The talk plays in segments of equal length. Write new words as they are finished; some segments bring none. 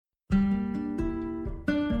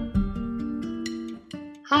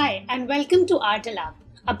Hi, and welcome to Art Alab,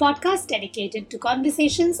 a podcast dedicated to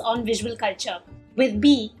conversations on visual culture with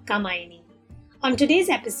me, Kamayani. On today's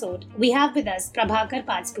episode, we have with us Prabhakar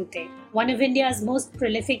Pazpute, one of India's most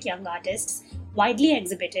prolific young artists, widely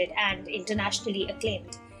exhibited and internationally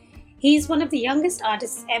acclaimed. He is one of the youngest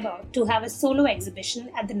artists ever to have a solo exhibition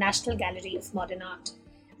at the National Gallery of Modern Art.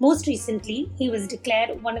 Most recently, he was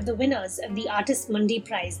declared one of the winners of the Artist Mundi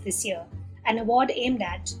Prize this year, an award aimed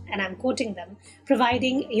at, and I'm quoting them,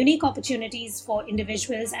 providing unique opportunities for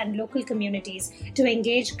individuals and local communities to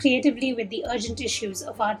engage creatively with the urgent issues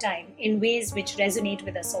of our time in ways which resonate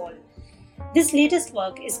with us all. This latest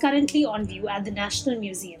work is currently on view at the National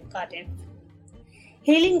Museum, Cardiff.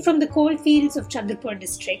 Hailing from the coalfields of Chandrapur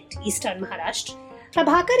district, eastern Maharashtra,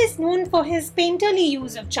 Prabhakar is known for his painterly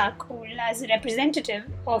use of charcoal as a representative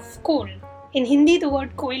of coal. In Hindi, the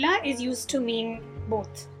word koila is used to mean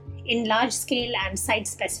both, in large-scale and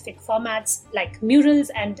site-specific formats like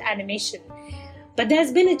murals and animation. But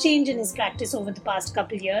there's been a change in his practice over the past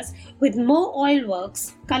couple of years, with more oil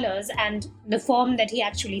works, colours, and the form that he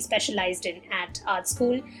actually specialised in at art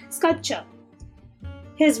school, sculpture.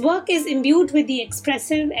 His work is imbued with the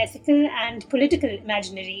expressive, ethical, and political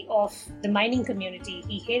imaginary of the mining community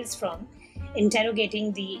he hails from,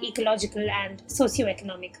 interrogating the ecological and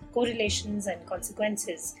socio-economic correlations and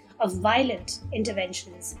consequences of violent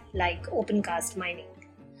interventions like open-cast mining.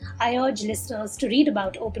 I urge listeners to read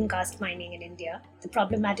about open-cast mining in India, the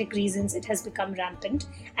problematic reasons it has become rampant,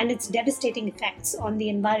 and its devastating effects on the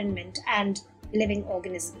environment and living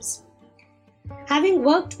organisms. Having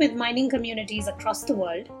worked with mining communities across the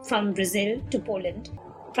world, from Brazil to Poland,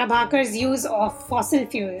 Prabhakar's use of fossil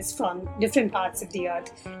fuels from different parts of the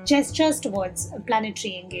earth gestures towards a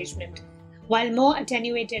planetary engagement, while more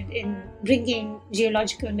attenuated in bringing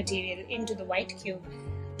geological material into the white cube.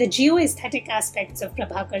 The geoaesthetic aspects of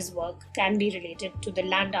Prabhakar's work can be related to the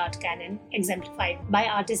land art canon exemplified by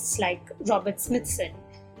artists like Robert Smithson.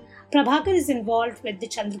 Prabhakar is involved with the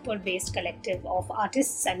Chandrapur-based collective of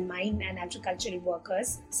artists and mine and agricultural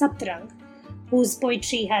workers, Saptarang, whose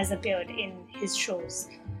poetry has appeared in his shows.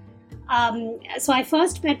 So I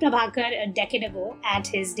first met Prabhakar a decade ago at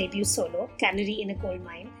his debut solo, Canary in a Coal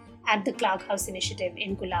Mine, at the Clark House Initiative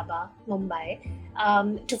in Colaba, Mumbai.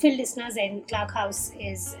 To fill listeners in, Clark House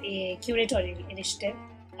is a curatorial initiative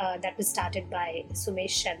that was started by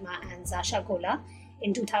Sumesh Sharma and Zasha Kola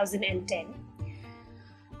in 2010.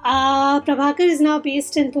 Prabhakar is now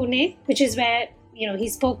based in Pune, which is where he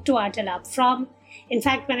spoke to Art Alab from. In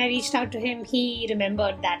fact, when I reached out to him, he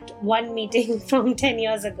remembered that one meeting from 10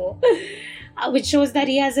 years ago, which shows that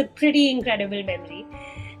he has a pretty incredible memory.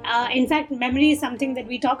 In fact, memory is something that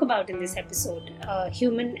we talk about in this episode,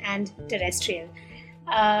 human and terrestrial.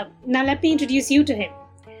 Now let me introduce you to him.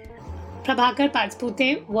 Prabhakar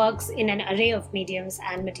Pazpute works in an array of mediums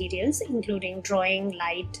and materials, including drawing,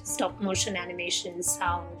 light, stop-motion animation,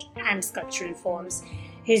 sound, and sculptural forms.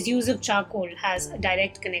 His use of charcoal has a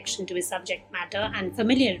direct connection to his subject matter and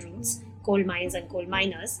familial roots, coal mines and coal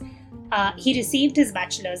miners. He received his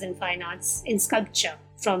bachelor's in fine arts in sculpture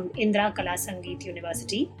from Indira Kala Sangeet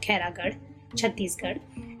University, Khairagarh, Chhattisgarh,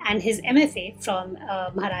 and his MFA from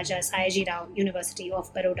Maharaja Sayaji Rao University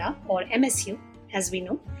of Baroda, or MSU, as we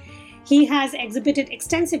know. He has exhibited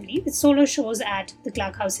extensively with solo shows at the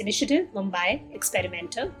Clark House Initiative, Mumbai,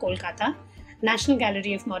 Experimenter, Kolkata, National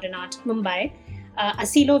Gallery of Modern Art, Mumbai,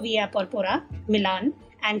 Asilo Via Porpora, Milan,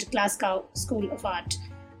 and Glasgow School of Art.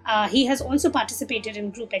 He has also participated in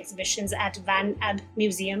group exhibitions at Van Ab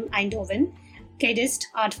Museum, Eindhoven, Cadist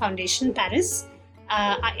Art Foundation, Paris,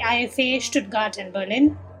 IFA, Stuttgart and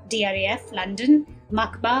Berlin, DRAF, London,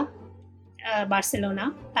 MACBA,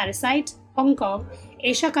 Barcelona, Parasite, Hong Kong,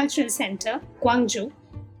 Asia Cultural Centre, Gwangju,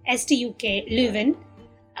 STUK, Leuven,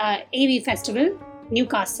 AV Festival,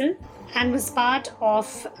 Newcastle, and was part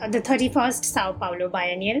of the 31st Sao Paulo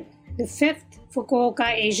Biennial, the 5th Fukuoka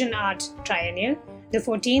Asian Art Triennial, the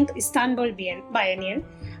 14th Istanbul Biennial,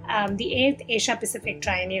 the 8th Asia Pacific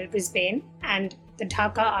Triennial Brisbane, and the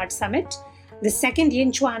Dhaka Art Summit, the 2nd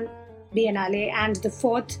Yinchuan Biennale, and the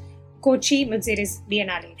 4th Kochi Muziris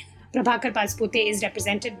Biennale. Prabhakar Pazpute is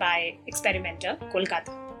represented by Experimenter,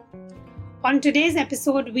 Kolkata. On today's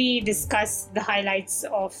episode, we discuss the highlights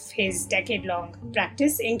of his decade-long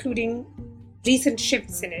practice, including recent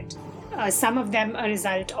shifts in it, some of them a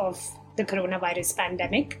result of the coronavirus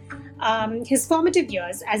pandemic, his formative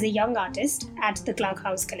years as a young artist at the Clark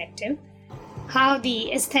House Collective, how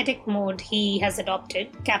the aesthetic mode he has adopted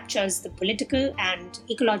captures the political and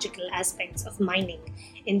ecological aspects of mining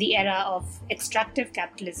in the era of extractive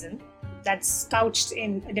capitalism that's couched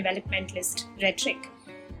in a developmentalist rhetoric.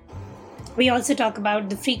 We also talk about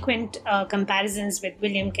the frequent comparisons with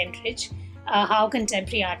William Kentridge, how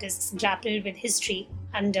contemporary artists grapple with history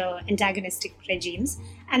under antagonistic regimes,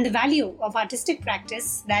 and the value of artistic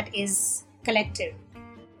practice that is collective.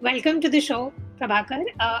 Welcome to the show Prabhakar.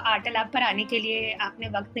 Artlab पर आने के लिए आपने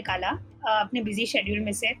वक्त निकाला अपने busy schedule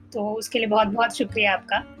में से, तो उसके लिए बहुत बहुत शुक्रिया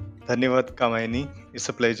आपका। धन्यवाद कामायनी, इट्स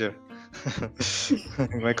अ प्लेजर।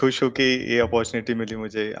 मैं खुश हूँ कि ये अपॉर्चुनिटी मिली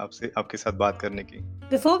मुझे आपके साथ बात करने की।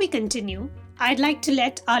 Before we continue, I'd like to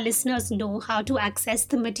let our listeners know how to access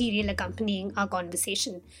the material accompanying our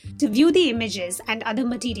conversation. To view the images and other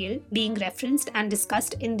material being referenced and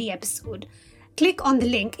discussed in the episode, click on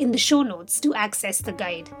the link in the show notes to access the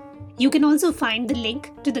guide. You can also find the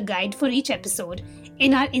link to the guide for each episode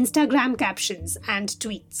in our Instagram captions and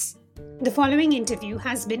tweets. The following interview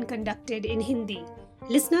has been conducted in Hindi.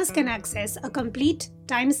 Listeners can access a complete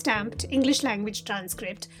time-stamped English language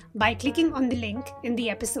transcript by clicking on the link in the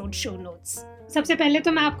episode show notes. सबसे पहले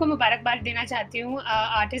तो मैं आपको मुबारकबाद देना चाहती हूँ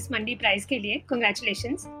artist मंडी prize के लिए।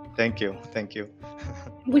 Congratulations. Thank you.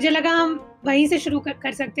 मुझे लगा हम वहीं से शुरू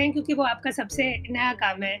कर सकते हैं क्योंकि वो आपका सबसे नया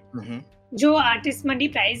काम है। जो आर्टिस्ट मंडी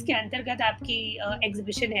प्राइज के अंतर्गत आपकी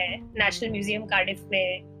एग्जीबिशन है नेशनल म्यूजियम कार्डिफ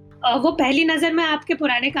में, वो पहली नजर में आपके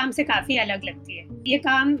पुराने काम से काफी अलग लगती है। ये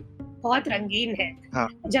काम बहुत रंगीन है। हाँ।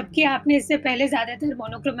 जबकि आपने इससे पहले ज्यादातर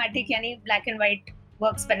मोनोक्रोमैटिक यानी ब्लैक एंड व्हाइट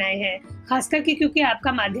वर्क्स बनाए हैं, खासकर कि क्योंकि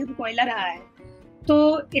आपका माध्यम कोयला रहा है। तो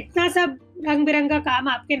इतना सब रंग बिरंगा काम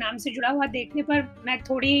आपके नाम से जुड़ा हुआ देखने पर मैं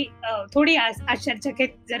थोड़ी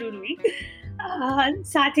आश्चर्यचकित जरूर हुई।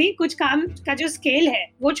 साथ ही कुछ काम का जो स्केल है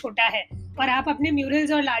वो छोटा है और आप अपने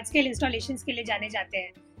म्यूरल्स और लार्ज स्केल इंस्टॉलेशंस के लिए जाने जाते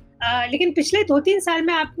हैं। लेकिन पिछले 2-3 साल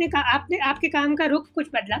में आपके काम का रुख कुछ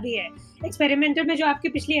बदला भी है। एक्सपेरिमेंटल में जो आपकी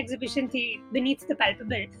पिछली एग्जीबिशन थी बीनीथ द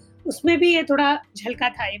पैल्पेबल, उसमें भी ये थोड़ा झलका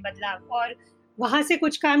था ये बदलाव, और वहां से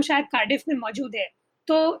कुछ काम शायद कार्डिफ में मौजूद है।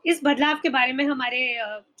 तो इस बदलाव के बारे में हमारे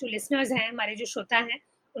जो लिसनर्स हैं, हमारे जो श्रोता हैं,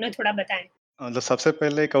 उन्हें थोड़ा बताएं। मतलब सबसे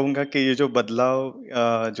पहले कहूँगा कि ये जो बदलाव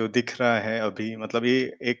जो दिख रहा है अभी, मतलब ये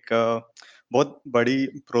एक बहुत बड़ी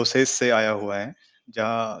प्रोसेस से आया हुआ है,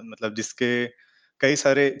 जहाँ मतलब जिसके कई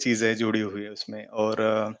सारे चीज़ें जुड़ी हुई है उसमें। और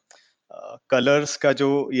कलर्स का जो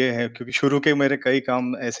ये है, क्योंकि शुरू के मेरे कई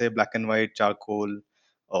काम ऐसे ब्लैक एंड व्हाइट, चारकोल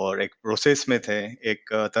और एक प्रोसेस में थे।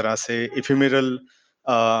 एक तरह से इफेमेरल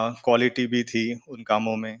क्वालिटी भी थी उन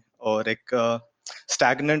कामों में, और एक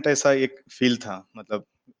स्टैग्नेंट ऐसा एक फील था, मतलब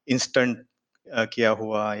इंस्टेंट किया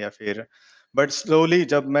हुआ या फिर। बट स्लोली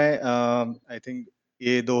जब मैं आई थिंक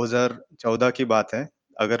ये 2014 की बात है,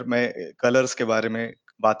 अगर मैं कलर्स के बारे में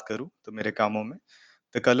बात करूं तो मेरे कामों में,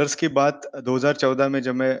 तो कलर्स की बात 2014 में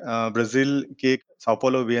जब मैं ब्राजील के साओ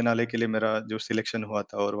paulo बिएनाले के लिए मेरा जो सिलेक्शन हुआ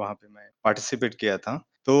था और वहाँ पे मैं पार्टिसिपेट किया था,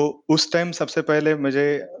 तो उस टाइम सबसे पहले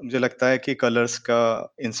मुझे लगता है कि कलर्स का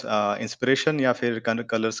इंस्पिरेशन या फिर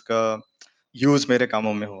कलर्स का यूज़ मेरे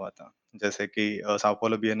कामों में हुआ था। जैसे कि साओ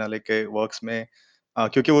paulo बिएनाले के वर्क्स में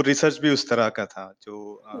क्योंकि वो रिसर्च भी उस तरह का था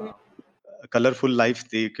जो कलरफुल लाइफ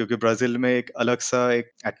थी, क्योंकि ब्राज़ील में एक अलग-सा एक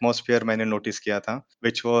एटमॉस्फेयर मैंने नोटिस किया था,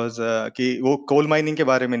 व्हिच वाज़ कि वो कोल माइनिंग के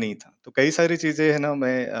बारे में नहीं था। तो कई सारी चीज़ें है ना,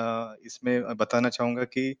 मैं इसमें बताना चाहूँगा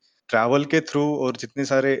कि ट्रैवल के थ्रू और जितने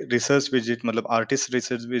सारे रिसर्च विज़िट, मतलब आर्टिस्ट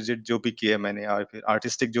रिसर्च विज़िट जो भी किए मैंने, या फिर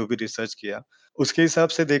आर्टिस्टिक जो भी रिसर्च किया, उसके हिसाब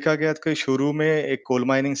से देखा गया कि शुरू में एक कोल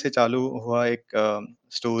माइनिंग से चालू हुआ एक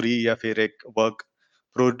स्टोरी या फिर एक वर्क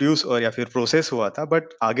प्रोड्यूस और या फिर प्रोसेस हुआ था।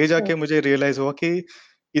 बट आगे जाके मुझे रियलाइज़ हुआ कि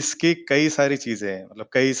इसकी कई सारी चीज़ें हैं, मतलब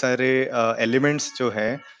कई सारे एलिमेंट्स जो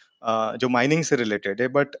हैं जो माइनिंग से रिलेटेड है,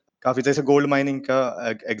 बट काफ़ी जैसे गोल्ड माइनिंग का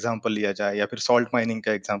एग्ज़ाम्पल लिया जाए, या फिर सॉल्ट माइनिंग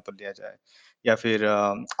का एग्ज़ाम्पल लिया जाए, या फिर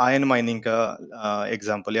आयरन माइनिंग का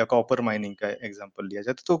एग्ज़ाम्पल, या कॉपर माइनिंग का एग्ज़ाम्पल लिया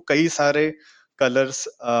जाए, तो कई सारे कलर्स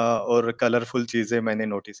और कलरफुल चीज़ें मैंने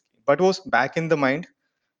नोटिस की। बट वो बैक इन द माइंड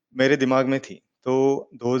मेरे दिमाग में थी। तो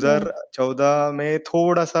 2014 में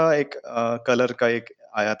थोड़ा-सा एक कलर का एक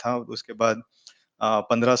आया था, उसके बाद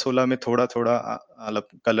 15-16 में थोड़ा-थोड़ा मतलब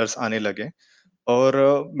कलर्स आने लगे। और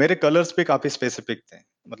मेरे कलर्स भी काफ़ी स्पेसिफिक थे।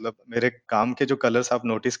 मतलब मेरे काम के जो कलर्स आप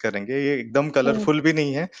नोटिस करेंगे, ये एकदम कलरफुल भी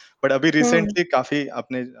नहीं है, बट अभी रिसेंटली काफ़ी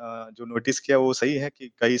आपने जो नोटिस किया वो सही है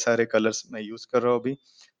कि कई सारे कलर्स मैं यूज़ कर रहा हूँ अभी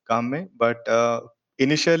काम में। बट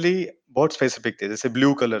इनिशियली बहुत स्पेसिफिक थे, जैसे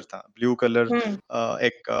ब्लू कलर था। ब्लू कलर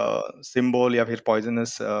एक सिंबल या फिर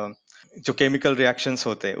पॉइज़नस जो केमिकल रिएक्शंस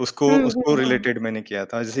होते हैं उसको रिलेटेड मैंने किया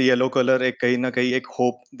था। जैसे येलो कलर एक कहीं न कहीं एक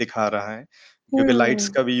होप दिखा रहा है, क्योंकि लाइट्स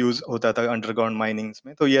का भी यूज़ होता था अंडरग्राउंड माइनिंग्स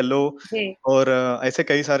में, तो येलो। और ऐसे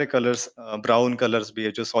कई सारे कलर्स, ब्राउन कलर्स भी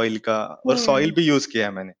है जो सॉइल का, और सॉइल भी यूज़ किया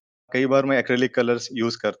है मैंने। कई बार मैं एक्रिलिक कलर्स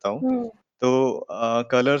यूज़ करता हूँ। तो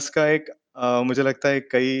कलर्स का एक मुझे लगता है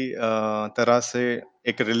कई तरह से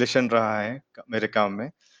एक रिलेशन रहा है मेरे काम में।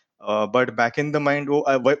 But back in the mind वो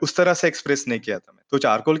उस तरह से एक्सप्रेस नहीं किया था मैं। तो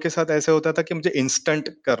चारकोल के साथ ऐसे होता था कि मुझे इंस्टेंट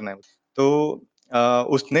करना है। तो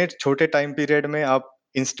उसने छोटे टाइम पीरियड में आप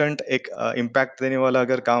इंस्टेंट एक इम्पैक्ट देने वाला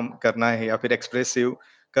अगर काम करना है या फिर एक्सप्रेसिव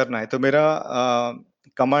करना है, तो मेरा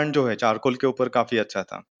कमांड जो है चारकोल के ऊपर काफ़ी अच्छा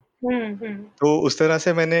था। हुँ, हुँ। तो उस तरह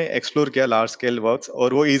से मैंने एक्सप्लोर किया लार्ज स्केल वर्क्स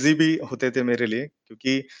और वो ईज़ी भी होते थे मेरे लिए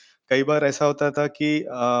क्योंकि कई बार ऐसा होता था कि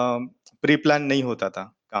प्री प्लान नहीं होता था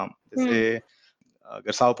काम। हुँ, जैसे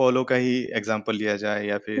अगर साओ पाउलो का ही एग्ज़ाम्पल लिया जाए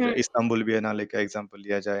या फिर हुँ, इस्तांबुल बिएनाले का एग्ज़ाम्पल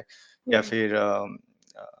लिया जाए या हुँ, फिर अ,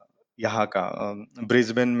 यहाँ का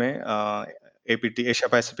ब्रिस्बेन में एपीटी एशिया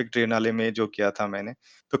पैसिफिक ट्रिएनाले में जो किया था मैंने,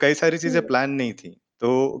 तो कई सारी चीज़ें हुँ, प्लान नहीं थी।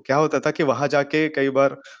 तो क्या होता था कि वहाँ जाके कई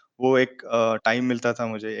बार वो एक टाइम मिलता था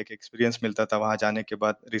मुझे, एक एक्सपीरियंस मिलता था वहाँ जाने के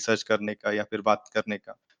बाद रिसर्च करने का या फिर बात करने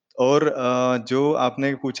का। और जो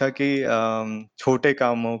आपने पूछा कि छोटे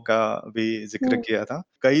कामों का भी ज़िक्र हुँ, किया था।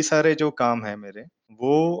 कई सारे जो काम हैं मेरे,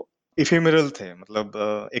 वो इफ़ेमेरल थे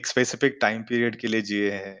मतलब एक स्पेसिफिक टाइम पीरियड के लिए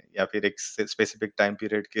जिए हैं या फिर एक स्पेसिफिक टाइम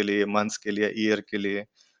पीरियड के लिए, मंथ्स के लिए, ईयर के लिए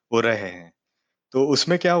वो रहे हैं। तो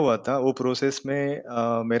उसमें क्या हुआ था, वो प्रोसेस में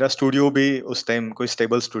मेरा स्टूडियो भी उस टाइम कोई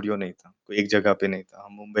स्टेबल स्टूडियो नहीं था, कोई एक जगह पे नहीं था।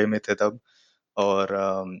 हम मुंबई में थे तब और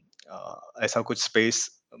ऐसा कुछ स्पेस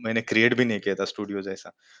मैंने क्रिएट भी नहीं किया था स्टूडियो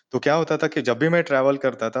जैसा। तो क्या होता था कि जब भी मैं ट्रैवल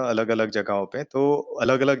करता था अलग-अलग जगहों पे, तो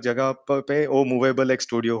अलग-अलग जगह पे वो मूवेबल एक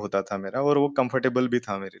स्टूडियो होता था मेरा और वो कंफर्टेबल भी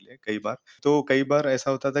था मेरे लिए कई बार। तो कई बार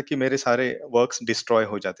ऐसा होता था कि मेरे सारे वर्क्स डिस्ट्रॉय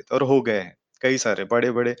हो जाते थे और हो गए हैं, कई सारे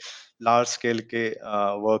बड़े-बड़े लार्ज स्केल के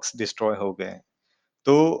वर्क्स डिस्ट्रॉय हो गए हैं।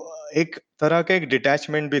 तो एक तरह का एक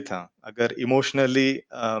डिटैचमेंट भी था, अगर इमोशनली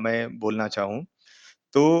मैं बोलना चाहूँ,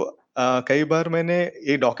 तो कई बार मैंने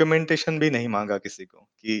ये डॉक्यूमेंटेशन भी नहीं माँगा किसी को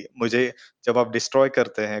कि मुझे जब आप डिस्ट्रॉय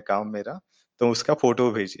करते हैं काम मेरा, तो उसका फ़ोटो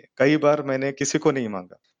भेजिए। कई बार मैंने किसी को नहीं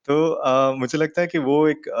माँगा। तो मुझे लगता है कि वो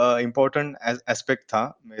एक इम्पोर्टेंट एस्पेक्ट था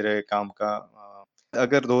मेरे काम का।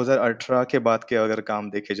 अगर 2018 के बाद के अगर काम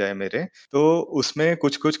देखे जाएँ मेरे, तो उसमें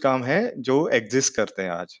कुछ-कुछ काम हैं जो एक्सिस्ट करते हैं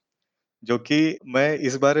आज। जो कि मैं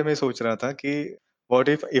इस बारे में सोच रहा था कि what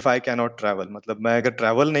if I can not travel, मतलब मैं अगर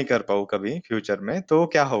ट्रैवल नहीं कर पाऊँ कभी फ्यूचर में तो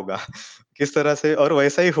क्या होगा? किस तरह से, और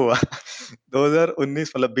वैसा ही हुआ।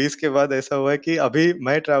 2019 मतलब 20 के बाद ऐसा हुआ है कि अभी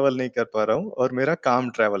मैं ट्रैवल नहीं कर पा रहा हूँ और मेरा काम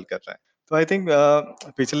ट्रैवल कर रहा है। तो आई थिंक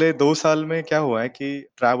पिछले 2 साल में क्या हुआ है कि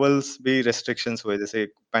ट्रैवल्स भी रिस्ट्रिक्शंस हुए, जैसे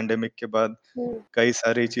पैंडेमिक के बाद हुँ, कई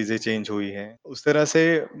सारी चीज़ें चेंज हुई हैं। उस तरह से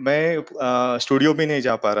मैं स्टूडियो भी नहीं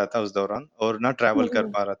जा पा रहा था उस दौरान और ना ट्रैवल कर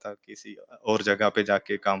हुँ, पा रहा था किसी और जगह पे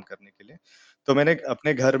जाके काम करने के लिए। तो मैंने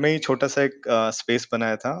अपने घर में ही छोटा-सा एक स्पेस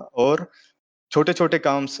बनाया था और छोटे-छोटे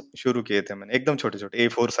काम शुरू किए थे मैंने, एकदम छोटे-छोटे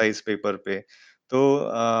ए4 साइज़ पेपर पे। तो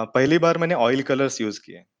पहली बार मैंने ऑयल कलर्स यूज़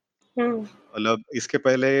किए। हुँ, मतलब इसके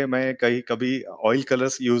पहले मैं कहीं कभी ऑयल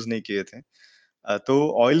कलर्स यूज़ नहीं किए थे। तो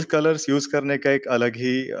ऑयल कलर्स यूज़ करने का एक अलग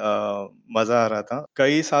ही मज़ा आ रहा था।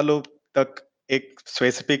 कई सालों तक एक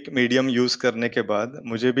स्पेसिफिक मीडियम यूज़ करने के बाद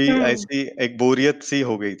मुझे भी हुँ, ऐसी एक बोरियत सी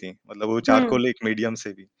हो गई थी। मतलब वो हुँ, चारकोल एक मीडियम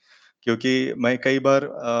से भी। क्योंकि मैं कई बार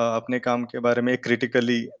अपने काम के बारे में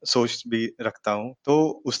क्रिटिकली सोच भी रखता हूँ। तो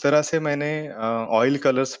उस तरह से मैंने ऑयल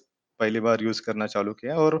कलर्स पहली बार यूज़ करना चालू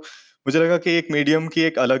किया और मुझे लगा कि एक मीडियम की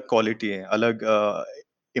एक अलग क्वालिटी है, अलग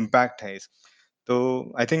इम्पैक्ट है इस। तो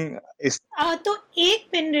आई थिंक इस तो एक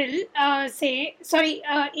मिनरल से सॉरी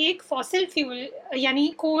एक फॉसिल फ्यूल यानी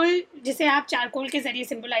कोल जिसे आप चारकोल के ज़रिए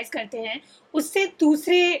सिंबलाइज़ करते हैं, उससे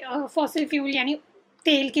दूसरे फॉसिल फ्यूल यानी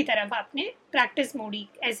तेल की तरफ आपने प्रैक्टिस मोड़ी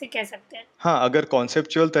ऐसे कह सकते हैं। हाँ, अगर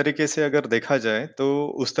कॉन्सेप्चुअल तरीके से अगर देखा जाए, तो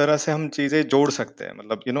उस तरह से हम चीज़ें जोड़ सकते हैं।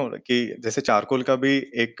 मतलब कि जैसे चारकोल का भी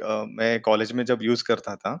एक मैं कॉलेज में जब यूज़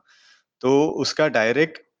करता था, तो उसका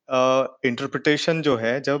डायरेक्ट इंटरप्रिटेशन जो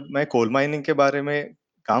है, जब मैं कोल माइनिंग के बारे में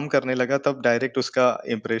काम करने लगा, तब डायरेक्ट उसका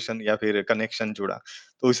इम्प्रेशन या फिर कनेक्शन जुड़ा।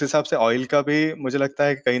 तो उस हिसाब से ऑयल का भी मुझे लगता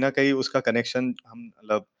है कहीं न कहीं उसका कनेक्शन हम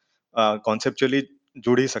मतलब कॉन्सेप्चुअली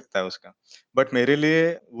जुड़ ही सकता है उसका। बट मेरे लिए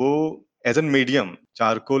वो एज़ एन मीडियम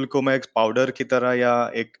चारकोल को मैं एक पाउडर की तरह या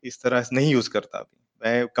एक इस तरह से नहीं यूज़ करता अभी।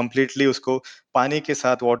 मैं कंप्लीटली उसको पानी के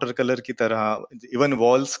साथ वाटर कलर की तरह, इवन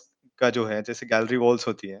वॉल्स का जो है, जैसे गैलरी वॉल्स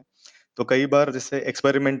होती है, तो कई बार जैसे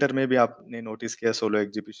एक्सपेरिमेंटर में भी आपने नोटिस किया सोलो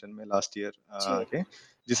एग्ज़िबिशन में लास्ट ईयर जी। के,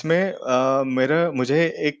 जिसमें मेरा मुझे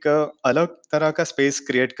एक अलग तरह का स्पेस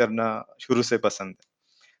क्रिएट करना शुरू से पसंद है।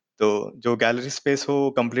 तो जो गैलरी स्पेस हो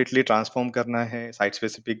कंप्लीटली ट्रांसफ़ॉर्म करना है, साइट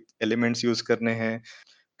स्पेसिफिक एलिमेंट्स यूज़ करने हैं,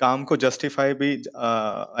 काम को जस्टिफ़ाई भी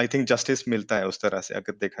आई थिंक जस्टिस मिलता है उस तरह से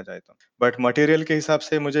अगर देखा जाए तो। बट मटेरियल के हिसाब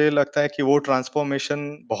से मुझे लगता है कि वो ट्रांसफ़ॉर्मेशन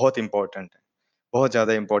बहुत इम्पोर्टेंट है। बहुत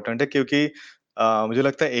ज़्यादा इम्पोर्टेंट है क्योंकि मुझे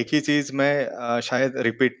लगता है एक ही चीज़ मैं शायद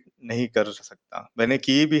रिपीट नहीं कर सकता। मैंने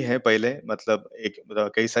की भी है पहले, मतलब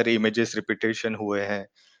कई सारे इमेजेस रिपिटेशन हुए हैं,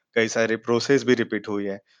 कई सारे प्रोसेस भी रिपीट हुई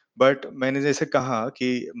है। बट मैंने जैसे कहा कि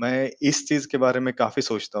मैं इस चीज़ के बारे में काफ़ी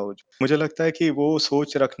सोचता हूँ। मुझे लगता है कि वो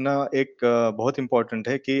सोच रखना एक बहुत इम्पोर्टेंट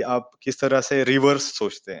है कि आप किस तरह से रिवर्स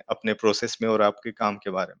सोचते हैं अपने प्रोसेस में और आपके काम के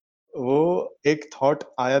बारे में। वो एक थॉट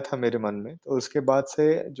आया था मेरे मन में, तो उसके बाद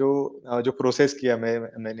से जो प्रोसेस किया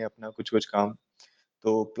मैंने अपना कुछ-कुछ काम,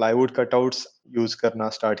 तो प्लाईवुड कटआउट्स यूज़ करना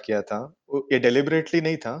स्टार्ट किया था। वो ये डेलिबरेटली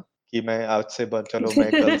नहीं था कि मैं आज से ब चलो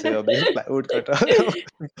मैं कल से अभी प्लाईवुड कट रहा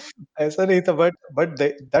हूँ। ऐसा नहीं था but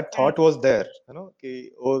that hmm, thought was there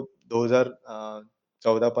कि वो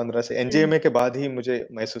 14-15 से हुँ, एनजीएमए के बाद ही मुझे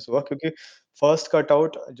महसूस हुआ क्योंकि फर्स्ट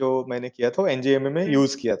कटआउट जो मैंने किया था वो एनजीएमए में हुँ,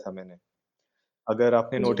 यूज़ किया था मैंने। अगर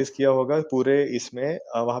आपने जी, नोटिस किया होगा पूरे इसमें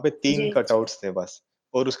वहाँ पे 3 जी, जी। कटआउट्स थे बस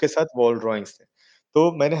और उसके साथ वॉल ड्राइंग्स थे।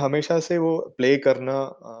 तो मैंने हमेशा से वो प्ले करना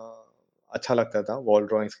अच्छा लगता था वॉल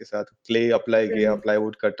ड्राइंग्स के साथ। क्ले अप्लाई किया, हुँ,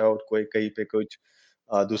 प्लाईवुड कटआउट कोई कहीं पे कुछ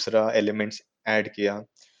दूसरा एलिमेंट्स ऐड किया।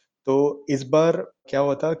 तो इस बार क्या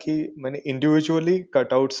हुआ था कि मैंने इंडिविजुअली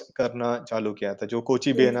कटआउट्स करना चालू किया था, जो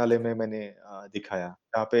कोची हुँ, बिएनाले में मैंने दिखाया,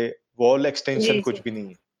 जहाँ पे वॉल एक्सटेंशन जी, कुछ जी। भी नहीं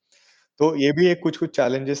है। तो ये भी एक कुछ-कुछ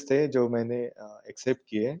चैलेंजेस थे जो मैंने एक्सेप्ट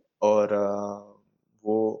किए और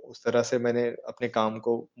वो उस तरह से मैंने अपने काम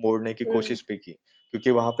को मोड़ने की हुँ, कोशिश भी की।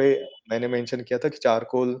 क्योंकि वहाँ पे मैंने मेंशन किया था कि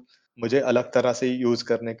चारकोल मुझे अलग तरह से यूज़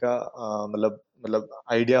करने का मतलब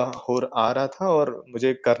आइडिया आ रहा था और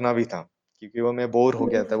मुझे करना भी था। क्योंकि वो मैं बोर हो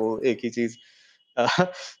गया था हुँ, वो एक ही चीज़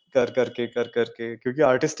कर कर के क्योंकि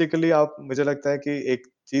आर्टिस्टिकली आप मुझे लगता है कि एक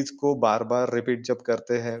चीज़ को बार-बार रिपीट जब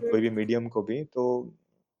करते हैं हुँ, कोई भी मीडियम को भी तो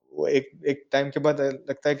वो एक एक टाइम के बाद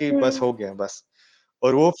लगता है कि बस हुँ। हो गया बस।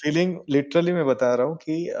 और वो फीलिंग लिटरली मैं बता रहा हूँ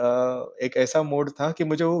कि एक ऐसा मोड था कि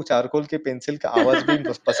मुझे वो चारकोल के पेंसिल का आवाज़ भी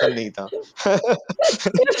पसंद नहीं था।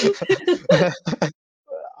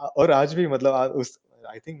 और आज भी मतलब उस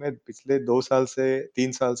आई थिंक मैं पिछले 2 साल से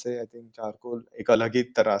 3 साल से आई थिंक चारकोल एक अलग ही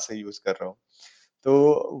तरह से यूज़ कर रहा हूँ। तो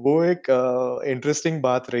वो एक इंटरेस्टिंग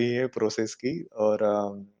बात रही है प्रोसेस की और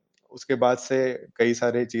उसके बाद से कई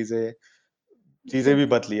सारी चीज़ें भी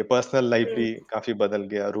बदली है, पर्सनल लाइफ़ हुँ, भी काफ़ी बदल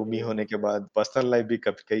गया, रूमी हुँ, होने के बाद पर्सनल लाइफ़ भी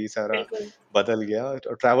कई सारा बिल्कुल। बदल गया और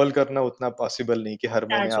ट्रैवल करना उतना पॉसिबल नहीं कि हर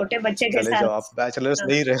महीने आप छोटे बच्चे के चले जाओ, साथ। आप बैचलर्स हाँ,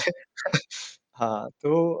 नहीं रहे। हाँ,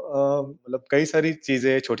 तो मतलब कई सारी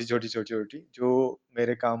चीज़ें छोटी-छोटी, छोटी-छोटी जो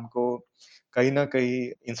मेरे काम को कहीं न कहीं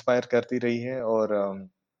इंस्पायर करती रही है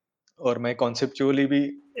और मैं कॉन्सेप्चुअली भी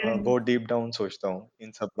हुँ, बहुत डीप डाउन सोचता हूँ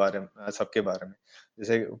इन सबके बारे में।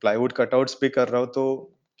 जैसे प्लाईवुड कटआउट्स भी कर रहा हूँ तो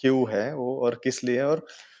क्यों है वो और किस लिए है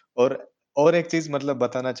और और एक चीज़ मतलब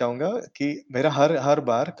बताना चाहूँगा कि मेरा हर हर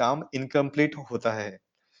बार काम इनकम्प्लीट होता है।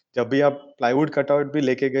 जब भी आप प्लाईवुड कटआउट भी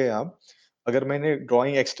लेके गए आप, अगर मैंने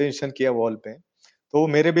ड्राइंग एक्सटेंशन किया वॉल पे, तो वो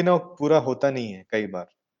मेरे बिना पूरा होता नहीं है कई बार।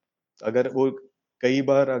 अगर वो कई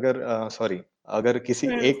बार अगर किसी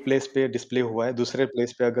हुँ, एक प्लेस पे डिस्प्ले हुआ है, दूसरे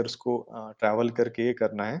प्लेस पे अगर उसको ट्रैवल करके ये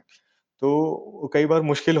करना है, तो वो कई बार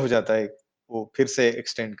मुश्किल हो जाता है, वो फिर से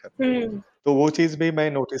एक्सटेंड करना। हुँ, तो वो चीज़ भी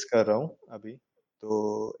मैं नोटिस कर रहा हूँ अभी।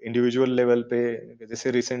 तो इंडिविजुअल लेवल पे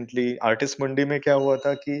जैसे रिसेंटली आर्टिस्ट मंडी में क्या हुआ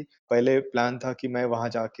था कि पहले प्लान था कि मैं वहाँ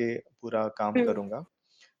जाके पूरा काम हुँ, करूँगा।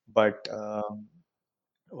 बट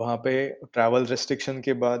वहाँ पे ट्रैवल रिस्ट्रिक्शन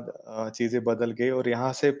के बाद चीज़ें बदल गई और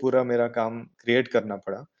यहाँ से पूरा मेरा काम क्रिएट करना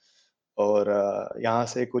पड़ा और यहाँ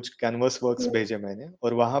से कुछ कैनवास वर्क्स हुँ, भेजे मैंने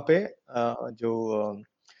और वहाँ पे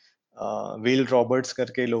व्हील रॉबर्ट्स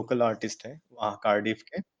करके लोकल आर्टिस्ट हैं वहाँ कार्डिफ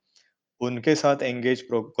के, उनके साथ एंगेज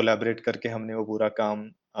प्रो कोलैबोरेट करके हमने वो पूरा काम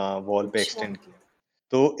वॉल पे अच्छा। एक्सटेंड किया।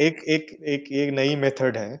 तो एक एक एक ये नई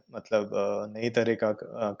मेथड है मतलब नई तरह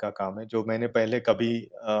का काम है जो मैंने पहले कभी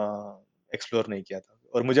एक्सप्लोर नहीं किया था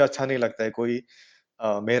और मुझे अच्छा नहीं लगता है कोई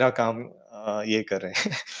मेरा काम ये करे।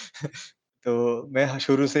 तो मैं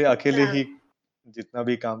शुरू से अकेले हाँ, ही जितना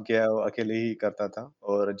भी काम किया है वो अकेले ही करता था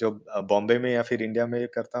और जब बॉम्बे में या फिर इंडिया में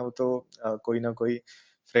करता हूँ तो कोई ना कोई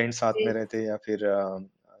फ्रेंड साथ में जी, रहते हैं या फिर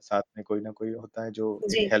साथ में कोई ना कोई होता है जो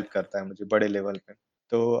एक जी। हेल्प करता है मुझे बड़े लेवल पे।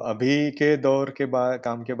 तो अभी के दौर के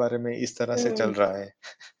काम के बारे में इस तरह से हुँ। चल रहा है।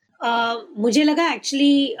 मुझे लगा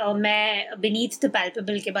एक्चुअली मैं बीनीथ द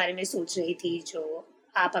पैल्पेबल के बारे में सोच रही थी, जो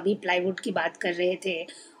आप अभी प्लाईवुड की बात कर रहे थे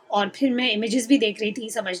और फिर मैं इमेजेस भी देख रही थी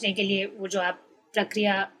समझने के लिए, वो जो आप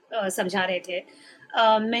प्रक्रिया समझा रहे थे।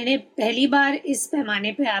 मैंने पहली बार इस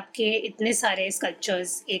पैमाने पे आपके इतने सारे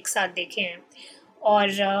स्कल्पचर्स एक साथ देखे हैं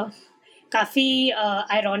और काफ़ी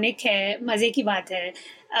आयरॉनिक है, मज़े की बात है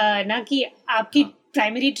ना कि आपकी हाँ,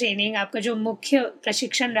 प्राइमरी ट्रेनिंग, आपका जो मुख्य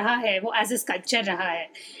प्रशिक्षण रहा है, वो एज़ अ स्कल्पचर रहा है।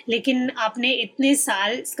 लेकिन आपने इतने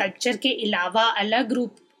साल स्कल्पचर के अलावा अलग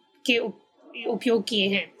रूप के उपयोग किए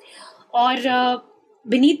हैं और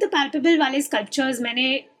बीनीथ द पैल्पेबल वाले स्कल्पचर्स में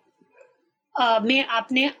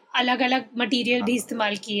आपने अलग-अलग मटेरियल भी हाँ,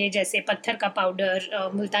 इस्तेमाल किए, जैसे पत्थर का पाउडर,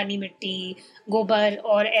 मुल्तानी मिट्टी, गोबर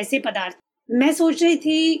और ऐसे पदार्थ। मैं सोच रही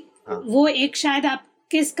थी हाँ, वो एक शायद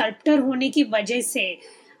आपके स्कल्प्टर होने की वजह से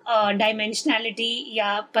डायमेंशनैलिटी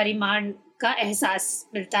या परिमाण का एहसास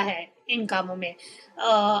मिलता है इन कामों में।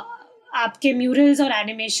 आपके म्यूरल्स और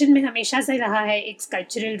एनिमेशन में हमेशा से रहा है एक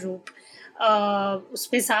स्कल्पचरल रूप,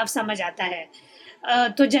 उसपे साफ समझ आता है।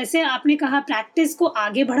 तो जैसे आपने कहा प्रैक्टिस को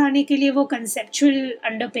आगे बढ़ाने के लिए वो कंसेप्चुअल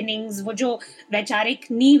अंडरपिनिंग्स, वो जो वैचारिक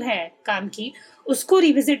नींव है काम की, उसको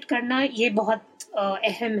रिविज़िट करना ये बहुत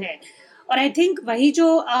अहम है। और आई थिंक वही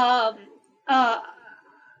जो अ,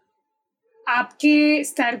 आपके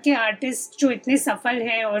स्तर के आर्टिस्ट जो इतने सफल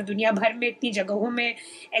हैं और दुनिया भर में इतनी जगहों में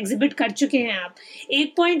एग्ज़िबिट कर चुके हैं आप,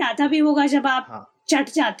 एक पॉइंट आता भी होगा जब आप हाँ, चट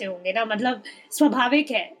जाते होंगे ना, मतलब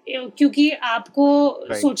स्वाभाविक है, क्योंकि आपको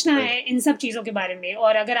राइट, सोचना राइट। है इन सब चीज़ों के बारे में,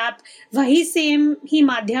 और अगर आप वही सेम ही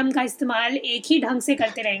माध्यम का इस्तेमाल एक ही ढंग से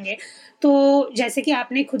करते रहेंगे, तो जैसे कि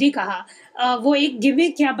आपने खुद ही कहा, वो एक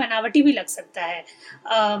गिमिक या बनावटी भी लग सकता है।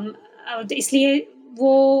 तो इसलिए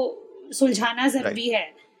वो सुलझाना राइट। ज़रूरी है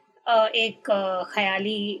एक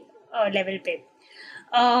ख़याली लेवल पे।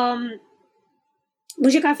 अम,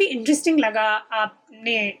 मुझे काफ़ी इंटरेस्टिंग लगा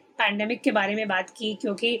आपने पैंडेमिक के बारे में बात की,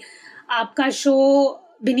 क्योंकि आपका शो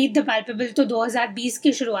बीनीथ द पैल्पेबल तो 2020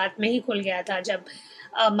 की शुरुआत में ही खुल गया था, जब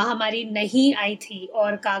महामारी नहीं आई थी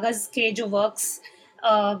और कागज़ के जो वर्क्स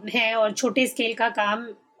हैं और छोटे स्केल का काम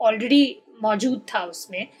ऑलरेडी मौजूद था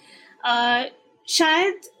उसमें। अ,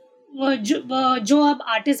 शायद वो जो अब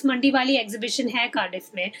आर्टिस्ट मंडी वाली एग्ज़िबिशन है कार्डिफ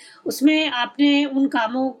में, उसमें आपने उन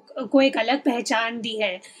कामों को एक अलग पहचान दी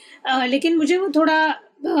है। लेकिन मुझे वो थोड़ा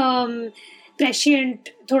प्रेषिएंट,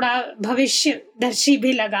 थोड़ा भविष्यदर्शी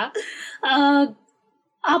भी लगा। अ,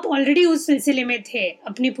 आप ऑलरेडी उस सिलसिले में थे,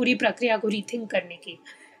 अपनी पूरी प्रक्रिया को रीथिंक करने की।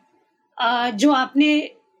 अ, जो आपने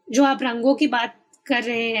जो आप रंगों की बात कर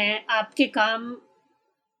रहे हैं, आपके काम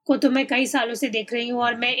को तो मैं कई सालों से देख रही हूँ,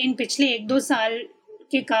 और मैं इन पिछले 1-2 साल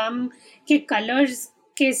के काम के कलर्स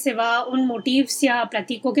के सिवा उन मोटिव्स या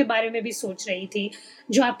प्रतीकों के बारे में भी सोच रही थी,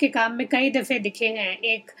 जो आपके काम में कई दफ़े दिखे हैं,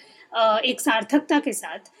 एक सार्थकता के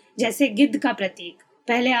साथ। जैसे गिद्ध का प्रतीक,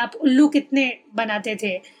 पहले आप उल्लू कितने बनाते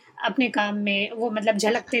थे अपने काम में, वो मतलब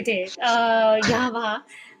झलकते थे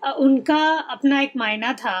यहाँ-वहाँ। उनका अपना एक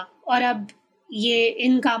मायना था, और अब ये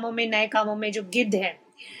इन कामों में, नए कामों में जो गिद्ध है,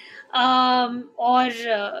 और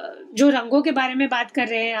जो रंगों के बारे में बात कर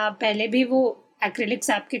रहे हैं आप, पहले भी वो एक्रिलिक्स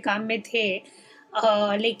आपके काम में थे,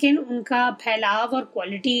 लेकिन उनका फैलाव और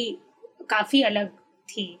क्वालिटी काफ़ी अलग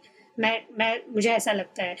थी। मुझे ऐसा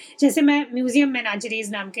लगता है। जैसे मैं म्यूज़ियम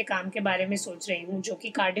मेनाजरीज़ नाम के काम के बारे में सोच रही हूँ, जो कि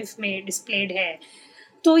कार्डिफ में डिस्प्लेड है।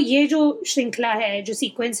 तो ये जो श्रृंखला है, जो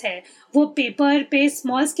सीक्वेंस है, वो पेपर पे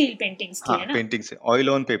स्मॉल स्केल पेंटिंग्स की हाँ, है ना? पेंटिंग से ऑयल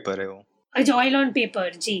ऑन पेपर है वो। अच्छा, ऑयल ऑन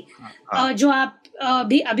पेपर, जी। हाँ, हाँ, जो आप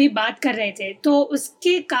भी अभी बात कर रहे थे, तो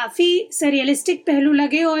उसके काफ़ी सररियलिस्टिक पहलू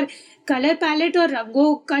लगे, और कलर पैलेट और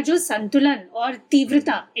रंगों का जो संतुलन और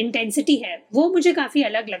तीव्रता, इंटेंसिटी है, वो मुझे काफ़ी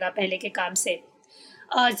अलग लगा पहले के काम से।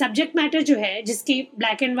 सब्जेक्ट मैटर जो है, जिसकी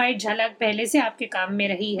ब्लैक एंड व्हाइट झलक पहले से आपके काम में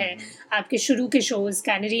रही हुँ, है, हुँ। आपके शुरू के shows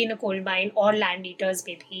Canary in a Coal Mine और लैंड ईटर्स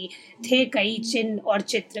में भी थे कई चिन्ह और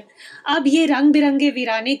चित्र। अब ये रंग-बिरंगे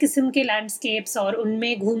वीराने किस्म के लैंडस्केप्स, और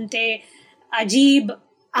उनमें घूमते अजीब,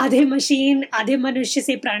 आधे मशीन, आधे मनुष्य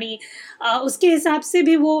से प्राणी, उसके हिसाब से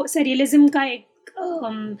भी वो सररियलिज़्म का एक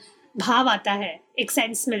भाव आता है, एक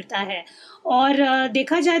सेंस मिलता है। और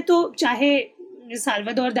देखा जाए तो चाहे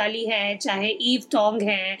साल्वादोर दाली हैं, चाहे ईव टोंग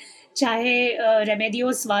हैं, चाहे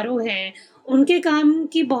रेमेडियोस वारो हैं, उनके काम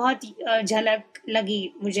की बहुत झलक लगी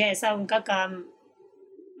मुझे, ऐसा उनका काम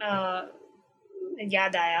अ,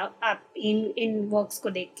 याद आया आप इन इन वर्क्स को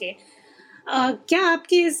देख के। क्या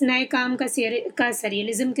आपके इस नए काम का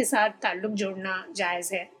सररियलिज़्म के साथ ताल्लुक जोड़ना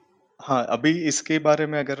जायज़ है? हाँ, अभी इसके बारे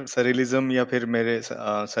में अगर सररियलिज़्म या फिर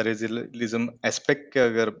सररियलिज़्म एस्पेक्ट के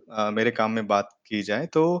अगर मेरे काम में बात की जाए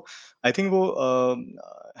तो आई थिंक वो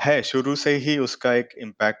है शुरू से ही उसका एक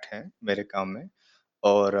इम्पैक्ट है मेरे काम में।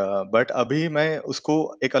 और बट अभी मैं उसको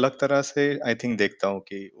एक अलग तरह से आई थिंक देखता हूँ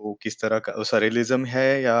कि वो किस तरह का वो सररियलिज़्म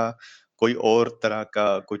है या कोई और तरह का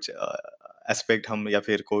कुछ एस्पेक्ट हम या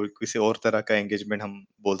फिर कोई किसी और तरह का एंगेजमेंट हम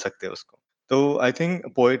बोल सकते हैं उसको। तो आई थिंक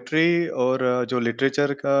पोएट्री और जो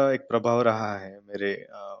लिटरेचर का एक प्रभाव रहा है मेरे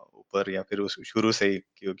ऊपर या फिर उस शुरू से ही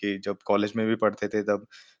क्योंकि जब कॉलेज में भी पढ़ते थे तब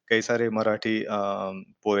कई सारे मराठी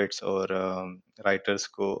पोएट्स और राइटर्स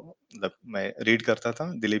को मतलब मैं रीड करता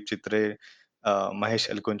था। दिलीप चित्रे, महेश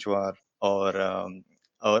एलकुंचवार और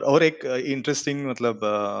और एक इंटरेस्टिंग मतलब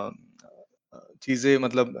चीज़ें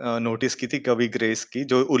मतलब नोटिस की थी कवि ग्रेस की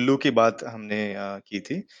जो उल्लू की बात हमने की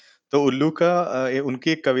थी। तो उल्लू का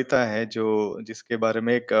उनकी एक कविता है जो जिसके बारे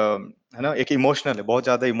में एक है ना, एक इमोशनल है, बहुत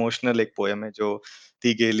ज़्यादा इमोशनल एक पोएम है जो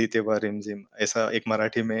 "ती गेली तेव्हा रिमझिम" ऐसा एक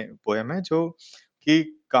मराठी में पोएम है जो कि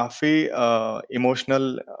काफ़ी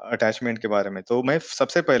इमोशनल अटैचमेंट के बारे में। तो मैं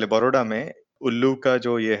सबसे पहले बड़ौदा में उल्लू का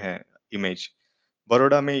जो ये है इमेज,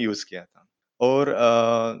 बड़ौदा में यूज़ किया था। और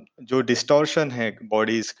जो डिस्टॉर्शन है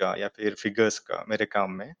बॉडीज़ का या फिर फिगर्स का मेरे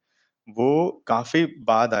काम में, वो काफ़ी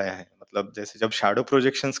बाद आया है। मतलब जैसे जब शैडो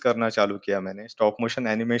प्रोजेक्शंस करना चालू किया मैंने, स्टॉप मोशन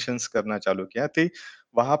एनिमेशंस करना चालू किया, तो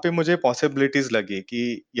वहाँ पे मुझे पॉसिबिलिटीज़ लगी कि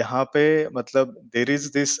यहाँ पे मतलब देयर इज़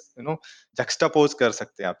दिस जक्सटापोज़ कर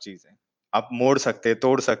सकते हैं आप चीज़ें। आप मोड़ सकते हैं,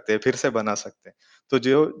 तोड़ सकते हैं, फिर से बना सकते हैं। तो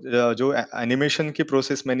जो एनिमेशन की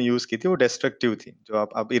प्रोसेस मैंने यूज़ की थी, वो डिस्ट्रक्टिव थी। जो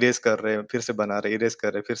आप इरेज़ कर रहे हैं, फिर से बना रहे हैं, इरेज़ कर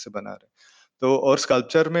रहे हैं, फिर से बना रहे हैं। तो और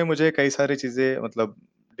स्कल्पचर में मुझे कई सारी चीज़ें मतलब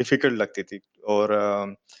डिफ़िकल्ट लगती थी और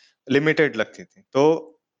लिमिटेड लगती थी। तो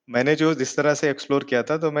मैंने जो जिस तरह से एक्सप्लोर किया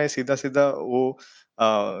था, तो मैं सीधा-सीधा वो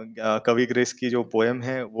कवि ग्रेस की जो पोएम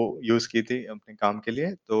है, वो यूज़ की थी अपने काम के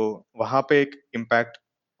लिए। तो वहाँ पे एक इम्पैक्ट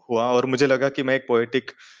हुआ और मुझे लगा कि मैं एक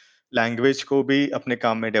पोएटिक लैंग्वेज को भी अपने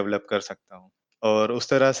काम में डेवलप कर सकता हूँ। और उस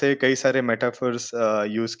तरह से कई सारे मेटाफर्स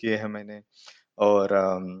यूज़ किए हैं मैंने। और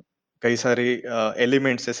कई सारे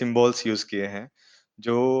एलिमेंट्स या सिम्बल्स यूज़ किए हैं,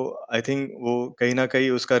 जो आई थिंक वो कहीं न कहीं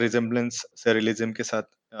उसका रिज़ेम्बलेंस सररियलिज़्म के साथ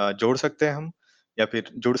जोड़ सकते हैं हम या फिर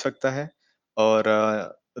जुड़ सकता है। और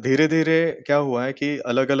धीरे-धीरे क्या हुआ है कि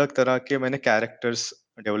अलग-अलग तरह के मैंने कैरेक्टर्स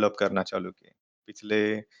डेवलप करना चालू किए। पिछले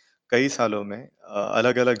कई सालों में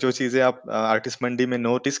अलग-अलग जो चीज़ें आप आर्टिस्ट मंडी में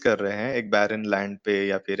नोटिस कर रहे हैं, एक बैरन लैंड पे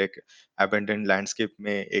या फिर एक अबैंडन्ड लैंडस्केप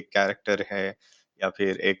में एक कैरेक्टर है या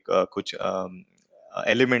फिर एक कुछ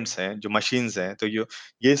एलिमेंट्स हैं, जो मशीन्स हैं, तो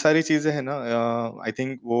ये सारी चीज़ें हैं ना, आई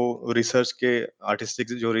थिंक वो रिसर्च के आर्टिस्टिक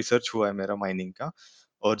जो रिसर्च हुआ है मेरा माइनिंग का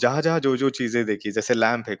और जहाँ-जहाँ, जो-जो चीज़ें देखी, जैसे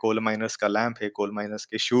लैंप है, कोल माइनर्स का लैंप है, कोल माइनर्स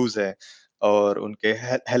के शूज़ है और उनके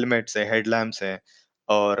हेलमेट्स हैं, हेडलैम्प्स हैं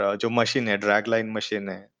और जो मशीन है, ड्रैग लाइन मशीन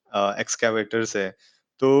है, एक्सकैवेटर्स है।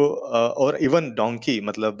 तो और इवन डोंकी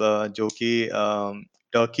मतलब जो कि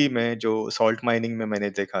टर्की में जो सॉल्ट माइनिंग में मैंने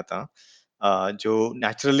देखा था, जो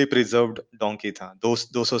नेचुरली प्रिज़र्व्ड डोंकी था,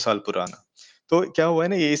 200 साल पुराना। तो क्या हुआ है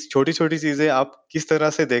ना, ये छोटी-छोटी चीज़ें आप किस तरह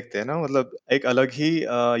से देखते हैं ना, मतलब एक अलग ही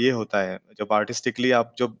ये होता है, जब आर्टिस्टिकली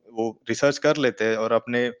आप जब वो रिसर्च कर लेते हैं और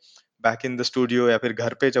अपने बैक इन द स्टूडियो या फिर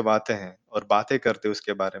घर पे जब आते हैं और बातें करते हैं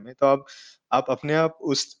उसके बारे में, तो आप अपने आप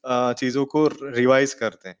उस चीज़ों को रिवाइज़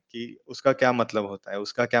करते हैं कि उसका क्या मतलब होता है,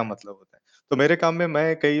 उसका क्या मतलब होता है। तो मेरे काम में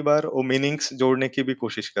मैं कई बार वो मीनिंग्स जोड़ने की भी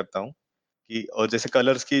कोशिश करता हूँ। कि और जैसे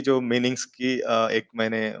कलर्स की जो मीनिंग्स की एक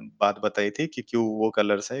मैंने बात बताई थी कि क्यों वो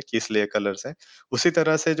कलर्स है, किस लिए कलर्स है। उसी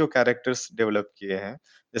तरह से जो कैरेक्टर्स डेवलप किए हैं,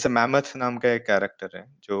 जैसे मैमथ नाम का एक कैरेक्टर है,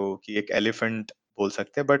 जो कि एक एलिफेंट बोल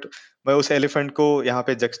सकते हैं, बट मैं उस एलिफेंट को यहाँ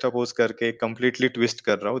पे जक्सटापोज़ करके कंप्लीटली ट्विस्ट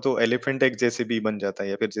कर रहा हूँ, तो एलिफेंट एक जेसीबी बन जाता है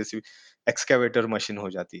या फिर जेसीबी एक्सकैवेटर मशीन हो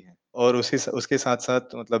जाती है। और उसके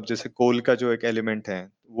साथ-साथ मतलब जैसे कोल का जो एक एलिमेंट है,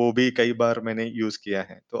 वो भी कई बार मैंने यूज़ किया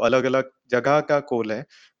है। तो अलग-अलग जगह का कोल है,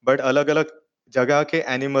 बट अलग-अलग जगह के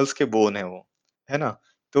एनिमल्स के बोन है वो, है ना?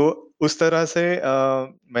 तो उस तरह से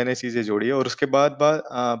मैंने चीज़ें जोड़ी और उसके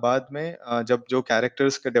बाद में जब जो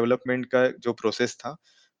कैरेक्टर्स का डेवलपमेंट का जो प्रोसेस था,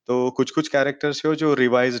 तो कुछ-कुछ कैरेक्टर्स जो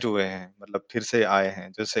रिवाइज़्ड हुए हैं, मतलब फिर से आए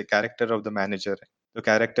हैं, जैसे कैरेक्टर ऑफ द मैनेजर है। तो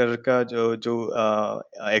कैरेक्टर का जो जो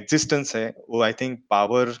एक्जिस्टेंस है, वो आई थिंक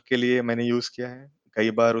पावर के लिए मैंने यूज़ किया है।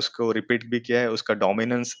 कई बार उसको रिपीट भी किया है, उसका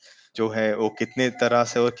डोमिनेंस जो है, वो कितने तरह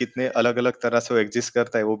से और कितने अलग-अलग तरह से वो एक्जिस्ट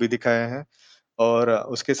करता है, वो भी दिखाया है। और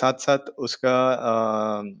उसके साथ-साथ उसका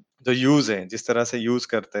जो यूज़ है, जिस तरह से यूज़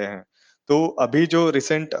करते हैं। तो अभी जो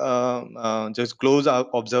रिसेंट जो क्लोज़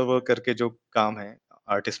ऑब्जर्वर करके जो काम है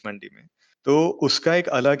आर्टिस्ट मंडी में, तो उसका एक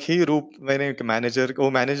अलग ही रूप मैंने एक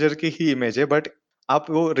मैनेजर की ही इमेज है, बट आप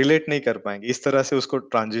वो रिलेट नहीं कर पाएँगे। इस तरह से उसको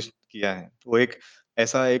ट्रांज़िशन किया है। वो एक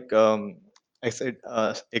ऐसा एक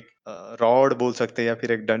एक रॉड बोल सकते हैं या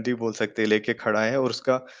फिर एक डंडी बोल सकते हैं, लेके खड़ा है और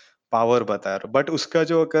उसका पावर बता रहा है। बट उसका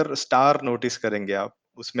जो अगर स्टार नोटिस करेंगे आप,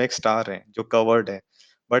 उसमें एक स्टार है जो कवर्ड है,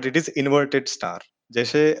 but it is inverted star.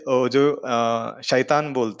 जैसे जो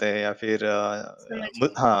शैतान बोलते हैं या फिर समझ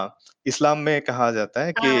गई। हाँ, इस्लाम में कहा जाता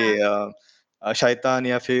है कि हाँ, शैतान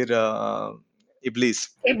या फिर इब्लीस।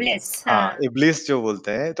 इब्लिस, हाँ, हाँ। इब्लीस जो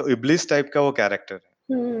बोलते हैं, तो इब्लीस टाइप का वो कैरेक्टर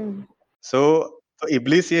है। हुँ। सो तो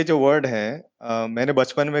इब्लीस ये जो वर्ड है, मैंने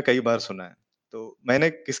बचपन में कई बार सुना है। तो मैंने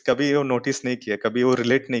कभी वो नोटिस नहीं किया, कभी वो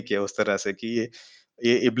रिलेट नहीं किया उस तरह से कि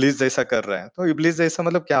ये इब्लीस जैसा कर रहा है। तो इब्लीस जैसा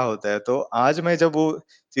मतलब क्या होता है? तो आज मैं जब वो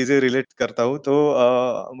चीज़ें रिलेट करता हूँ,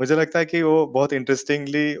 तो मुझे लगता है कि वो बहुत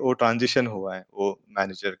इंटरेस्टिंगली वो ट्रांज़िशन हुआ है, वो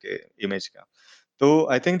मैनेजर के इमेज का। तो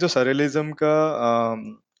आई थिंक जो सररियलिज़्म का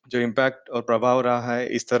जो इम्पैक्ट और प्रभाव रहा है,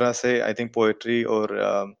 इस तरह से आई थिंक पोएट्री और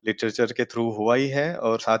लिटरेचर के थ्रू हुआ ही है,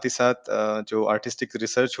 और साथ ही साथ जो आर्टिस्टिक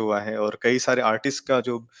रिसर्च हुआ है और कई सारे आर्टिस्ट का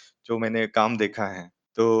जो जो मैंने काम देखा है,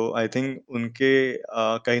 तो आई थिंक उनके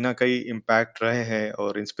कहीं न कहीं इम्पैक्ट रहे हैं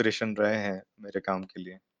और इंस्पिरेशन रहे हैं मेरे काम के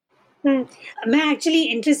लिए। हुँ, मैं एक्चुअली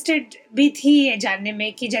इंटरेस्टेड भी थी ये जानने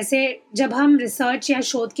में कि जैसे जब हम रिसर्च या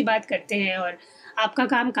शोध की बात करते हैं और आपका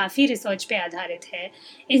काम काफ़ी रिसर्च पे आधारित है,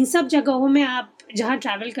 इन सब जगहों में आप जहाँ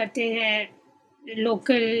ट्रैवल करते हैं,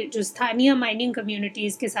 लोकल जो स्थानीय माइनिंग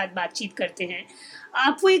कम्युनिटीज़ के साथ बातचीत करते हैं,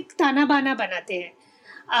 आप वो एक ताना-बाना बनाते हैं।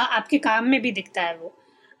 आपके काम में भी दिखता है वो।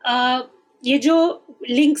 अ, ये जो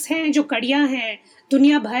लिंक्स हैं, जो कड़ियाँ हैं,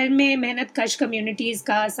 दुनिया भर में मेहनतकश कम्युनिटीज़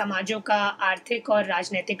का, समाजों का आर्थिक और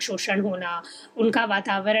राजनैतिक शोषण होना, उनका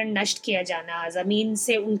वातावरण नष्ट किया जाना, ज़मीन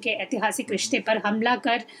से उनके ऐतिहासिक रिश्ते पर हमला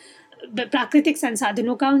कर प्राकृतिक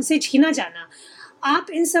संसाधनों का उनसे छीना जाना, आप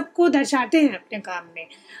इन सबको दर्शाते हैं अपने काम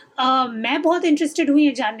में। मैं बहुत इंटरेस्टेड हुई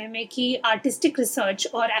ये जानने में कि आर्टिस्टिक रिसर्च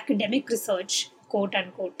और एकेडमिक रिसर्च कोट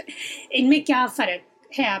अनकोट इनमें क्या फ़र्क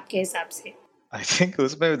है आपके हिसाब से? आई थिंक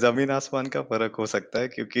उसमें ज़मीन-आसमान का फ़र्क हो सकता है,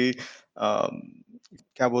 क्योंकि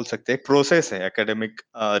क्या बोल सकते हैं, एक प्रोसेस है एकेडमिक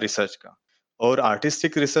रिसर्च का, और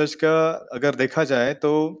आर्टिस्टिक रिसर्च का अगर देखा जाए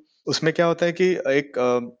तो उसमें क्या होता है कि एक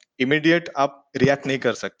इमीडिएट आप रिएक्ट नहीं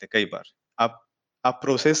कर सकते कई बार। आप आप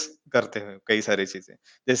प्रोसेस करते हो कई सारी चीज़ें।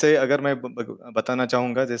 जैसे अगर मैं ब ब बताना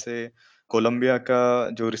चाहूँगा, जैसे कोलंबिया का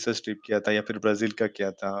जो रिसर्च ट्रिप किया था, या फिर ब्राज़ील का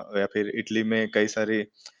किया था, या फिर इटली में कई सारे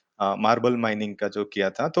मार्बल माइनिंग का जो किया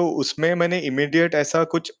था, तो उसमें मैंने इमीडिएट ऐसा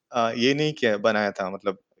कुछ ये नहीं किया बनाया था,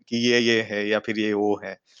 मतलब कि ये है या फिर ये वो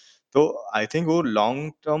है। तो आई थिंक वो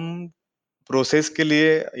लॉन्ग टर्म प्रोसेस के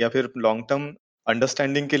लिए या फिर लॉन्ग टर्म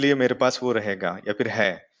अंडरस्टैंडिंग के लिए मेरे पास वो रहेगा या फिर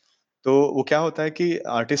है। तो वो क्या होता है कि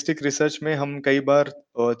आर्टिस्टिक रिसर्च में हम कई बार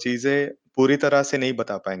चीज़ें पूरी तरह से नहीं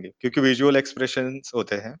बता पाएँगे, क्योंकि विजुअल एक्सप्रेशंस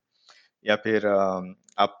होते हैं, या फिर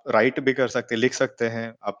आप राइट भी कर सकते हैं, लिख सकते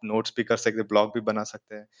हैं, आप नोट्स भी कर सकते हैं, ब्लॉग भी बना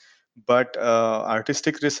सकते हैं। बट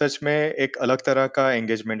आर्टिस्टिक रिसर्च में एक अलग तरह का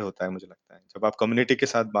एंगेजमेंट होता है, मुझे लगता है। जब आप कम्युनिटी के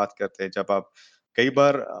साथ बात करते हैं, जब आप कई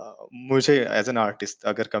बार मुझे एज़ एन आर्टिस्ट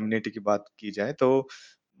अगर कम्युनिटी की बात की जाए, तो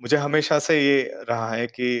मुझे हमेशा से ये रहा है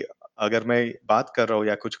कि अगर मैं बात कर रहा हूँ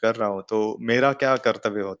या कुछ कर रहा हूँ, तो मेरा क्या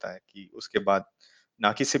कर्तव्य होता है कि उसके बाद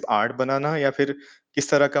ना कि सिर्फ़ आर्ट बनाना, या फिर किस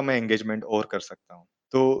तरह का मैं एंगेजमेंट और कर सकता हूँ।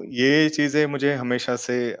 तो ये चीज़ें मुझे हमेशा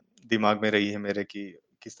से दिमाग में रही है मेरे कि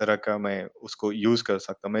किस तरह का मैं उसको यूज़ कर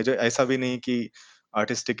सकता हूँ। मुझे ऐसा भी नहीं कि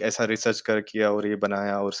आर्टिस्टिक ऐसा रिसर्च कर किया और ये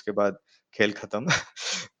बनाया और उसके बाद खेल खत्म।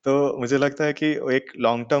 तो मुझे लगता है कि वो एक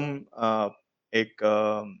लॉन्ग टर्म एक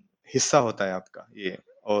हिस्सा होता है आपका ये,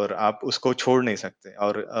 और आप उसको छोड़ नहीं सकते,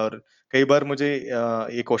 और कई बार मुझे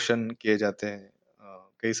ये क्वेश्चन किए जाते हैं,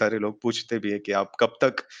 कई सारे लोग पूछते भी हैं कि आप कब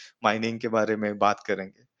तक माइनिंग के बारे में बात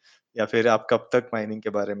करेंगे? या फिर आप कब तक माइनिंग के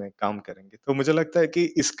बारे में काम करेंगे? तो मुझे लगता है कि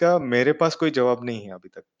इसका मेरे पास कोई जवाब नहीं है अभी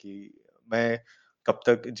तक कि मैं कब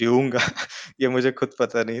तक जीऊँगा। ये मुझे खुद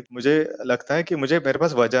पता नहीं। मुझे लगता है कि मुझे मेरे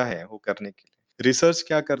पास वजह है वो करने की। रिसर्च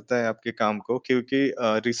क्या करता है आपके काम को, क्योंकि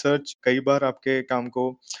रिसर्च कई बार आपके काम को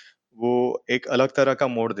वो एक अलग तरह का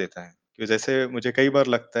मोड़ देता है। कि जैसे मुझे कई बार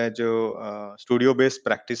लगता है, जो स्टूडियो बेस्ड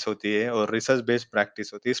प्रैक्टिस होती है और रिसर्च बेस्ड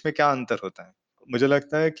प्रैक्टिस होती है, इसमें क्या अंतर होता है? मुझे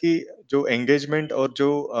लगता है कि जो एंगेजमेंट और जो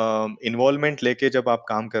इन्वॉल्वमेंट लेके जब आप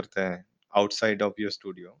काम करते हैं आउटसाइड ऑफ योर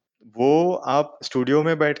स्टूडियो, वो आप स्टूडियो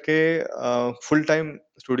में बैठ के फुल टाइम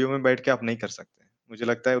स्टूडियो में बैठ के आप नहीं कर सकते। मुझे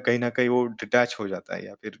लगता है कहीं न कहीं वो डिटैच हो जाता है,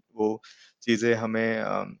 या फिर वो चीज़ें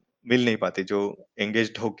हमें मिल नहीं पाती, जो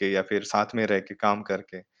एंगेज्ड होके या फिर साथ में रह के काम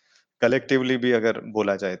करके, कलेक्टिवली भी अगर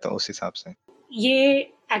बोला जाए तो उस हिसाब से। ये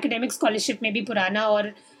एकेडमिक स्कॉलरशिप में भी पुराना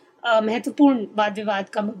और महत्वपूर्ण वाद-विवाद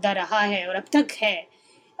का मुद्दा रहा है और अब तक है।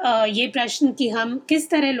 ये प्रश्न कि हम किस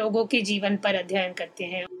तरह लोगों के जीवन पर अध्ययन करते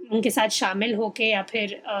हैं, उनके साथ शामिल होके या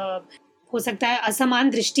फिर हो सकता है असमान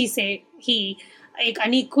दृष्टि से ही एक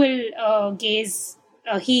अनइक्वल गेज़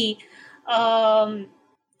ही अ,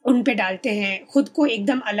 उन पे डालते हैं, खुद को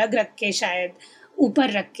एकदम अलग रख के शायद,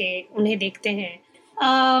 ऊपर रख के उन्हें देखते हैं।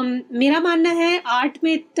 मेरा मानना है आर्ट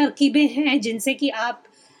में तरकीबें हैं जिनसे कि आप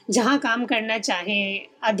जहाँ काम करना चाहें,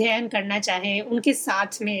 अध्ययन करना चाहें, उनके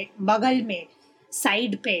साथ में, बगल में,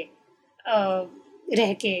 साइड पे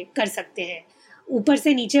रह के कर सकते हैं। ऊपर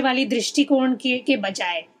से नीचे वाली दृष्टिकोण के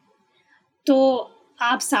बजाय। तो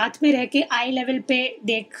आप साथ में रह के आई लेवल पे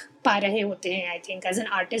देख पा रहे होते हैं I think as an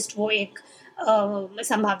artist वो एक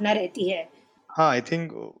संभावना रहती है। हाँ, आई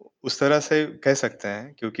थिंक उस तरह से कह सकते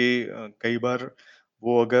हैं, क्योंकि कई बार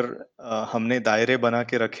वो अगर हमने दायरे बना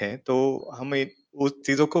के रखे हैं, तो हम उस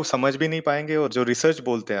चीज़ों को समझ भी नहीं पाएँगे, और जो रिसर्च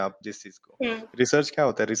बोलते हैं आप जिस चीज़ को, हुँ, रिसर्च क्या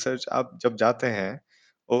होता है? रिसर्च आप जब जाते हैं,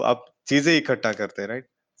 वो आप चीज़ें इकट्ठा करते हैं, राइट?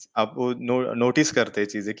 आप वो नोटिस करते हैं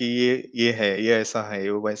चीज़ें कि ये है, ये ऐसा है,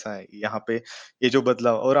 ये वैसा है, यहाँ पे ये जो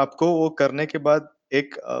बदलाव और आपको वो करने के बाद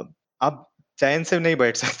एक आप चैन से नहीं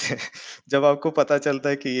बैठ सकते। जब आपको पता चलता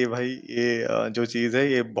है कि ये भाई ये जो चीज़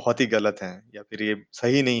है ये बहुत ही गलत है या फिर ये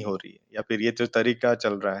सही नहीं हो रही है या फिर ये जो तरीका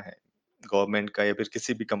चल रहा है गवर्नमेंट का या फिर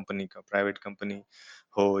किसी भी कंपनी का, प्राइवेट कंपनी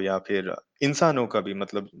हो या फिर इंसानों का भी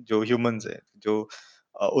मतलब जो ह्यूमन्स है, जो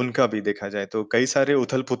उनका भी देखा जाए तो कई सारे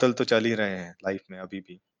उथल-पुथल तो चल ही रहे हैं लाइफ में अभी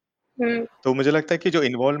भी। हुँ, तो मुझे लगता है कि जो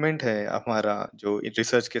इन्वॉल्वमेंट है हमारा जो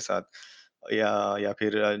रिसर्च के साथ या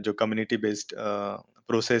फिर जो कम्युनिटी बेस्ड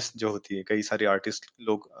प्रोसेस जो होती है, कई सारे आर्टिस्ट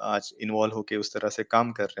लोग आज इन्वॉल्व होके उस तरह से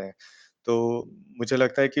काम कर रहे हैं। तो मुझे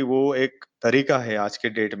लगता है कि वो एक तरीका है आज के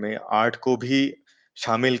डेट में आर्ट को भी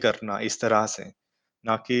शामिल करना इस तरह से,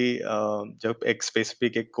 ना कि जब एक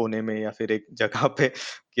स्पेसिफिक एक कोने में या फिर एक जगह पे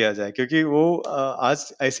किया जाए। क्योंकि वो आज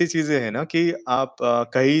ऐसी चीज़ें हैं ना कि आप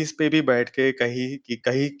कहीं पे भी बैठ के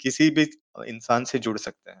कहीं किसी भी इंसान से जुड़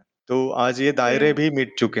सकते हैं। तो आज ये दायरे हुँ। भी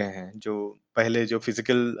मिट चुके हैं, जो पहले जो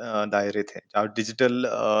फ़िज़िकल दायरे थे, आज डिजिटल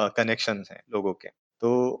कनेक्शंस हैं लोगों के। तो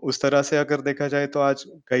उस तरह से अगर देखा जाए तो आज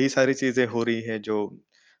कई सारी चीज़ें हो रही हैं जो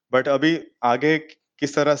बट अभी आगे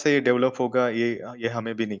किस तरह से ये डेवलप होगा ये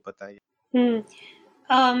हमें भी नहीं पता है। हुँ।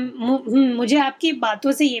 मुझे आपकी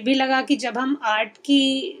बातों से ये भी लगा कि जब हम आर्ट की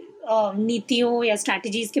नीतियों या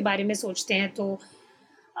स्ट्रैटेजीज़ के बारे में सोचते हैं तो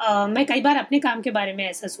मैं कई बार अपने काम के बारे में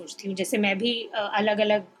ऐसा सोचती हूँ। जैसे मैं भी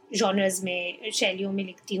अलग-अलग जॉनर्स में, शैलियों में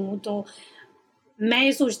लिखती हूँ, तो मैं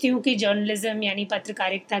ये सोचती हूँ कि जर्नलिज़्म यानी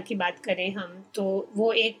पत्रकारिता की बात करें हम, तो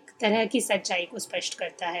वो एक तरह की सच्चाई को स्पष्ट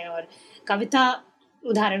करता है और कविता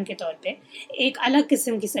उदाहरण के तौर पे एक अलग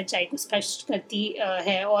किस्म की सच्चाई को स्पष्ट करती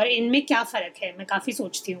है और इनमें क्या फ़र्क है? मैं काफ़ी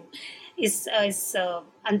सोचती हूँ इस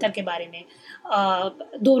अंतर के बारे में।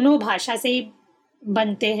 दोनों भाषा से ही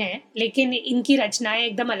बनते हैं, लेकिन इनकी रचनाएँ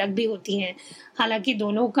एकदम अलग भी होती हैं। हालाँकि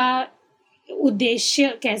दोनों का उद्देश्य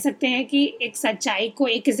कह सकते हैं कि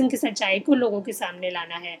एक किस्म की सच्चाई को लोगों के सामने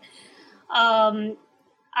लाना है। अम,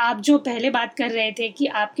 आप जो पहले बात कर रहे थे कि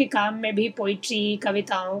आपके काम में भी पोएट्री,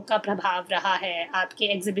 कविताओं का प्रभाव रहा है, आपके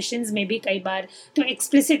एग्ज़िबिशन्स में भी कई बार तो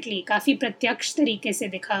एक्सप्लिसिटली काफ़ी प्रत्यक्ष तरीके से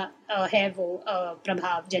दिखा है वो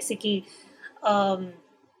प्रभाव। जैसे कि अम,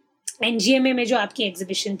 एनजीएमए में जो आपकी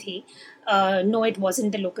एग्ज़िबिशन थी no it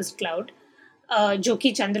wasn't the locust cloud जो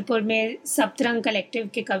कि चंद्रपुर में सप्तरंग कलेक्टिव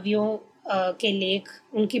के कवियों के लेख,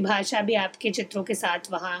 उनकी भाषा भी आपके चित्रों के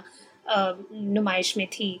साथ वहाँ नुमाइश में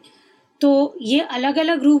थी। तो ये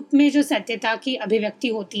अलग-अलग रूप में जो सत्यता की अभिव्यक्ति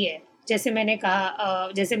होती है, जैसे मैंने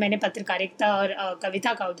कहा जैसे मैंने पत्रकारिता और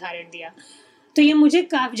कविता का उदाहरण दिया। तो ये मुझे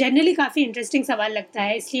जनरली काफ़ी इंटरेस्टिंग सवाल लगता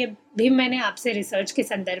है, इसलिए भी मैंने आपसे रिसर्च के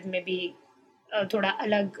संदर्भ में भी थोड़ा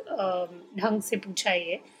अलग ढंग से पूछा है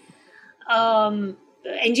ये।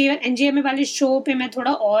 एनजीएमए वाले शो पे मैं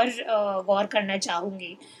थोड़ा और गौर करना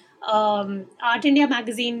चाहूँगी। आर्ट इंडिया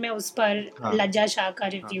मैगज़ीन में उस पर हाँ, लज्जा शाह का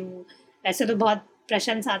हाँ। रिव्यू वैसे तो बहुत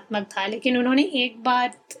प्रशंसात्मक था, लेकिन उन्होंने एक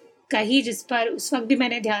बात कही जिस पर उस वक़्त भी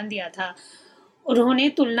मैंने ध्यान दिया था। उन्होंने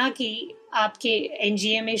तुलना की आपके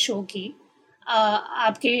एनजीएमए शो की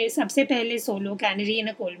आपके सबसे पहले solo canary in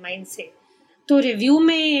a Coal mine से। तो रिव्यू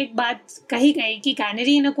में एक बात कही गई कि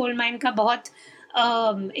canary in a Coal mine का बहुत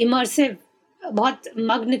इमर्सिव बहुत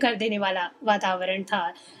मग्न कर देने वाला वातावरण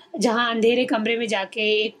था, जहाँ अंधेरे कमरे में जाके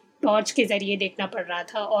एक टॉर्च के ज़रिए देखना पड़ रहा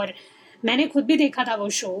था और मैंने खुद भी देखा था वो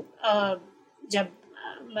शो जब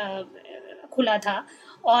खुला था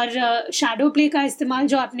और शैडो प्ले का इस्तेमाल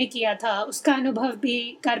जो आपने किया था, उसका अनुभव भी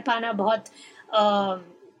कर पाना बहुत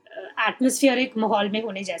एटमॉस्फेरिक माहौल में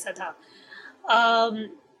होने जैसा था। अम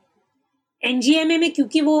एनजीएमए में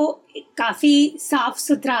क्योंकि वो काफ़ी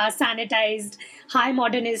साफ-सुथरा, सैनिटाइज़्ड, हाई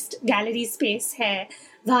मॉडर्निस्ट गैलरी स्पेस है,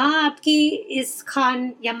 वहाँ आपकी इस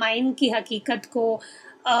खान या माइन की हकीकत को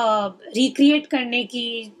रिक्रिएट करने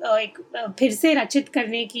की फिर से रचित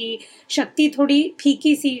करने की शक्ति थोड़ी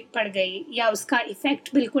फीकी-सी पड़ गई या उसका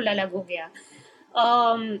इफ़ेक्ट बिल्कुल अलग हो गया।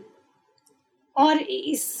 अम और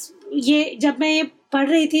इस ये जब मैं ये पढ़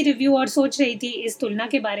रही थी रिव्यू और सोच रही थी इस तुलना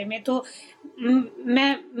के बारे में तो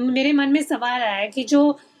मैं मेरे मन में सवाल आया कि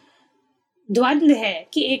जो द्वंद्व है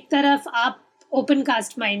कि एक तरफ आप ओपन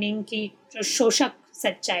कास्ट माइनिंग की जो शोषक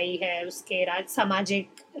सच्चाई है उसके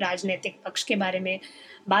सामाजिक राजनीतिक पक्ष के बारे में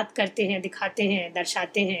बात करते हैं, दिखाते हैं,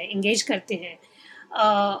 दर्शाते हैं, एंगेज करते हैं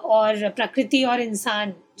और प्रकृति और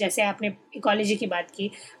इंसान जैसे आपने इकोलॉजी की बात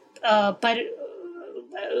की पर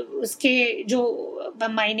उसके जो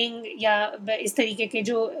माइनिंग या इस तरीके के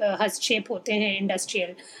जो हस्तक्षेप होते हैं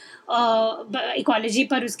इंडस्ट्रियल इकोलॉजी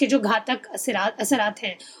पर उसके जो घातक असरात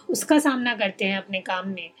हैं उसका सामना करते हैं अपने काम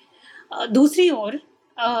में। दूसरी ओर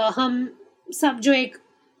हम सब जो एक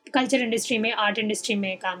कल्चर इंडस्ट्री में आर्ट इंडस्ट्री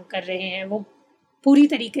में काम कर रहे हैं वो पूरी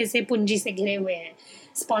तरीके से पूंजी से घिरे हुए हैं।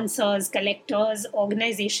 स्पॉन्सर्स, कलेक्टर्स,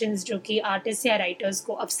 ऑर्गेनाइजेशंस जो कि आर्टिस्ट या राइटर्स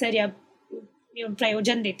को अवसर या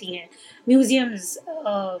प्रयोजन देती हैं, म्यूजियम्स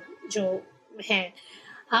जो हैं,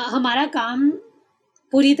 हमारा काम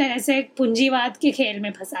पूरी तरह से पूंजीवाद के खेल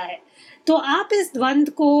में फंसा है। तो आप इस द्वंद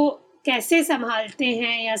को कैसे संभालते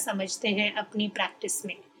हैं या समझते हैं अपनी प्रैक्टिस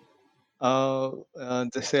में?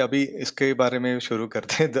 जैसे अभी इसके बारे में शुरू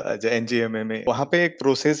करते हैं ज एनजीएमए में, वहाँ पे एक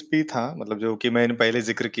प्रोसेस भी था मतलब जो कि मैंने पहले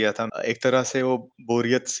ज़िक्र किया था। एक तरह से वो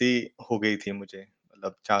बोरियत सी हो गई थी मुझे,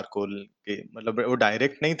 मतलब चारकोल के मतलब वो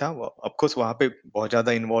डायरेक्ट नहीं था, वो ऑफ़ कोर्स वहाँ पे बहुत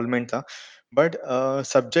ज़्यादा इन्वॉल्वमेंट था। बट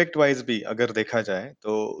सब्जेक्ट वाइज़ भी अगर देखा जाए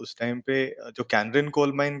तो उस टाइम पे जो कैनरिन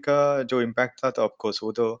कोल माइन का जो इम्पैक्ट था तो ऑफ़ कोर्स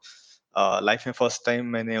वो तो लाइफ़ में फर्स्ट टाइम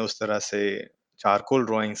मैंने उस तरह से चारकोल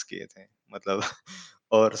ड्राइंग्स किए थे। मतलब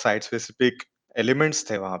और साइट स्पेसिफिक एलिमेंट्स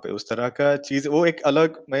थे वहाँ पे, उस तरह का चीज़ वो एक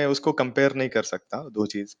अलग मैं उसको कंपेयर नहीं कर सकता 2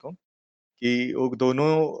 चीज़ को, कि वो दोनों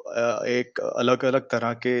एक अलग-अलग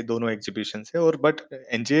तरह के दोनों एग्ज़िबिशन्स हैं और बट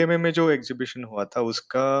एनजीएमए में जो एग्ज़िबिशन हुआ था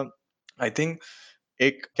उसका आई थिंक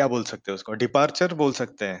एक क्या बोल सकते हैं उसको डिपार्चर बोल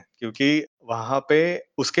सकते हैं क्योंकि वहाँ पे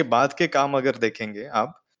उसके बाद के काम अगर देखेंगे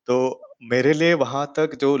आप, तो मेरे लिए वहाँ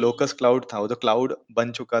तक जो लोकस क्लाउड था, वो तो क्लाउड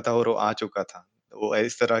बन चुका था और वो आ चुका था। तो वो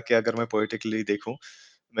इस तरह के अगर मैं पोएटिकली देखूँ,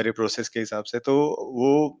 मेरे प्रोसेस के हिसाब से तो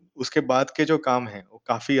वो उसके बाद के जो काम हैं, वो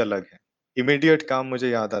काफ़ी अलग हैं। इमीडिएट काम मुझे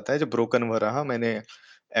याद आता है जो ब्रोकन वराह मैंने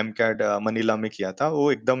एमसीएटी मनीला में किया था,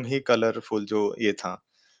 वो एकदम ही कलरफुल जो ये था।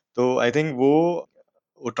 तो आई थिंक वो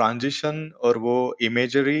ट्रांज़िशन और वो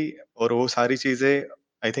इमेजरी और वो सारी चीज़ें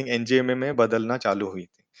आई थिंक एनजीएमए में बदलना चालू हुई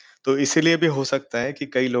थी। तो इसीलिए भी हो सकता है कि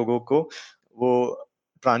कई लोगों को वो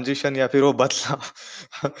ट्रांज़िशन या फिर वो बदलाव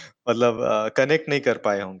मतलब कनेक्ट नहीं कर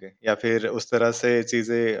पाए होंगे या फिर उस तरह से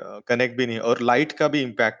चीज़ें कनेक्ट भी नहीं और लाइट का भी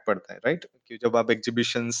इम्पैक्ट पड़ता है, राइट? कि जब आप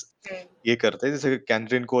एग्ज़िबिशन्स हुँ। ये करते हैं, जैसे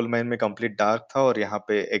कैथरीन कोलमैन में कंप्लीट डार्क था और यहाँ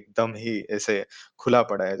पे एकदम ही ऐसे खुला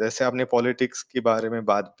पड़ा है। जैसे आपने पॉलिटिक्स के बारे में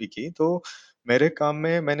बात भी की, तो मेरे काम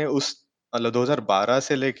में मैंने उस मतलब 2012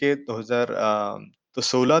 से लेके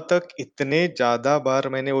 16 तक इतने ज़्यादा बार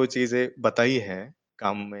मैंने वो चीज़ें बताई हैं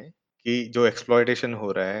काम में, कि जो एक्सप्लॉइटेशन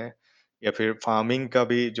हो रहा है या फिर फार्मिंग का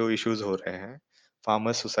भी जो इश्यूज़ हो रहे हैं,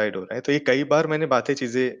 फार्मर सुसाइड हो रहा है, तो ये कई बार मैंने बातें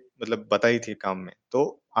चीज़ें मतलब बताई थी काम में। तो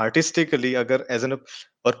आर्टिस्टिकली अगर एज़ एन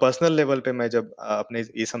और पर्सनल लेवल पे मैं जब अपने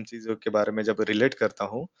ये सब चीज़ों के बारे में जब रिलेट करता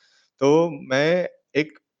हूँ, तो मैं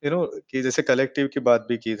एक कि जैसे कलेक्टिव की बात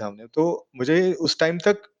भी की था हमने, तो मुझे उस टाइम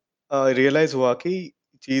तक रियलाइज़ हुआ कि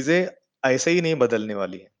चीज़ें ऐसे ही नहीं बदलने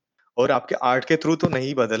वाली हैं और आपके आर्ट के थ्रू तो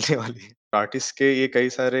नहीं बदलने वाली है। आर्टिस्ट के ये कई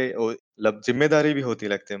सारे मतलब ज़िम्मेदारी भी होती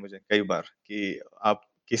लगती है मुझे कई बार कि आप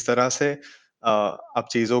किस तरह से आप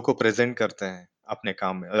चीज़ों को प्रेज़ेंट करते हैं अपने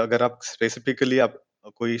काम में। और अगर आप स्पेसिफ़िकली आप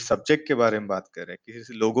कोई सब्जेक्ट के बारे में बात करें,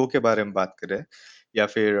 किसी लोगों के बारे में बात करें या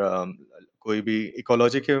फिर कोई भी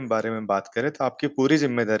इकोलॉजी के बारे में बात करें, तो आपकी पूरी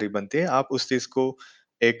ज़िम्मेदारी बनती है, आप उस चीज़ को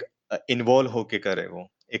एक इन्वॉल्व होके करें वो।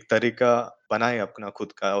 एक तरीका बनाएँ अपना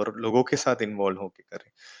खुद का और लोगों के साथ इन्वॉल्व होके करें।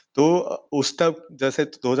 तो उस तक जैसे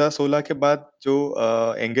 2016 के बाद जो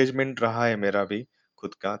एंगेजमेंट रहा है मेरा भी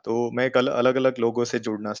खुद का, तो मैं कल अलग-अलग लोगों से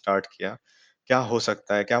जुड़ना स्टार्ट किया। क्या हो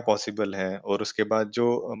सकता है, क्या पॉसिबल है? और उसके बाद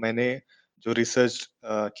जो मैंने जो रिसर्च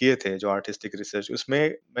किए थे, जो आर्टिस्टिक रिसर्च,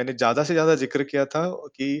 उसमें मैंने ज़्यादा से ज़्यादा ज़िक्र किया था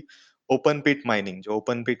कि ओपन पिट माइनिंग, जो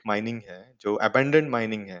ओपन पिट माइनिंग है, जो अबैंडन्ड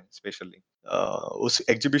माइनिंग है स्पेशली। अ, उस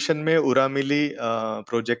एग्ज़िबिशन में उरामिली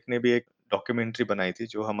प्रोजेक्ट ने भी एक डॉक्यूमेंट्री बनाई थी,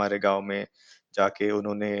 जो हमारे गाँव में जाके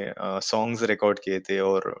उन्होंने सॉन्ग्स रिकॉर्ड किए थे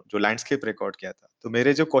और जो लैंडस्केप रिकॉर्ड किया था। तो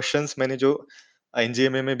मेरे जो क्वेश्चन्स मैंने जो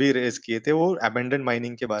एनजीएमए में भी रेज़ किए थे, वो अबैंडन्ड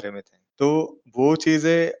माइनिंग के बारे में थे। तो वो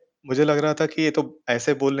चीज़ें मुझे लग रहा था कि ये तो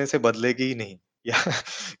ऐसे बोलने से बदलेगी ही नहीं या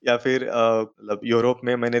या फिर मतलब यूरोप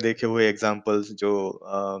में मैंने देखे हुए एग्ज़ाम्पल्स जो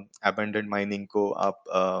अबैंडन्ड माइनिंग को आप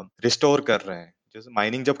रिस्टोर कर रहे हैं। जैसे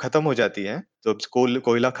माइनिंग जब खत्म हो जाती है, जब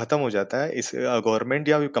कोयला खत्म हो जाता है, इस गवर्नमेंट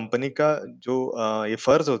या कंपनी का जो ये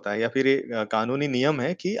फ़र्ज़ होता है या फिर ये कानूनी नियम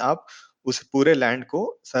है कि आप उस पूरे लैंड को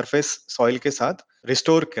सरफेस सॉइल के साथ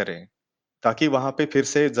रिस्टोर करें। ताकि वहाँ पे फिर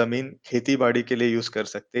से ज़मीन खेती-बाड़ी के लिए यूज़ कर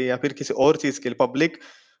सकते हैं या फिर किसी और चीज़ के लिए पब्लिक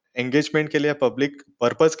एंगेजमेंट के लिए या पब्लिक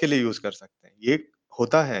पर्पज़ के लिए यूज़ कर सकते हैं। ये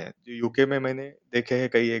होता है, जो यूके में मैंने देखे हैं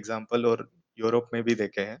कई एग्ज़ाम्पल और यूरोप में भी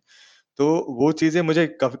देखे हैं। तो वो चीज़ें मुझे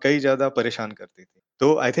कई ज़्यादा परेशान करती थी।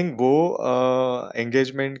 तो आई थिंक वो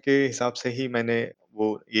एंगेजमेंट के हिसाब से ही मैंने वो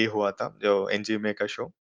ये हुआ था, जो एनजीएमए का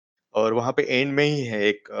शो। और वहाँ पे एंड में ही है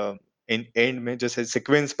एक एंड एंड में जैसे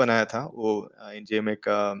सीक्वेंस बनाया था वो एनजीएमए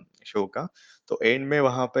का शो का, तो एंड में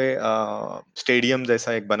वहाँ पे स्टेडियम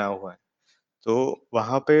जैसा एक बना हुआ है। तो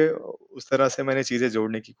वहाँ पे उस तरह से मैंने चीज़ें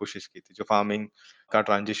जोड़ने की कोशिश की थी, जो फार्मिंग का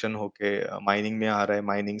ट्रांज़िशन होके माइनिंग में आ रहा है,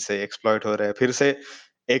 माइनिंग से एक्सप्लॉइट हो रहा है, फिर से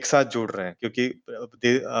एक साथ जुड़ रहे हैं क्योंकि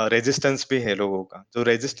रेजिस्टेंस भी है लोगों का। जो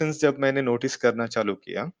रेजिस्टेंस जब मैंने नोटिस करना चालू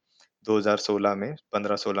किया 2016 में,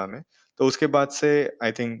 15-16 में, तो उसके बाद से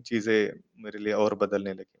आई थिंक चीज़ें मेरे लिए और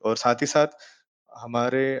बदलने लगी। और साथ ही साथ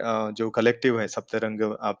हमारे जो कलेक्टिव है सप्तरंग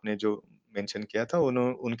आपने जो मेंशन किया था,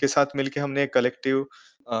 उनके साथ मिलके हमने एक कलेक्टिव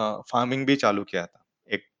फार्मिंग भी चालू किया था,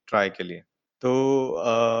 एक ट्राई के लिए। तो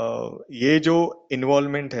ये जो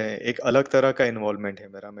इन्वॉल्वमेंट है, एक अलग तरह का इन्वॉल्वमेंट है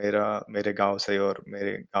मेरा मेरे गाँव से और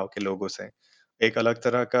मेरे गाँव के लोगों से। एक अलग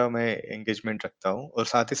तरह का मैं एंगेजमेंट रखता हूँ और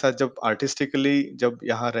साथ ही साथ जब आर्टिस्टिकली जब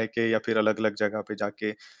यहाँ रह के या फिर अलग-अलग जगह पे जाके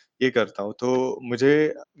ये करता हूँ, तो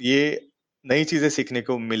मुझे ये नई चीज़ें सीखने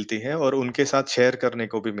को मिलती हैं और उनके साथ शेयर करने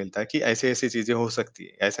को भी मिलता है कि ऐसे-ऐसे चीज़ें हो सकती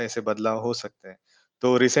है, ऐसे-ऐसे बदलाव हो सकते हैं।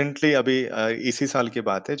 तो रिसेंटली अभी इसी साल की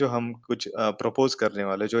बात है जो हम कुछ प्रपोज़ करने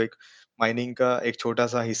वाले हैं, जो एक माइनिंग का एक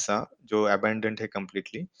छोटा-सा हिस्सा जो अबैंडन्ड है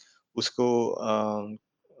कंप्लीटली, उसको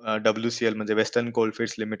डब्ल्यूसीएल म्हणजे वेस्टर्न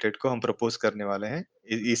कोलफील्ड्स लिमिटेड को हम प्रपोज़ करने वाले हैं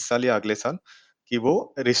इस साल या अगले साल कि वो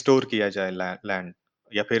रिस्टोर किया जाए लैंड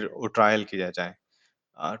या फिर वो ट्रायल किया जाए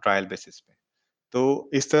ट्रायल बेसिस पे। तो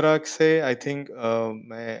इस तरह से आई थिंक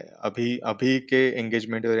मैं अभी अभी के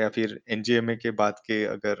एंगेजमेंट और या फिर एनजीएमए के बाद के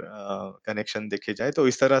अगर कनेक्शन देखे जाए तो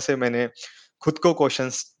इस तरह से मैंने खुद को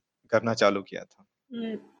क्वेश्चंस करना चालू किया था।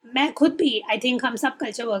 हुँ, मैं खुद भी आई थिंक हम सब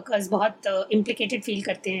कल्चर वर्कर्स बहुत इम्प्लिकेटेड फ़ील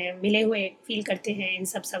करते हैं, मिले हुए फ़ील करते हैं इन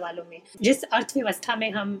सब सवालों में। जिस अर्थव्यवस्था में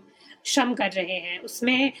हम श्रम कर रहे हैं,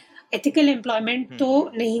 उसमें एथिकल एम्प्लॉयमेंट हुँ, तो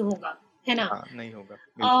हुँ। नहीं होगा, है ना? हाँ, नहीं होगा,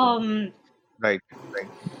 बिल्कुल। अम, राइट,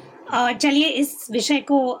 चलिए इस विषय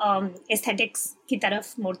को एस्थेटिक्स की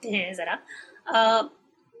तरफ मोड़ते हैं ज़रा।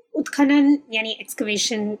 उत्खनन यानी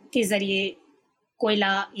एक्सकवेशन के ज़रिए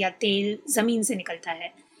कोयला या तेल ज़मीन से निकलता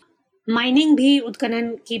है। माइनिंग भी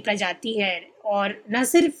उत्खनन की प्रजाति है और न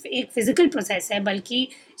सिर्फ एक फिजिकल प्रोसेस है बल्कि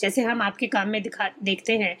जैसे हम आपके काम में दिखा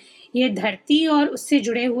देखते हैं ये धरती और उससे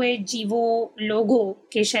जुड़े हुए जीवों लोगों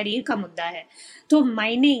के शरीर का मुद्दा है। तो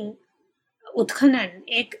माइनिंग उत्खनन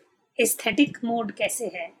एक एस्थेटिक मोड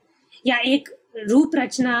कैसे है या एक रूप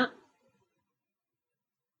रचना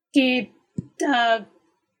के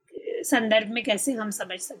संदर्भ में कैसे हम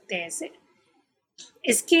समझ सकते हैं इसे?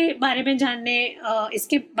 इसके बारे में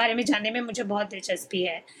जानने में मुझे बहुत दिलचस्पी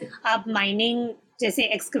है। आप माइनिंग जैसे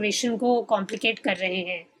एक्सकवेशन को कॉम्प्लिकेट कर रहे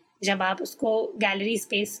हैं, जब आप उसको गैलरी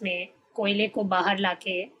स्पेस में कोयले को बाहर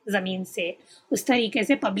लाके ज़मीन से उस तरीके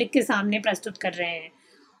से पब्लिक के सामने प्रस्तुत कर रहे हैं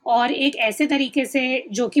और एक ऐसे तरीके से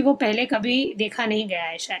जो कि वो पहले कभी देखा नहीं गया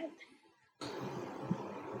है शायद।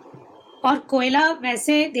 और कोयला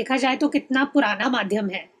वैसे देखा जाए तो कितना पुराना माध्यम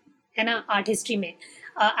है ना आर्ट हिस्ट्री में।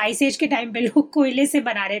 आइस एज के टाइम पे लोग कोयले से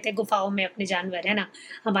बना रहे थे गुफाओं में अपने जानवर, है ना?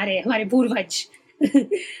 हमारे हमारे पूर्वज।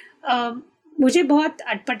 अ, मुझे बहुत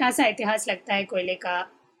अटपटा सा इतिहास लगता है कोयले का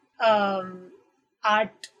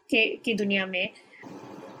आर्ट के की दुनिया में।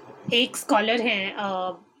 एक स्कॉलर हैं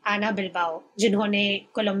आना बिल्बाओ जिन्होंने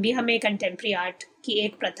कोलंबिया में कंटेम्प्रेरी आर्ट की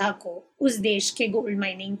एक प्रथा को उस देश के गोल्ड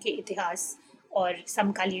माइनिंग के इतिहास और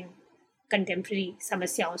समकालीन कंटेम्प्रेरी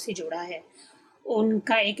समस्याओं से जोड़ा है।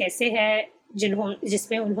 उनका एक ऐसे है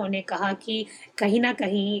जिसमें उन्होंने कहा कि कहीं न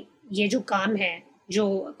कहीं ये जो काम है,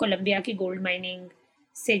 जो कोलंबिया की गोल्ड माइनिंग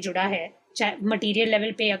से जुड़ा है, चाहे मटीरियल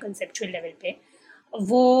लेवल पे या कंसेप्चुअल लेवल पे,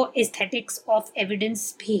 वो एस्थेटिक्स ऑफ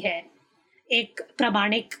एविडेंस भी है। एक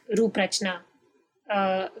प्रामाणिक रूप रचना,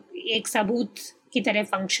 एक सबूत की तरह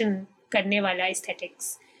फंक्शन करने वाला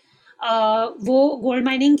एस्थेटिक्स। वो गोल्ड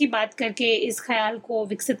माइनिंग की बात करके इस ख्याल को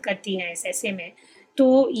विकसित करती हैं इस ऐसे में। तो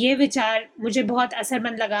ये विचार मुझे बहुत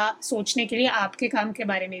असरमंद लगा सोचने के लिए आपके काम के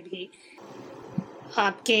बारे में भी।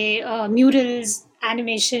 आपके म्यूरल्स,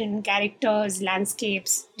 एनिमेशन, कैरेक्टर्स,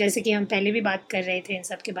 लैंडस्केप्स जैसे कि हम पहले भी बात कर रहे थे इन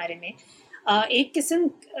सब के बारे में। एक किस्म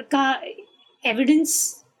का एविडेंस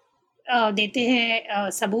देते हैं,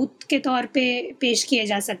 सबूत के तौर पे पेश किए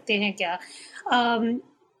जा सकते हैं क्या?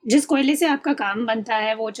 जिस कोयले से आपका काम बनता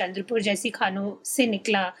है वो चंद्रपुर जैसी खानों से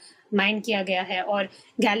निकला, माइन किया गया है और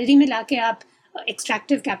गैलरी में लाके आप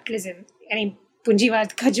एक्सट्रैक्टिव कैपिटलिज्म यानी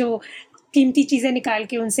पूंजीवाद का जो कीमती चीज़ें निकाल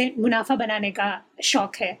के उनसे मुनाफा बनाने का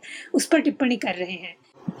शौक है, उस पर टिप्पणी कर रहे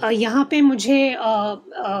हैं। यहाँ पे मुझे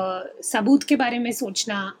सबूत के बारे में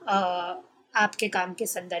सोचना आपके काम के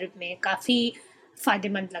संदर्भ में काफ़ी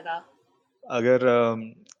फ़ायदेमंद लगा। अगर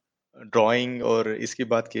ड्राइंग और इसकी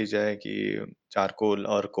बात की जाए कि चारकोल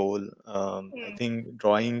और कोल आई हुँ, थिंक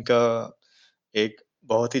ड्राइंग का एक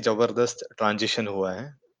बहुत ही ज़बरदस्त ट्रांज़िशन हुआ है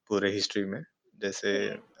पूरे हिस्ट्री में। जैसे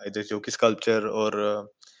हुँ, जो कि स्कल्पचर और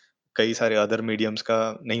कई सारे अदर मीडियम्स का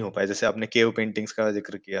नहीं हो पाया। जैसे आपने केव पेंटिंग्स का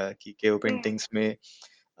ज़िक्र किया कि केव हुँ, पेंटिंग्स में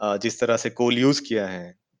जिस तरह से कोल यूज़ किया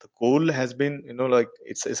है, तो कोल has been like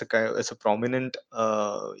it's it's a prominent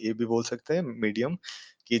ये भी बोल सकते हैं मीडियम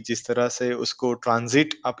कि जिस तरह से उसको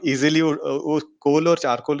ट्रांज़िट आप इज़िली वो कोल और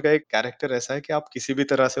चारकोल का एक कैरेक्टर ऐसा है कि आप किसी भी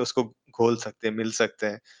तरह से उसको घोल सकते हैं, मिल सकते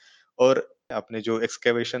हैं। और आपने जो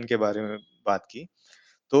एक्सकैवेशन के बारे में बात की,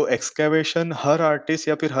 तो एक्सकैवेशन हर आर्टिस्ट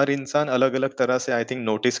या फिर हर इंसान अलग-अलग तरह से आई थिंक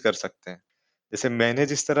नोटिस कर सकते हैं। जैसे मैंने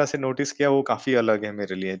जिस तरह से नोटिस किया वो काफ़ी अलग है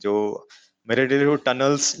मेरे लिए। जो मेरे लिए वो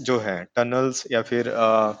टनल्स जो है, टनल्स या फिर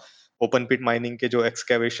ओपन पिट माइनिंग के जो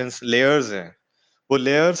एक्सकैवेशंस लेयर्स हैं, वो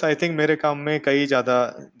लेयर्स आई थिंक मेरे काम में कई ज़्यादा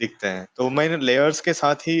दिखते हैं। तो मैंने लेयर्स के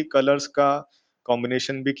साथ ही कलर्स का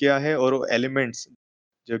कॉम्बिनेशन भी किया है और एलिमेंट्स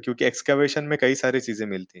जो क्योंकि एक्सकैवेशन में कई सारी चीज़ें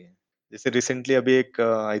मिलती हैं। जैसे रिसेंटली अभी एक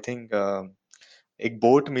आई थिंक एक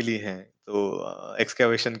बोट मिली है, तो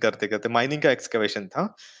एक्सकैवेशन करते-करते माइनिंग का एक्सकैवेशन था।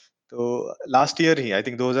 तो last year he I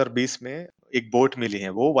think 2020 में एक बोट मिली है,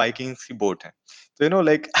 वो वाइकिंग्स की बोट है। तो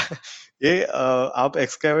लाइक ये आप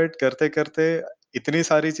एक्सकैवेट करते-करते इतनी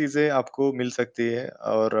सारी चीज़ें आपको मिल सकती है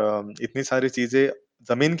और इतनी सारी चीज़ें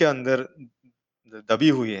ज़मीन के अंदर दबी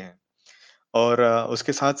हुई हैं। और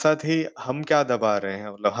उसके साथ-साथ ही हम क्या दबा रहे हैं,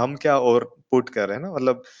 मतलब हम क्या और पुट कर रहे हैं ना,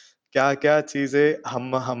 मतलब क्या-क्या चीज़ें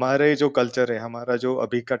हम हमारे जो कल्चर है, हमारा जो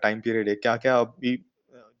अभी का टाइम पीरियड है, क्या-क्या अभी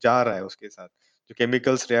जा रहा है उसके साथ। जो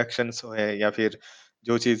केमिकल्स रिएक्शंस है या फिर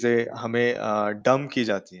जो चीज़ें हमें डंप की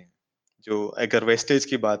जाती हैं, जो अगर वेस्टेज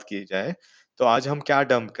की बात की जाए, तो आज हम क्या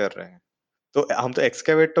डंप कर रहे हैं? तो हम तो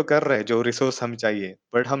एक्सकैवेट तो कर रहे हैं, जो रिसोर्स हमें चाहिए,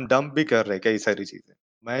 बट हम डंप भी कर रहे हैं कई सारी चीज़ें।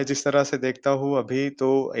 मैं जिस तरह से देखता हूँ अभी,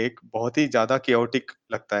 तो एक बहुत ही ज़्यादा chaotic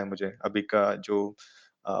लगता है मुझे अभी का जो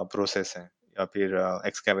प्रोसेस है या फिर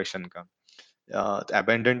एक्सकैवेशन का।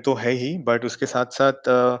 अबैंडन्ड तो है ही, बट उसके साथ-साथ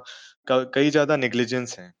कई ज़्यादा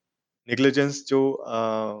नेग्लिजेंस है। नेग्लिजेंस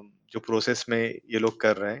जो प्रोसेस में ये लोग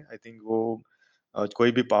कर रहे हैं, आई थिंक वो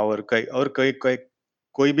कोई भी पावर कई और कई कई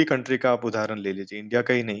कोई भी कंट्री का आप उदाहरण ले लीजिए, इंडिया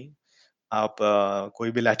का ही नहीं, आप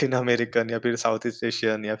कोई भी लैटिन अमेरिकन या फिर साउथ ईस्ट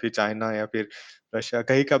एशियन या फिर चाइना या फिर रशिया,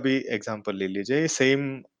 कहीं का भी एग्जांपल ले लीजिए, सेम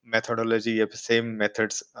मेथोडोलॉजी या फिर सेम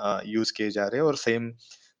मेथड्स यूज़ किए जा रहे हैं और सेम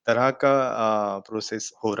तरह का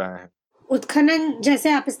प्रोसेस हो रहा है। उत्खनन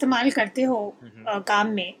जैसे आप इस्तेमाल करते हो हुँ, हुँ।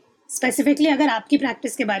 काम में, स्पेसिफिकली अगर आपकी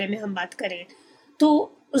प्रैक्टिस के बारे में हम बात करें, तो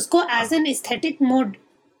उसको हाँ, एज हाँ। एन एस्थेटिक मोड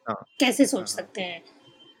हाँ, कैसे हाँ, सोच हाँ। सकते हैं?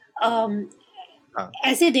 अम, हाँ,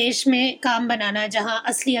 ऐसे देश में काम बनाना जहां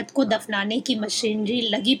असलियत को हाँ। दफनाने की हाँ, हाँ। मशीनरी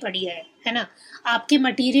लगी पड़ी है ना? आपके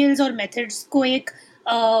मटेरियल्स और मेथड्स को एक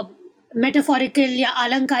मेटाफोरिकल या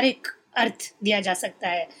अलंकारिक अर्थ दिया जा सकता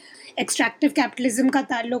है। एक्सट्रैक्टिव कैपिटलिज्म का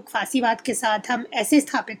ताल्लुक फासीवाद के साथ हम ऐसे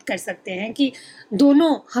स्थापित कर सकते हैं कि दोनों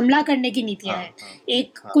हमला करने की नीतियां हाँ, हैं, हाँ।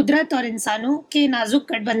 एक हाँ, कुदरत और इंसानों के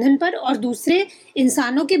नाजुक गठबंधन पर और दूसरे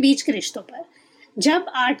इंसानों के बीच के रिश्तों पर। जब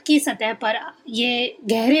आर्ट की सतह पर ये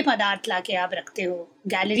गहरे पदार्थ लाके आप रखते हो,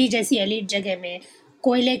 गैलरी जैसी एलीट जगह में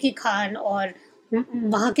कोयले की खान और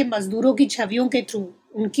वहाँ के मजदूरों की छवियों के थ्रू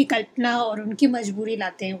उनकी कल्पना और उनकी मजबूरी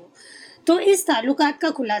लाते हो, तो इस ताल्लुकात का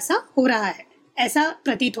खुलासा हो रहा है, ऐसा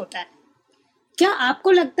प्रतीत होता है। क्या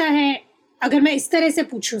आपको लगता है, अगर मैं इस तरह से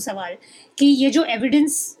पूछूं सवाल, कि ये जो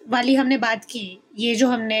एविडेंस वाली हमने बात की, ये जो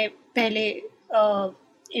हमने पहले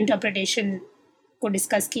इंटरप्रिटेशन को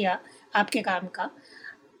डिस्कस किया आपके काम का,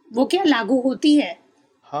 वो क्या लागू होती है?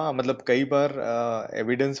 हाँ, मतलब कई बार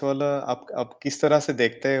एविडेंस वाला आप किस तरह से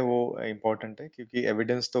देखते हैं वो इम्पोर्टेंट है, क्योंकि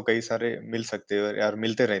एविडेंस तो कई सारे मिल सकते हैं और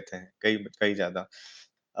मिलते रहते हैं, कई कई ज़्यादा।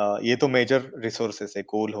 ये तो मेजर रिसोर्सेस है,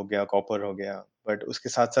 कोल हो गया, कॉपर हो गया, बट उसके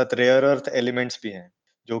साथ-साथ रेयर अर्थ एलिमेंट्स भी हैं,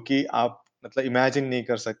 जो कि आप मतलब इमेजिन नहीं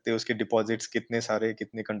कर सकते उसके डिपॉज़िट्स कितने सारे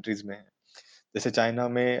कितने कंट्रीज़ में हैं। जैसे चाइना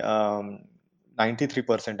में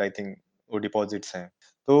 93% आई थिंक वो डिपॉज़िट्स हैं।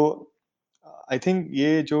 तो आई थिंक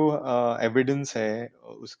ये जो एविडेंस है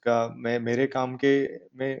उसका मैं मेरे काम के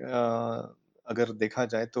में अगर देखा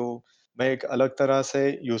जाए तो मैं एक अलग तरह से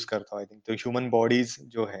यूज़ करता हूँ आई थिंक। तो ह्यूमन बॉडीज़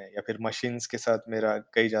जो है या फिर मशीन्स के साथ मेरा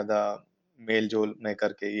कई ज़्यादा मेल-जोल मैं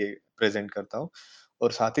करके ये प्रेज़ेंट करता हूँ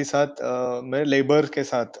और साथ ही साथ मैं लेबर के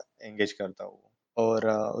साथ एंगेज करता हूँ। और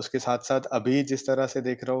उसके साथ-साथ अभी जिस तरह से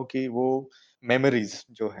देख रहा हूँ कि वो मेमोरीज़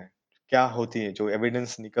जो हैं, क्या होती है, जो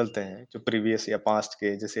एविडेंस निकलते हैं, जो प्रीवियस या पास्ट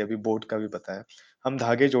के, जैसे अभी बोट का भी बताया, हम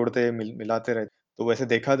धागे जोड़ते हैं, मिलाते रहते हैं। तो वैसे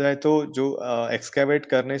देखा जाए तो जो एक्सकैवेट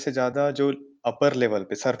करने से ज़्यादा जो अपर लेवल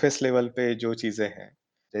पे, सरफेस लेवल पे जो चीज़ें हैं,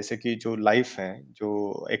 जैसे कि जो लाइफ़ है,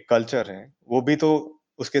 जो एक कल्चर है, वो भी तो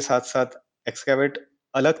उसके साथ-साथ एक्सकैवेट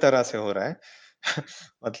अलग तरह से हो रहा है।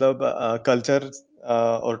 मतलब कल्चर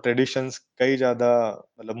और ट्रेडिशंस कई ज़्यादा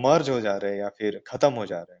मतलब मर्ज हो जा रहे हैं या फिर खत्म हो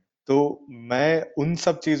जा रहे हैं। तो मैं उन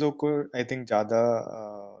सब चीज़ों को आई थिंक ज़्यादा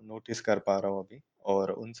नोटिस कर पा रहा हूँ अभी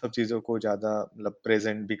और उन सब चीज़ों को ज़्यादा मतलब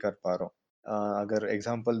प्रेज़ेंट भी कर पा रहा हूँ। अगर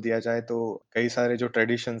एग्ज़ाम्पल दिया जाए तो कई सारे जो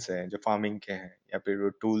ट्रेडिशंस हैं, जो फार्मिंग के हैं या फिर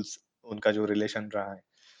टूल्स उनका जो रिलेशन रहा है,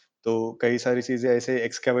 तो कई सारी चीज़ें ऐसे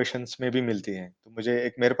एक्सकैवेशंस में भी मिलती हैं। तो मुझे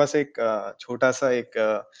एक मेरे पास एक छोटा-सा एक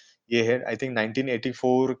ये है आई थिंक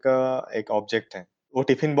 1984 का एक ऑब्जेक्ट है। वो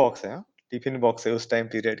टिफ़िन बॉक्स है हाँ, टिफ़िन बॉक्स है उस टाइम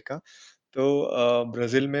पीरियड का। तो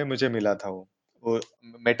ब्राज़ील में मुझे मिला था वो। वो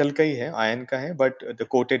मेटल का ही है, आयरन का है but the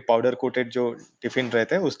coated powder coated जो टिफ़िन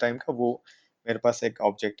रहता है उस टाइम का वो मेरे पास एक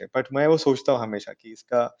ऑब्जेक्ट है। बट मैं वो सोचता हूँ हमेशा कि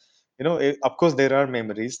इसका of course there are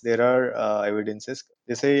memories, there are evidences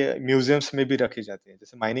जैसे म्यूज़ियम्स में भी रखी जाती है।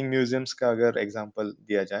 जैसे माइनिंग म्यूज़ियम्स का अगर एग्ज़ाम्पल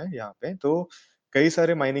दिया जाए यहाँ पे, तो कई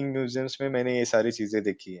सारे माइनिंग म्यूज़ियम्स में मैंने ये सारी चीज़ें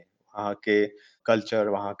देखी है। वहाँ के कल्चर,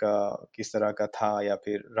 वहाँ का किस तरह का था या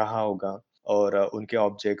फिर रहा होगा और उनके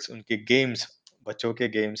ऑब्जेक्ट्स, उनके गेम्स, बच्चों के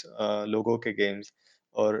गेम्स लोगों के गेम्स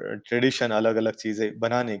और ट्रेडिशन अलग-अलग चीज़ें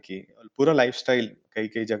बनाने की, पूरा लाइफ़स्टाइल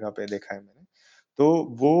कई-कई जगह पे देखा है मैंने। तो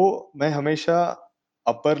वो मैं हमेशा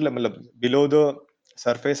अपर ल मतलब below the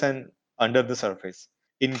surface and under the surface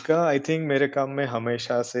इनका आई थिंक मेरे काम में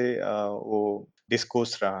हमेशा से वो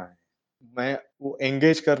डिस्कोर्स रहा है। मैं वो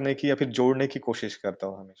एंगेज करने की या फिर जोड़ने की कोशिश करता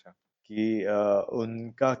हूँ हमेशा कि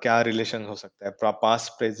उनका क्या रिलेशन हो सकता है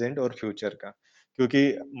पास्ट, प्रेज़ेंट और फ्यूचर का। क्योंकि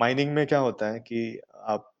माइनिंग में क्या होता है कि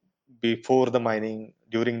आप before the mining,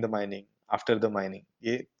 during the mining, after the mining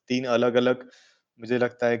ये 3 अलग-अलग मुझे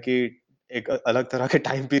लगता है कि एक अलग तरह के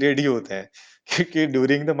टाइम पीरियड ही होते हैं। क्योंकि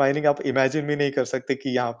ड्यूरिंग द माइनिंग आप इमेजिन भी नहीं कर सकते कि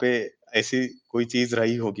यहाँ पे ऐसी कोई चीज़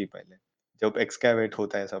रही होगी पहले, जब एक्सकैवेट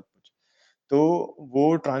होता है सब कुछ। तो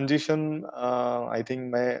वो ट्रांज़िशन आई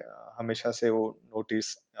थिंक मैं हमेशा से वो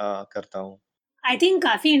नोटिस करता हूँ। आई थिंक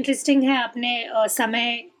काफ़ी इंटरेस्टिंग है आपने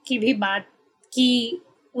समय की भी बात की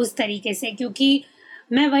उस तरीके से, क्योंकि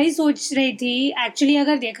मैं वही सोच रही थी एक्चुअली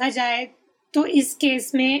अगर देखा जाए तो इस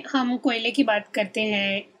केस में हम कोयले की बात करते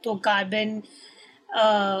हैं तो कार्बन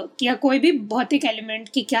या कोई भी भौतिक एलिमेंट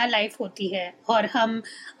की क्या लाइफ होती है और हम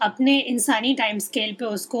अपने इंसानी टाइम स्केल पे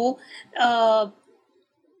उसको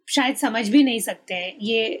शायद समझ भी नहीं सकते हैं,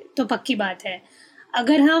 ये तो पक्की बात है।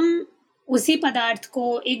 अगर हम उसी पदार्थ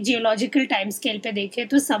को एक जियोलॉजिकल टाइम स्केल पे देखें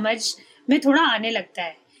तो समझ में थोड़ा आने लगता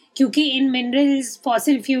है, क्योंकि इन मिनरल्स,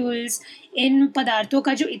 फॉसिल फ्यूल्स, इन पदार्थों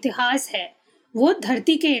का जो इतिहास है, वो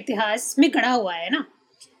धरती के इतिहास में गढ़ा हुआ है ना।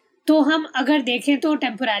 तो हम अगर देखें तो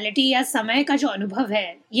टेम्पोरैलिटी या समय का जो अनुभव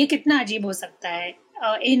है, ये कितना अजीब हो सकता है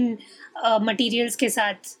इन मटेरियल्स के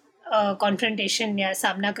साथ कॉन्फ्रंटेशन या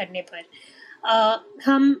सामना करने पर।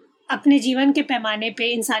 हम अपने जीवन के पैमाने पे,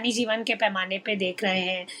 इंसानी जीवन के पैमाने पे देख रहे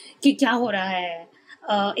हैं कि क्या हो रहा है।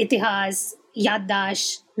 इतिहास,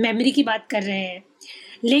 याददाश्त, मेमोरी की बात कर रहे हैं।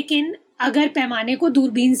 लेकिन अगर पैमाने को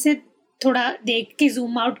दूरबीन से थोड़ा देख के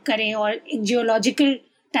ज़ूम आउट करें और एक जियोलॉजिकल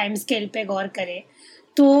टाइम स्केल पे गौर करें,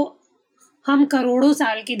 तो हम करोड़ों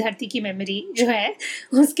साल की धरती की मेमोरी जो है,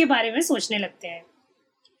 उसके बारे में सोचने लगते हैं।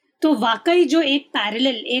 तो वाक़ई जो एक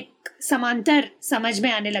पैरेलल, एक समांतर समझ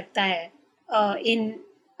में आने लगता है इन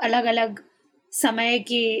अलग-अलग समय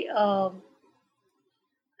के अ,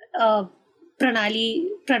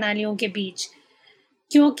 प्रणालियों के बीच।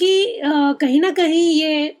 क्योंकि कहीं न कहीं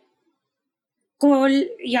ये कोल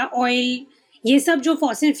या ऑयल, ये सब जो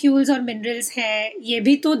फॉसिल फ्यूल्स और मिनरल्स हैं, ये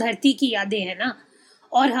भी तो धरती की यादें हैं ना।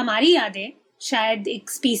 और हमारी यादें शायद एक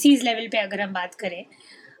स्पीसीज़ लेवल पे अगर हम बात करें,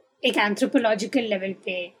 एक एंथ्रोपोलॉजिकल लेवल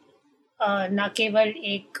पे, ना केवल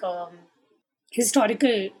एक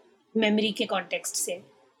हिस्टोरिकल मेमोरी के कॉन्टेक्स्ट से,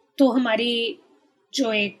 तो हमारी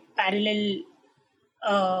जो एक पैरेलल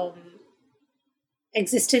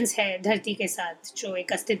एग्जिस्टेंस है धरती के साथ, जो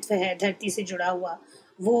एक अस्तित्व है धरती से जुड़ा हुआ,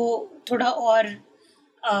 वो थोड़ा और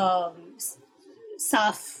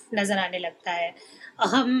साफ नज़र आने लगता है।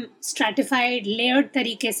 हम स्ट्रैटिफाइड, लेयर्ड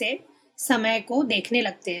तरीके से समय को देखने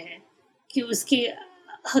लगते हैं कि उसकी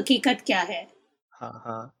हकीकत क्या है। हाँ,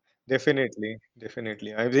 हाँ। Definitely,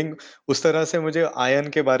 definitely. आई थिंक उस तरह से मुझे आयरन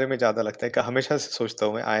के बारे में ज़्यादा लगता है कि हमेशा से सोचता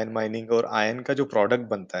हूँ मैं आयरन माइनिंग और आयरन का जो प्रोडक्ट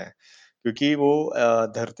बनता है, क्योंकि वो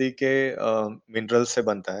धरती के मिनरल से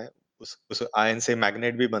बनता है। उस आयरन से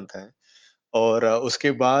मैग्नेट भी बनता है और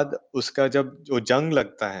उसके बाद उसका जब जो जंग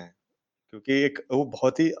लगता है, क्योंकि एक वो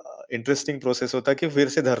बहुत ही इंटरेस्टिंग प्रोसेस होता है कि फिर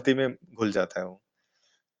से धरती में घुल जाता है वो।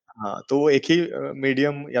 हाँ, तो वो एक ही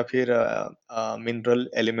मीडियम या फिर मिनरल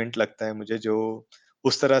एलिमेंट लगता है मुझे जो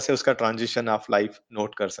उस तरह से उसका ट्रांज़िशन ऑफ लाइफ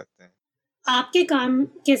नोट कर सकते हैं। आपके काम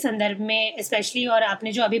के संदर्भ में स्पेशली, और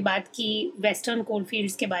आपने जो अभी बात की वेस्टर्न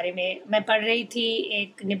कोलफील्ड्स के बारे में, मैं पढ़ रही थी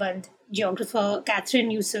एक निबंध, जियोग्राफर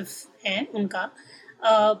कैथरीन यूसुफ हैं उनका।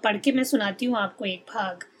 पढ़ के मैं सुनाती हूँ आपको एक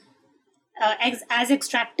भाग। As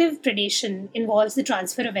extractive predation involves the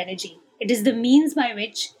transfer of energy, it is the means by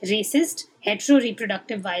which racist,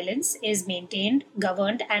 hetero-reproductive violence is maintained,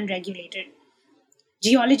 governed, and regulated.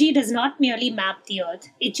 Geology does not merely map the earth,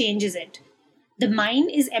 it changes it. The mine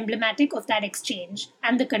is emblematic of that exchange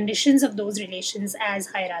and the conditions of those relations as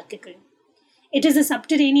hierarchical. It is a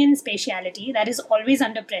subterranean spatiality that is always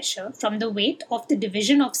under pressure from the weight of the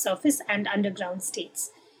division of surface and underground states.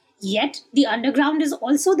 Yet, the underground is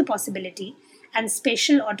also the possibility and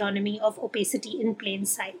spatial autonomy of opacity in plain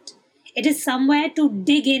sight. It is somewhere to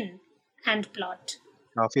dig in and plot.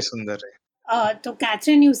 काफ़ी सुंदर है। तो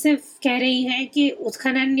Catherine Yusuf कह रही हैं कि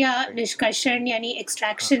उत्खनन या निष्कर्षण यानी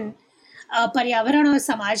एक्सट्रैक्शन पर्यावरण और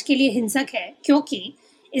समाज के लिए हिंसक है, क्योंकि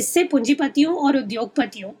इससे पूंजीपतियों और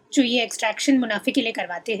उद्योगपतियों जो ये एक्सट्रैक्शन मुनाफे के लिए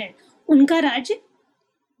करवाते हैं, उनका राज्य,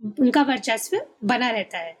 उनका वर्चस्व बना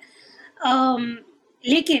रहता है।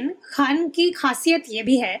 लेकिन खान की खासियत ये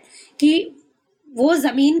भी है कि वो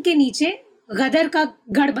जमीन के नीचे गदर का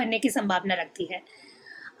गढ़ बनने की संभावना रखती है।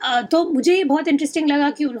 तो मुझे ये बहुत इंटरेस्टिंग लगा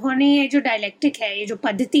कि उन्होंने ये जो डायलेक्टिक है, ये जो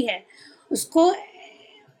पद्धति है, उसको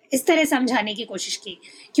इस तरह समझाने की कोशिश की,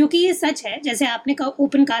 क्योंकि ये सच है, जैसे आपने कहा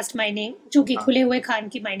ओपन कास्ट माइनिंग, जो कि खुले हुए खान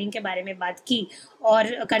की माइनिंग के बारे में बात की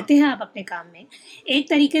और करते हैं आप अपने काम में, एक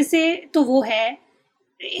तरीके से तो वो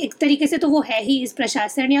है ही इस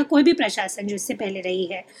प्रशासन या कोई भी प्रशासन जो इससे पहले रही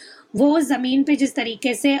है, वो ज़मीन पे जिस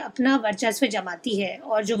तरीके से अपना वर्चस्व जमाती है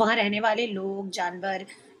और जो वहाँ रहने वाले लोग, जानवर,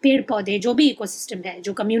 पेड़ पौधे, जो भी इकोसिस्टम है,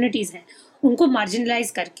 जो कम्युनिटीज़ हैं, उनको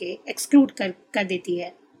मार्जिनलाइज करके एक्सक्लूड कर देती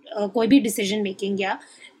है कोई भी डिसीजन मेकिंग या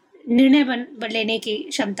निर्णय लेने की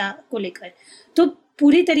क्षमता को लेकर। तो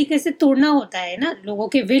पूरी तरीके से तोड़ना होता है ना लोगों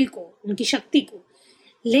के विल को, उनकी शक्ति को।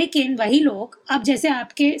 लेकिन वही लोग, अब जैसे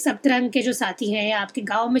आपके सप्तरंग के जो साथी हैं या आपके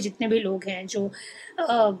गांव में जितने भी लोग हैं जो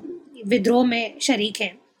विद्रोह में शरीक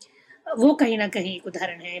हैं, वो कहीं ना कहीं एक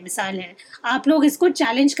उदाहरण है, मिसाल है। आप लोग इसको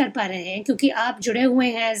चैलेंज कर पा रहे हैं क्योंकि आप जुड़े हुए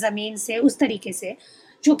हैं जमीन से उस तरीके से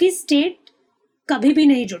जो कि स्टेट कभी भी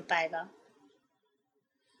नहीं जुड़ पाएगा।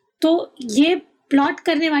 तो ये प्लॉट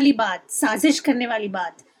करने वाली बात, साजिश करने वाली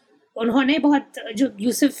बात, उन्होंने बहुत, जो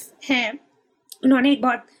यूसुफ हैं, उन्होंने एक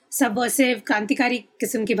बहुत सबवर्सिव, क्रांतिकारी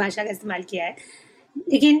किस्म की भाषा का इस्तेमाल किया है।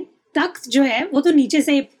 लेकिन तख्त जो है वो तो नीचे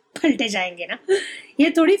से ही पलटे जाएंगे ना। ये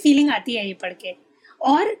थोड़ी फीलिंग आती है ये पढ़ के।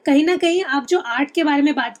 और कहीं ना कहीं आप जो आर्ट के बारे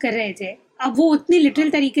में बात कर रहे थे, अब वो उतनी लिटिल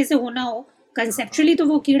तरीके से होना हो, कंसेप्चुअली तो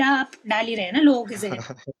वो कीड़ा आप डाल ही रहे हैं ना लोगों के जहन।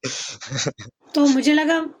 तो मुझे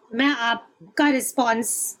लगा मैं आपका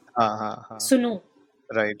रिस्पॉन्स सुनूं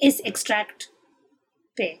राइट। इस एक्सट्रैक्ट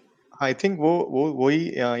पे। आई थिंक वो वही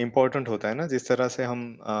इम्पोर्टेंट होता है ना, जिस तरह से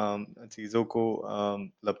हम चीज़ों को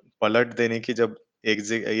मतलब पलट देने की जब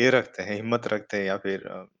ये रखते हैं, हिम्मत रखते हैं या फिर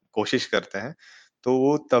कोशिश करते हैं, तो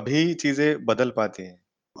वो तभी चीज़ें बदल पाती हैं।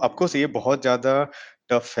 ऑफ़कोर्स ये बहुत ज़्यादा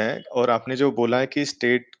टफ है, और आपने जो बोला है कि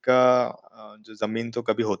स्टेट का जो ज़मीन तो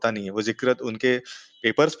कभी होता नहीं है, वो ज़िक्र उनके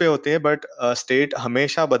पेपर्स पे होते हैं, बट स्टेट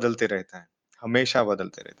हमेशा बदलते रहता है, हमेशा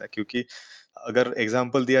बदलते रहता है, क्योंकि अगर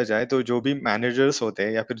एग्जाम्पल दिया जाए तो जो भी मैनेजर्स होते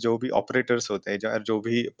हैं या फिर जो भी ऑपरेटर्स होते हैं, जो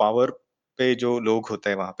भी पावर पे जो लोग होते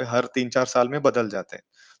हैं वहाँ पे, हर 3-4 साल में बदल जाते हैं।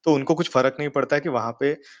 तो उनको कुछ फ़र्क नहीं पड़ता है कि वहाँ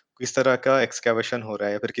पे किस तरह का एक्सकैवेशन हो रहा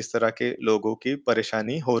है या फिर किस तरह के लोगों की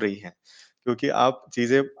परेशानी हो रही है। क्योंकि आप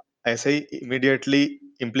चीज़ें ऐसे ही इमीडिएटली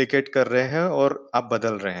इम्प्लीकेट कर रहे हैं और आप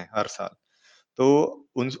बदल रहे हैं हर साल। तो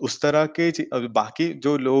उस तरह के बाकी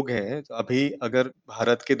जो लोग हैं, अभी अगर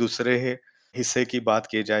भारत के दूसरे हिस्से की बात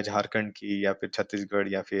की जाए, झारखंड की या फिर छत्तीसगढ़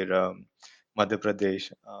या फिर मध्य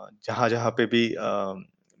प्रदेश, जहाँ-जहाँ पे भी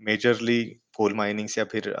मेजरली कोल माइनिंग्स या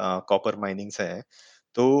फिर कॉपर माइनिंग्स है,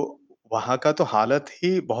 तो वहाँ का तो हालत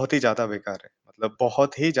ही बहुत ही ज़्यादा बेकार है, मतलब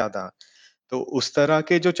बहुत ही ज़्यादा। तो उस तरह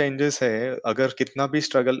के जो चेंजेस है, अगर कितना भी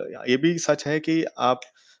स्ट्रगल, ये भी सच है कि आप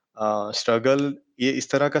स्ट्रगल, ये इस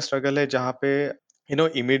तरह का स्ट्रगल है जहाँ पे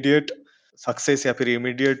इमीडिएट सक्सेस या फिर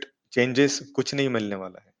इमीडिएट चेंजेस कुछ नहीं मिलने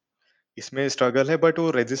वाला है। इसमें स्ट्रगल है, बट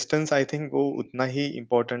वो रेजिस्टेंस आई थिंक वो उतना ही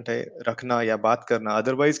इम्पोर्टेंट है रखना या बात करना।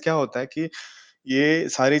 अदरवाइज़ क्या होता है कि ये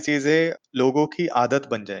सारी चीज़ें लोगों की आदत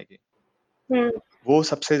बन जाएगी। हम्म। वो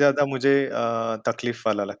सबसे ज़्यादा मुझे तकलीफ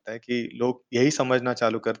वाला लगता है कि लोग यही समझना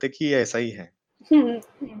चालू करते हैं कि ये ऐसा ही है। हम्म।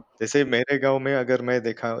 हम्म। जैसे मेरे गाँव में अगर मैं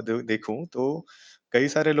देखूँ तो कई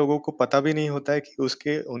सारे लोगों को पता भी नहीं होता है कि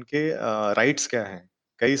उसके उनके राइट्स क्या हैं।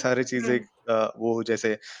 कई सारी चीज़ें, वो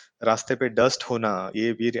जैसे रास्ते पे डस्ट होना,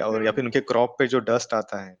 ये भी, और या फिर उनके क्रॉप पे जो डस्ट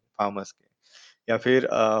आता है फार्मर्स के, या फिर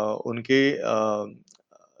उनके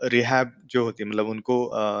रिहैब जो होती है, मतलब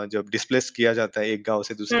उनको जब डिस्प्लेस किया जाता है एक गाँव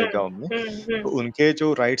से दूसरे गाँव में, तो उनके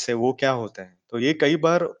जो राइट्स है वो क्या होते हैं। तो ये कई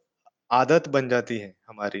बार आदत बन जाती है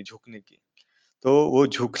हमारी झुकने की। तो वो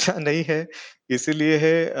झुकना नहीं है, इसीलिए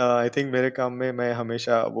है आई थिंक मेरे काम में मैं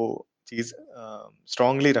हमेशा वो चीज़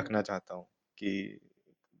स्ट्रांगली रखना चाहता हूँ कि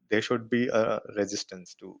there should be a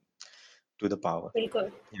resistance to the power. बिल्कुल,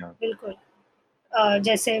 या बिल्कुल।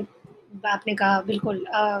 जैसे आपने कहा बिल्कुल,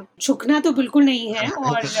 झुकना तो बिल्कुल नहीं है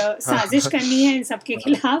और साजिश करनी है इन सब के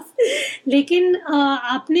खिलाफ। लेकिन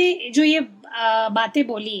आपने जो ये बातें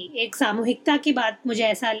बोली, एक सामूहिकता की बात मुझे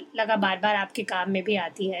ऐसा लगा बार-बार आपके काम में भी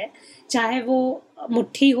आती है। चाहे वो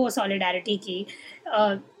मुट्ठी हो सॉलिडैरिटी की,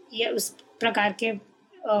 या उस प्रकार के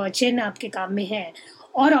चिन्ह आपके काम में हैं।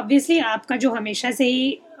 और ऑब्वियसली आपका जो हमेशा से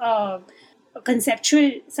ही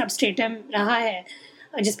कंसेप्चुअल सबस्ट्रेटम रहा है,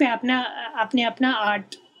 जिस पे आपने अपना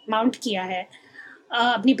आर्ट माउंट किया है,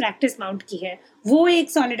 अपनी प्रैक्टिस माउंट की है, वो एक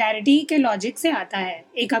सॉलिडैरिटी के लॉजिक से आता है,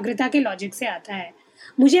 एकाग्रता के लॉजिक से आता है।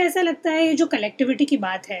 मुझे ऐसा लगता है ये जो कलेक्टिविटी की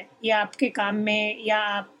बात है, या आपके काम में या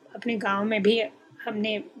आप अपने गांव में भी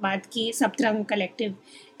हमने बात की, सप्तरंग कलेक्टिव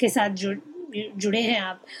के साथ जुड़े हैं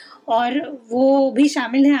आप, और वो भी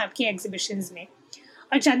शामिल हैं आपकी एग्जीबिशंस में।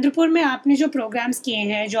 और चंद्रपुर में आपने जो प्रोग्राम्स किए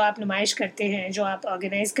हैं, जो आप नुमाइश करते हैं, जो आप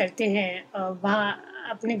ऑर्गेनाइज करते हैं वहाँ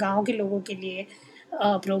अपने गांव के लोगों के लिए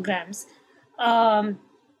प्रोग्राम्स,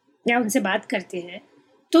 या उनसे बात करते हैं,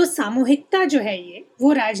 तो सामूहिकता जो है ये,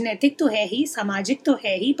 वो राजनीतिक तो है ही, सामाजिक तो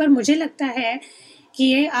है ही, पर मुझे लगता है कि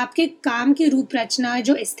ये आपके काम की रूप रचना,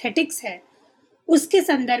 जो एस्थेटिक्स है, उसके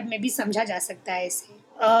संदर्भ में भी समझा जा सकता है इसे,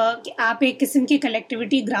 कि आप एक किस्म की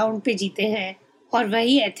कलेक्टिविटी ग्राउंड पे जीते हैं, और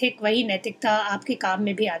वही एथिक, वही नैतिकता आपके काम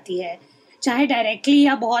में भी आती है, चाहे डायरेक्टली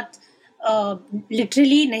या बहुत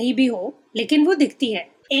लिटरली नहीं भी हो, लेकिन वो दिखती है।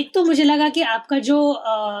 एक तो मुझे लगा कि आपका जो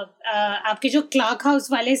आपके जो क्लार्क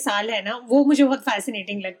हाउस वाले साल है ना, वो मुझे बहुत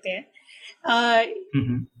फैसिनेटिंग लगते हैं।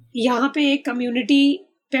 यहाँ पे एक कम्युनिटी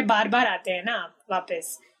पे बार बार आते हैं ना आप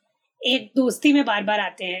वापस, एक दोस्ती में बार बार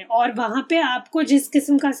आते हैं, और वहां पे आपको जिस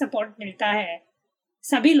किस्म का सपोर्ट मिलता है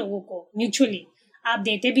सभी लोगों को म्यूचुअली, आप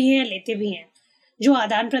देते भी हैं लेते भी हैं, जो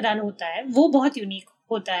आदान प्रदान होता है वो बहुत यूनिक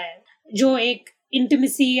होता है। जो एक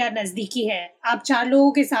इंटिमेसी या नजदीकी है, आप 4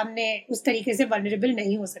 लोगों के सामने उस तरीके से वल्नरेबल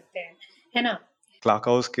नहीं हो सकते हैं, है ना? क्लार्क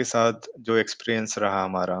हाउस के साथ जो एक्सपीरियंस रहा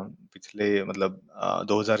हमारा पिछले मतलब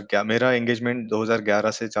 2011 मेरा एंगेजमेंट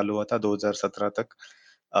 2011 से चालू हुआ था, 2017 तक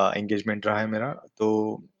एंगेजमेंट रहा है मेरा। तो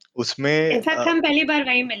उसमें इनफैक्ट हम पहली बार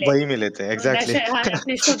वहीं मिले। वही मिले थे एग्ज़ैक्टली। हाँ,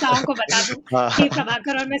 अपने श्रोताओं को बता दूं हाँ, कि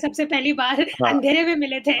प्रभाकर और मैं सबसे पहली बार हाँ, अंधेरे में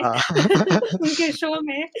मिले थे हाँ। उनके शो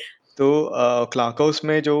में। तो क्लार्क हाउस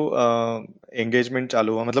में जो एंगेजमेंट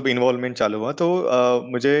चालू हुआ मतलब इन्वॉल्वमेंट चालू हुआ तो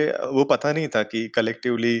मुझे वो पता नहीं था कि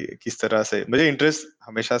कलेक्टिवली किस तरह से मुझे इंटरेस्ट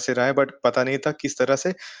हमेशा से रहा है बट पता नहीं था किस तरह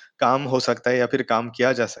से काम हो सकता है या फिर काम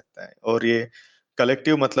किया जा सकता है और ये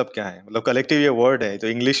कलेक्टिव मतलब क्या है? मतलब कलेक्टिव ये वर्ड है तो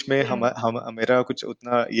इंग्लिश में हम मेरा कुछ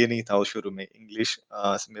उतना ये नहीं था शुरू में इंग्लिश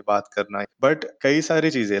में बात करना बट कई सारी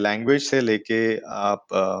चीज़ें लैंग्वेज से लेके आप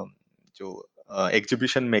जो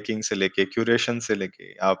एग्जीबिशन मेकिंग से लेके क्यूरेशन से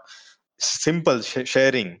लेके आप सिंपल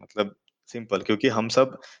शेयरिंग मतलब सिंपल क्योंकि हम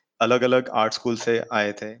सब अलग-अलग आर्ट स्कूल से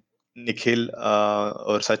आए थे। निखिल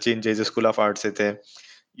और Sachin J J School of Art से थे।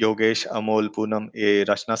 योगेश, अमोल, पूनम ये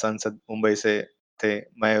रचना संसद मुंबई से थे।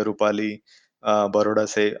 मैं रूपाली बड़ौदा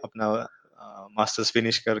से अपना मास्टर्स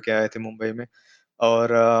फिनिश करके आए थे मुंबई में। और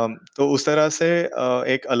तो उस तरह से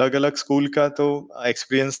एक अलग-अलग स्कूल का तो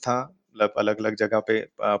एक्सपीरियंस था मतलब अलग-अलग जगह पे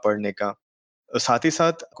पढ़ने का। साथ ही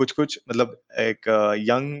साथ कुछ-कुछ मतलब एक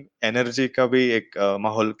यंग एनर्जी का भी एक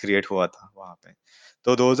माहौल क्रिएट हुआ था वहाँ पे।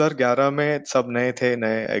 तो 2011 में सब नए थे,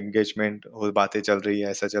 नए एंगेजमेंट वो बातें चल रही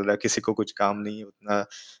है, ऐसा चल रहा है, किसी को कुछ काम नहीं है उतना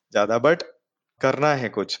ज़्यादा बट करना है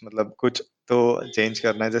कुछ मतलब कुछ तो चेंज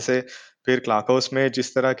करना है। जैसे फिर क्लार्क हाउस में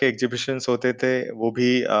जिस तरह के एग्ज़िबिशन्स होते थे, वो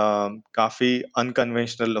भी काफ़ी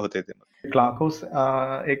अनकन्वेंशनल होते थे। क्लार्क हाउस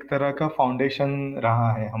एक तरह का फाउंडेशन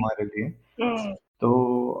रहा है हमारे लिए। हम्म। तो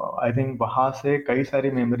आई थिंक वहाँ से कई सारी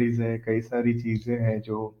मेमोरीज़ है, कई सारी चीज़ें हैं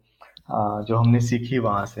जो हमने सीखी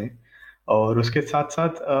वहाँ से और उसके साथ-साथ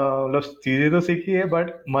मतलब चीज़ें तो सीखी है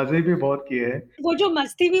बट मज़े भी बहुत किए हैं। वो जो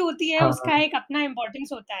मस्ती भी होती है, हाँ, उसका हाँ। एक अपना इम्पोर्टेंस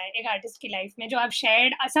होता है एक आर्टिस्ट की लाइफ में, जो आप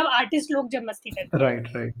शेयर्ड, सब आर्टिस्ट लोग जब मस्ती करते हैं। Right,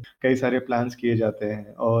 right. कई सारे प्लान्स किए जाते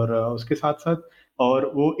हैं और उसके साथ-साथ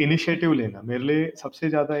और वो इनिशिएटिव लेना मेरे लिए सबसे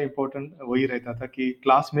ज़्यादा इम्पोर्टेंट वही रहता था कि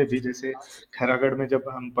क्लास में भी जैसे खैरागढ़ में जब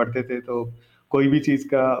हम पढ़ते थे तो कोई भी चीज़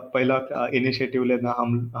का पहला इनिशिएटिव लेना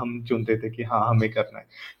हम चुनते थे कि हाँ, हमें करना है।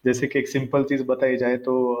 जैसे कि एक सिंपल चीज़ बताई जाए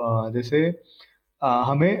तो जैसे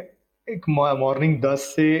हमें एक मॉर्निंग 10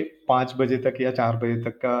 से 5 बजे तक या 4 बजे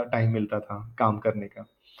तक का टाइम मिलता था काम करने का।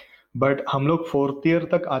 बट हम लोग 4th ईयर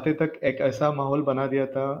तक आते तक एक ऐसा माहौल बना दिया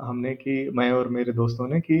था हमने कि मैं और मेरे दोस्तों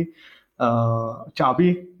ने कि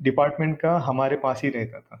चाबी डिपार्टमेंट का हमारे पास ही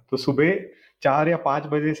रहता था। तो सुबह 4 या 5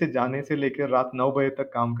 बजे से जाने से लेकर रात 9 बजे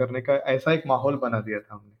तक काम करने का ऐसा एक माहौल बना दिया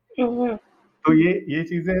था हमने। हम्म। तो ये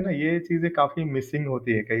चीज़ें है ना, ये चीज़ें काफ़ी मिसिंग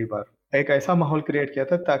होती है कई बार। एक ऐसा माहौल क्रिएट किया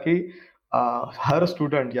था ताकि हर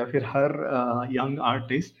स्टूडेंट या फिर हर यंग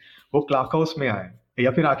आर्टिस्ट वो क्लाक हाउस में आए।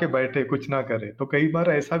 या फिर आके बैठे कुछ ना करे। तो कई बार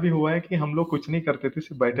ऐसा भी हुआ है कि हम लोग कुछ नहीं करते थे,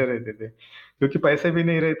 सिर्फ बैठे रहते थे, क्योंकि पैसे भी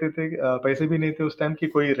नहीं रहते थे, पैसे भी नहीं थे उस टाइम कि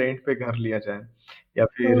कोई रेंट पे घर लिया जाए, या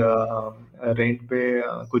फिर हम्म। रेंट पे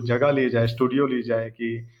कुछ जगह ली जाए, स्टूडियो ली जाए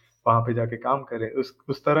कि वहां पे जाके काम करे।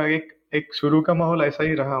 उस तरह एक एक शुरू का माहौल ऐसा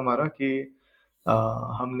ही रहा हमारा कि अ,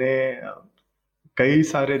 हमने कई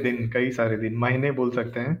सारे दिन, महीने बोल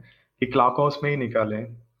सकते हैं कि क्लॉक हाउस में ही निकाले।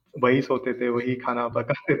 वही सोते थे, वही खाना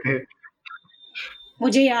पकाते थे।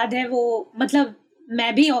 मुझे याद है वो, मतलब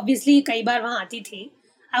मैं भी ऑब्वियसली कई बार वहां आती थी।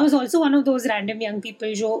 I was also one of those random young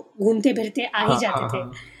people जो घूमते फिरते आ ही हाँ, जाते हाँ, थे।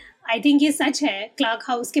 हाँ। आई थिंक ये सच है क्लार्क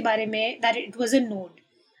हाउस के बारे में, that it was a node.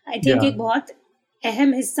 I think या एक बहुत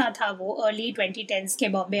अहम हिस्सा था वो अर्ली 2010s के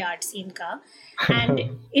बॉम्बे आर्ट सीन का। And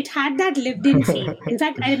it had that lived in feel.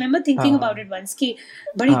 In fact I remember thinking about हाँ, इट वंस कि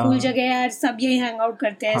बड़ी कूल हाँ, जगह है यार, सब यही हैंग आउट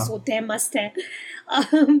करते हैं, हाँ। सोते हैं, मस्त है।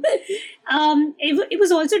 um, it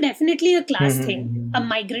was also definitely a hmm, class hmm, thing, hmm, a hmm.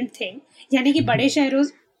 migrant thing। यानी कि बड़े शहरों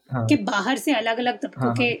हाँ, के बाहर से अलग अलग तबकों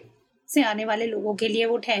हाँ, के हाँ। से आने वाले लोगों के लिए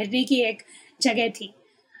वो ठहरने की एक जगह थी।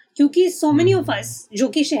 क्योंकि so hmm, many hmm, of us हुँ। जो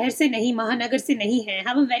कि शहर से नहीं, महानगर से नहीं है,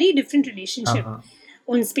 have a very different हाँ, relationship हाँ।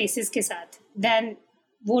 उन स्पेसेस के साथ than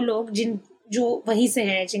वो लोग जो वहीं से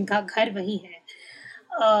हैं, जिनका घर वहीं है।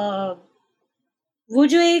 अ, वो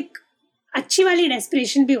जो एक अच्छी वाली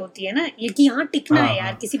डेस्परेशन भी होती है ना, ये कि यहाँ टिकना हाँ, है यार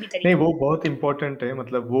हाँ। किसी भी नहीं, तरीके वो में। बहुत इम्पोर्टेंट है,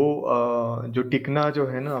 मतलब वो जो टिकना जो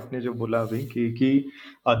है ना, आपने जो बोला अभी कि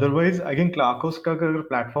अदरवाइज़ आई थिंक क्लार्कोस का अगर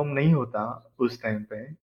प्लेटफ़ॉर्म नहीं होता उस टाइम पे,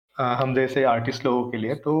 हम जैसे आर्टिस्ट लोगों के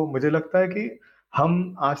लिए, तो मुझे लगता है कि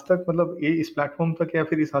हम आज तक, मतलब ये इस प्लेटफ़ॉर्म तक या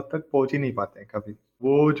फिर इस हद तक पहुँच ही नहीं पाते कभी।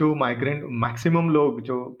 वो जो माइग्रेंट मैक्सिमम लोग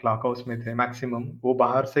जो क्लार्क हाउस में थे, मैक्सिमम वो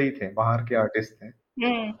बाहर से ही थे, बाहर के आर्टिस्ट थे।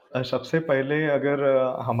 हम्म। सबसे पहले अगर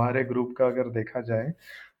हमारे ग्रुप का अगर देखा जाए,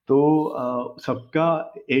 तो सबका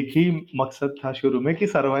एक ही मकसद था शुरू में कि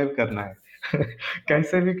सर्वाइव करना है।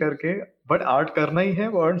 कैसे भी करके, बट आर्ट करना ही है,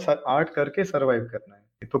 और आर्ट करके सर्वाइव करना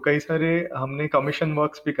है। तो कई सारे हमने कमीशन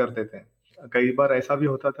वर्क्स भी करते थे। कई बार ऐसा भी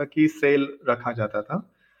होता था कि सेल रखा जाता था,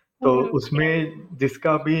 तो Yeah. उसमें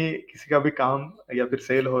जिसका भी किसी का भी काम या फिर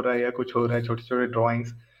सेल हो रहा है या कुछ हो रहा है, छोटे-छोटे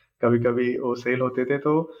ड्राइंग्स कभी-कभी वो सेल होते थे,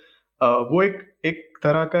 तो वो एक एक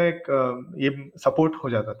तरह का एक ये सपोर्ट हो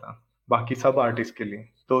जाता था बाकी सब आर्टिस्ट के लिए।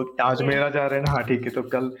 तो आज Yeah. मेरा जा रहा है ना, हाँ ठीक है, तो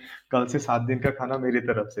कल कल से 7 दिन का खाना मेरी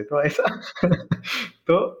तरफ से, तो ऐसा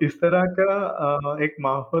तो इस तरह का एक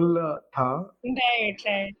माहौल था। Right,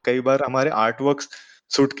 right. कई बार हमारे आर्ट वर्क्स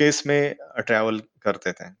सूटकेस में ट्रैवल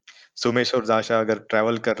करते थे। सुमेश और दाशा अगर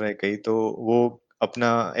ट्रैवल कर रहे हैं कहीं, तो वो अपना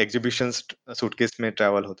एग्ज़िबिशन्स सूटकेस में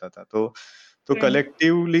ट्रैवल होता था। तो Hmm.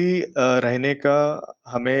 कलेक्टिवली रहने का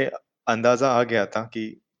हमें अंदाज़ा आ गया था कि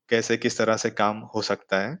कैसे किस तरह से काम हो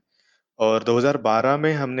सकता है। और 2012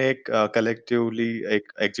 में हमने एक कलेक्टिवली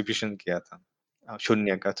एक एग्ज़िबिशन किया था,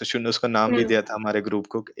 शून्य का। तो शून्य, उसका नाम भी Hmm. दिया था हमारे ग्रुप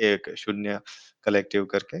को, एक शून्य कलेक्टिव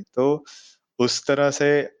करके। तो उस तरह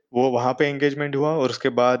से वो वहाँ पे एंगेजमेंट हुआ, और उसके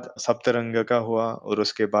बाद सप्तरंग का हुआ, और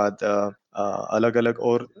उसके बाद अलग-अलग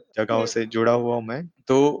और जगहों Hmm. से जुड़ा हुआ हूँ मैं।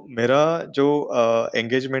 तो मेरा जो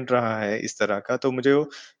एंगेजमेंट रहा है इस तरह का, तो मुझे वो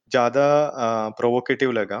ज़्यादा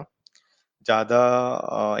प्रोवोकेटिव लगा,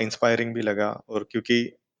 ज़्यादा इंस्पायरिंग भी लगा, और क्योंकि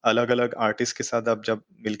अलग-अलग आर्टिस्ट के साथ आप जब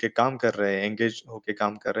मिलके काम कर रहे हैं, एंगेज होके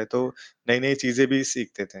काम कर रहे हैं, तो नई-नई चीज़ें भी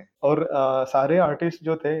सीखते थे। और सारे आर्टिस्ट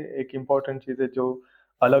जो थे, एक इम्पोर्टेंट चीज़ है, जो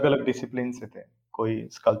अलग-अलग डिसिप्लिन से थे। कोई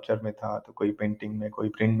स्कल्पचर में था, तो कोई पेंटिंग में, कोई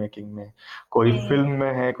प्रिंट मेकिंग में, कोई Hmm. फ़िल्म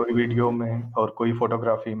में है, कोई वीडियो में, और कोई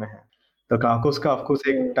फ़ोटोग्राफ़ी में है। तो काकोस का ऑफ़ कोर्स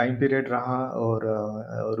एक Hmm. टाइम पीरियड रहा,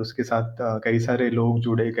 और उसके साथ कई सारे लोग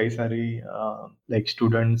जुड़े, कई सारी लाइक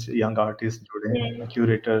स्टूडेंट्स, यंग आर्टिस्ट जुड़े, Hmm.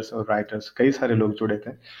 क्यूरेटर्स और राइटर्स, कई सारे लोग जुड़े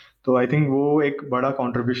थे। तो आई थिंक वो एक बड़ा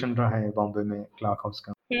कंट्रीब्यूशन रहा है बॉम्बे में क्लार्क हाउस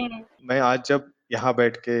का। Hmm. मैं आज जब यहाँ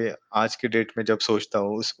बैठ के आज के डेट में जब सोचता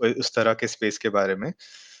हूँ उस तरह के स्पेस के बारे में,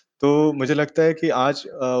 तो मुझे लगता है कि आज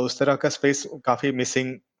उस तरह का स्पेस काफ़ी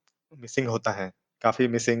मिसिंग मिसिंग होता है, काफ़ी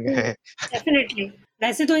मिसिंग है। डेफिनेटली।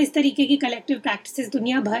 वैसे तो इस तरीके की कलेक्टिव प्रैक्टिसेस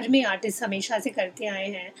दुनिया भर में आर्टिस्ट हमेशा से करते आए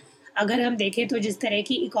हैं। अगर हम देखें तो जिस तरह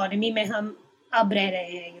की इकोनॉमी में हम अब रह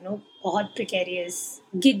रहे हैं, बहुत प्रिकेरियस,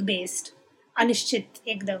 गिग बेस्ड, अनिश्चित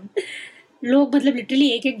एकदम, लोग मतलब लिटरली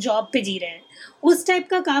एक एक जॉब पे जी रहे हैं। उस टाइप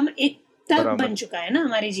का काम एक तर्क बराबर। बन चुका है ना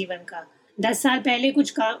हमारे जीवन का। 10 साल पहले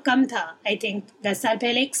कुछ कम था। आई थिंक 10 साल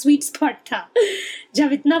पहले एक स्वीट स्पॉट था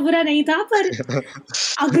जब इतना बुरा नहीं था, पर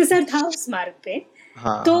अग्रसर था उस मार्ग पे।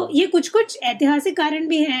 हाँ, तो हाँ। ये कुछ कुछ ऐतिहासिक कारण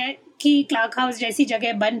भी हैं कि क्लार्क हाउस जैसी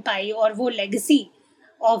जगह बन पाई, और वो legacy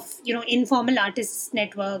of informal artist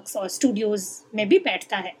networks और स्टूडियोज में भी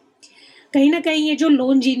बैठता है। कहीं न कहीं ये जो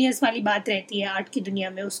लोन जीनियस वाली बात रहती है आर्ट की दुनिया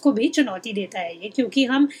में, उसको भी चुनौती देता है ये, क्योंकि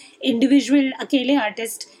हम इंडिविजुअल अकेले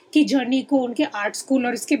आर्टिस्ट की जर्नी को उनके आर्ट स्कूल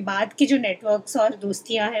और उसके बाद की जो नेटवर्क्स और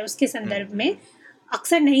दोस्तियाँ हैं, उसके हुँ, संदर्भ में हुँ।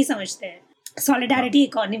 अक्सर नहीं समझते हैं। हाँ, सॉलिडारिटी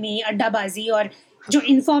इकोनॉमी, अड्डाबाज़ी और जो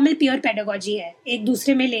इन्फॉर्मल पीयर पेडागॉजी है, एक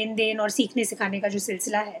दूसरे में लेन-देन और सीखने-सिखाने का जो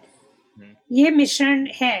सिलसिला है, हुँ। ये मिश्रण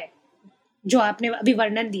है, जो आपने अभी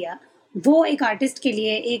वर्णन दिया, वो एक आर्टिस्ट के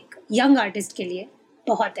लिए, एक यंग आर्टिस्ट के लिए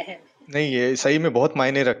बहुत अहम है। नहीं, ये सही में बहुत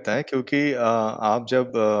मायने रखता है क्योंकि आप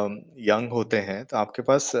जब यंग होते हैं तो आपके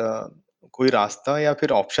पास कोई रास्ता या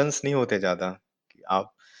फिर ऑप्शंस नहीं होते ज़्यादा कि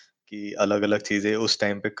आप कि अलग-अलग चीज़ें उस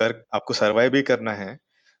टाइम पे कर आपको सर्वाइव भी करना है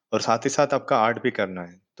और साथ ही साथ आपका आर्ट भी करना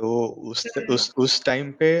है। तो हुँ, उस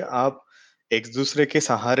टाइम पे आप एक-दूसरे के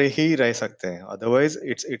सहारे ही रह सकते हैं। Otherwise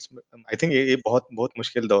it's it's I think ये बहुत बहुत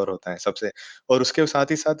मुश्किल दौर होता है सबसे और उसके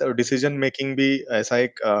साथ ही साथ डिसीज़न मेकिंग भी ऐसा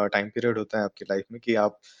एक टाइम पीरियड होता है आपकी लाइफ़ में कि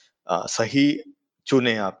आप सही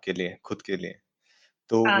चुनें आपके लिए, खुद के लिए।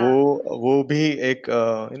 तो हाँ, वो भी एक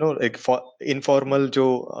एक इनफॉर्मल जो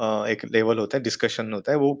एक लेवल होता है, डिस्कशन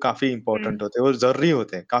होता है, वो काफ़ी हुँ, इम्पोर्टेंट होते हैं और ज़रूरी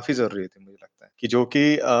होते हैं, काफ़ी ज़रूरी होते हैं मुझे लगता है कि जो कि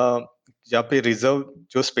जहाँ पे रिज़र्व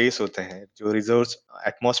जो स्पेस होते हैं, जो रिज़र्व्स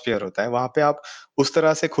एटमॉस्फियर होता है, वहाँ पे आप उस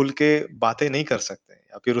तरह से खुल के बातें नहीं कर सकते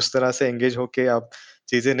या फिर उस तरह से एंगेज होके आप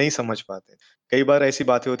चीज़ें नहीं समझ पाते। कई बार ऐसी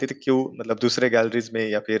बातें होती थी क्यों मतलब दूसरे गैलरीज़ में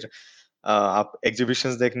या फिर आप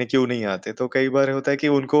एग्ज़िबिशन्स देखने क्यों नहीं आते? तो कई बार होता है कि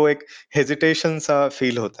उनको एक हेजिटेशन सा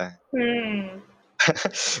फ़ील होता है। हुँ,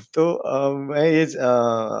 तो मैं ये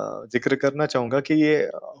ज़िक्र करना चाहूँगा कि ये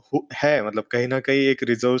है मतलब कहीं न कहीं एक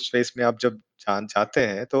रिज़र्व स्पेस में आप जब जाते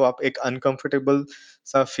हैं, तो आप एक अनकम्फ़र्टेबल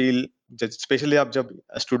सा फ़ील ज स्पेशली आप जब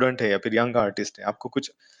स्टूडेंट हैं या फिर यंग आर्टिस्ट हैं, आपको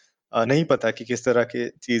कुछ नहीं पता कि किस तरह की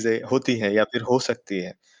चीज़ें होती हैं या फिर हो सकती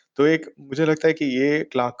हैं। तो एक मुझे लगता है कि ये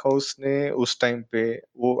क्लार्क हाउस ने उस टाइम पे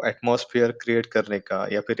वो एटमॉस्फियर क्रिएट करने का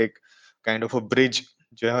या फिर एक काइंड ऑफ अ ब्रिज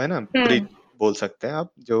जो है ना, ब्रिज हुँ, बोल सकते हैं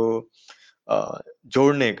आप जो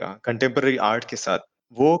जोड़ने का कंटेम्परेरी आर्ट के साथ,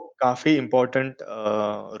 वो काफ़ी इम्पोर्टेंट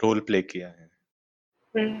रोल प्ले किया है।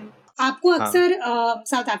 हुँ। आपको हाँ। अक्सर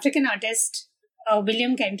South African artist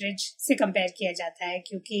William Kentridge से कंपेयर किया जाता है,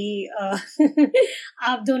 क्योंकि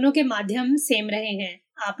आप दोनों के माध्यम सेम रहे हैं।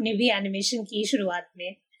 आपने भी एनिमेशन की शुरुआत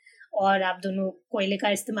में और आप दोनों कोयले का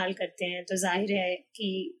इस्तेमाल करते हैं, तो ज़ाहिर है कि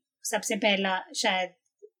सबसे पहला शायद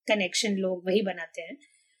कनेक्शन लोग वही बनाते हैं।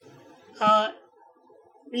 अ,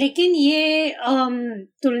 लेकिन ये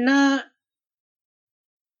तुलना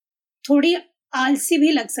थोड़ी आलसी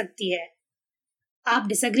भी लग सकती है। आप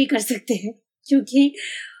डिसएग्री कर सकते हैं, क्योंकि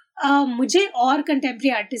मुझे और कंटेम्प्रेरी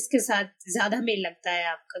आर्टिस्ट के साथ ज़्यादा मेल लगता है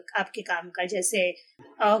आपके काम का। जैसे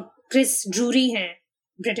क्रिस ड्रूरी हैं,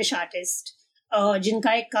 ब्रिटिश आर्टिस्ट,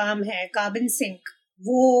 जिनका एक काम है कार्बन सिंक,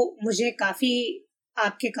 वो मुझे काफ़ी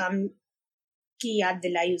आपके काम की याद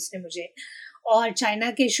दिलाई उसने मुझे। और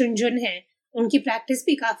चाइना के शुनजुन हैं, उनकी प्रैक्टिस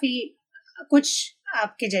भी काफ़ी कुछ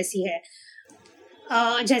आपके जैसी है।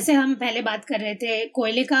 जैसे हम पहले बात कर रहे थे,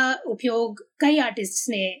 कोयले का उपयोग कई आर्टिस्ट्स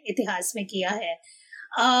ने इतिहास में किया है।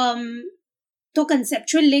 अम, तो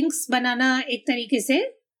कंसेप्चुअल लिंक्स बनाना एक तरीके से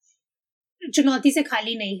चुनौती से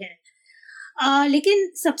खाली नहीं है। लेकिन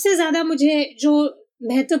सबसे ज़्यादा मुझे जो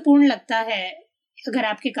महत्वपूर्ण लगता है, अगर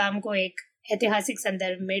आपके काम को एक ऐतिहासिक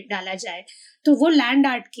संदर्भ में डाला जाए, तो वो लैंड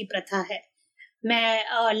आर्ट की प्रथा है।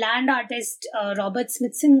 मैं लैंड आर्टिस्ट रॉबर्ट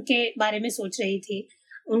स्मिथसन के बारे में सोच रही थी।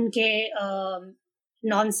 उनके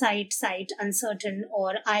नॉन साइट, साइट, अनसर्टेन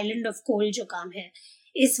और आइलैंड ऑफ कोल जो काम है,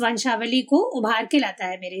 इस वंशावली को उभार के लाता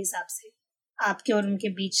है मेरे हिसाब से। आपके और उनके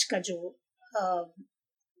बीच का जो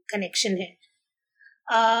कनेक्शन है।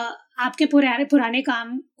 अ, आपके पुराने पुराने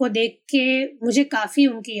काम को देख के मुझे काफ़ी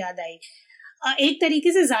उनकी याद आई। एक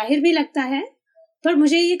तरीके से ज़ाहिर भी लगता है, पर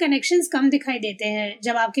मुझे ये कनेक्शंस कम दिखाई देते हैं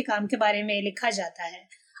जब आपके काम के बारे में लिखा जाता है।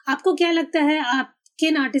 आपको क्या लगता है, आप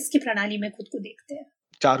किन आर्टिस्ट की प्रणाली में खुद को देखते हैं?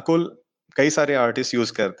 चारकोल कई सारे आर्टिस्ट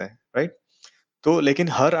यूज़ करते हैं, राइट? तो लेकिन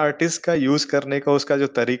हर आर्टिस्ट का यूज़ करने का उसका जो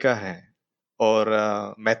तरीका है और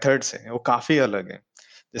मेथड्स हैं, वो काफ़ी अलग हैं।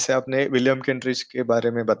 जैसे आपने विलियम केंट्रिज के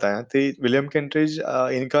बारे में बताया, तो विलियम केंट्रिज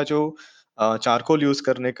इनका जो चारकोल यूज़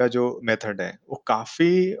करने का जो मेथड है, वो काफ़ी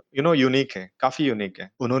यूनिक है, काफ़ी यूनिक है।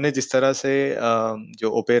 उन्होंने जिस तरह से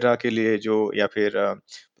जो ओपेरा के लिए जो या फिर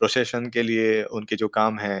प्रोसेशन के लिए उनके जो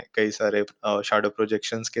काम हैं, कई सारे शैडो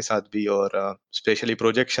प्रोजेक्शंस के साथ भी और स्पेशली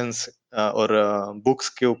प्रोजेक्शंस और बुक्स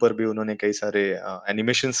के ऊपर भी उन्होंने कई सारे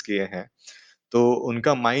एनिमेशंस किए हैं। तो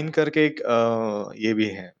उनका माइन करके एक ये भी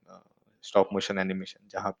है स्टॉप मोशन एनिमेशन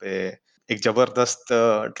जहाँ पे एक ज़बरदस्त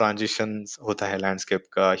ट्रांज़िशंस होता है लैंडस्केप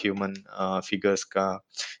का, ह्यूमन फिगर्स का,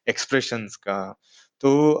 एक्सप्रेशंस का।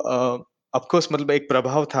 तो ऑफ कोर्स मतलब एक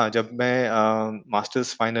प्रभाव था जब मैं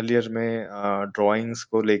मास्टर्स फाइनल ईयर में ड्राइंग्स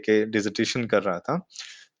को लेके डिसर्टेशन कर रहा था।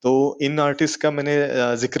 तो इन आर्टिस्ट का मैंने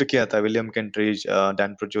ज़िक्र किया था William Kentridge,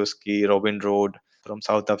 Dan Perjovschi, Robin Rhode from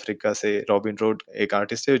South Africa से। रॉबिन रोड एक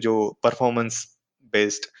आर्टिस्ट है जो परफॉर्मेंस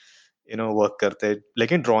बेस्ड वर्क करते हैं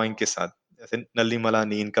लेकिन ड्राइंग के साथ। जैसे नल्ली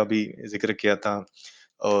मलानी इनका भी ज़िक्र किया था।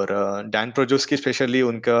 और डैन प्रोजोस्की स्पेशली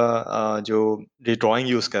उनका जो ये ड्राइंग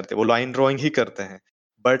यूज़ करते हैं, वो लाइन ड्राइंग ही करते हैं।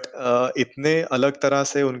 बट इतने अलग तरह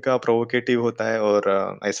से उनका प्रोवोकेटिव होता है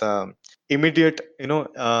और ऐसा इमीडिएट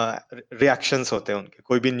रिएक्शंस होते हैं उनके,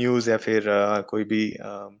 कोई भी न्यूज़ या फिर कोई भी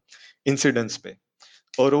इंसिडेंट्स पे।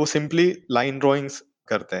 और वो सिंपली लाइन ड्राइंग्स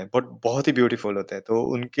करते हैं, बट बहुत ही ब्यूटीफुल होते हैं। तो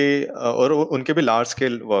उनके और उनके भी लार्ज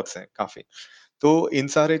स्केल वर्क्स हैं काफ़ी। तो इन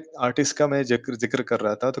सारे आर्टिस्ट का मैं ज़िक्र कर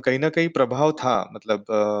रहा था, तो कहीं न कहीं प्रभाव था। मतलब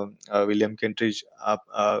विलियम केंट्रिज,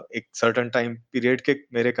 आप एक सर्टेन टाइम पीरियड के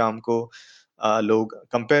मेरे काम को लोग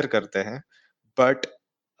कंपेयर करते हैं। बट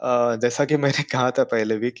जैसा कि मैंने कहा था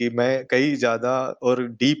पहले भी कि मैं कई ज़्यादा और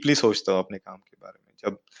डीपली सोचता हूँ अपने काम के बारे में।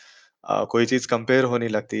 जब कोई चीज़ कंपेयर होने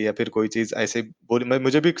लगती है या फिर कोई चीज़ ऐसे बोली, मैं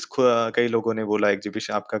मुझे भी कई लोगों ने बोला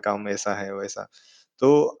एग्ज़िबिशन आपका काम ऐसा है, वैसा। तो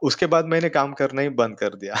उसके बाद मैंने काम करना ही बंद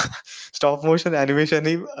कर दिया। स्टॉप मोशन एनिमेशन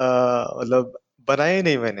ही मतलब बनाया ही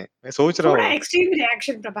नहीं मैंने। मैं सोच रहा थोड़ा हूँ। एक्सट्रीम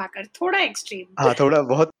रिएक्शन प्रभाकर, थोड़ा एक्सट्रीम। हाँ, थोड़ा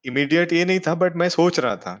बहुत इमीडिएट ये नहीं था, बट मैं सोच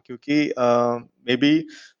रहा था क्योंकि मेबी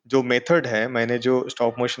जो मेथड है मैंने जो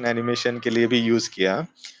स्टॉप मोशन एनिमेशन के लिए भी यूज़ किया,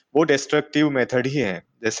 वो डिस्ट्रक्टिव मेथड ही है।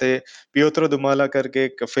 जैसे पियोत्रो दुमाला करके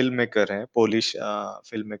एक फ़िल्म मेकर हैं, पोलिश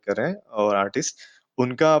फ़िल्म मेकर हैं और आर्टिस्ट,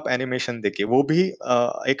 उनका आप एनिमेशन देखिए, वो भी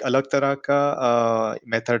एक अलग तरह का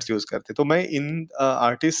मेथड्स यूज़ करते हैं। तो मैं इन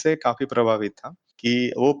आर्टिस्ट से काफ़ी प्रभावित था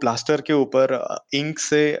कि वो प्लास्टर के ऊपर इंक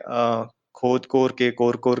से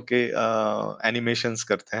कोर-कोर के एनिमेशंस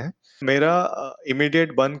करते हैं। मेरा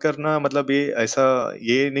इमीडिएट बंद करना मतलब ये ऐसा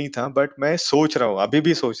ये नहीं था, बट मैं सोच रहा हूँ, अभी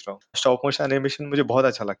भी सोच रहा हूँ। स्टॉप मोशन एनिमेशन मुझे बहुत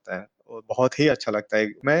अच्छा लगता है और बहुत ही अच्छा लगता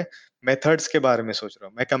है। मैं मेथड्स के बारे में सोच रहा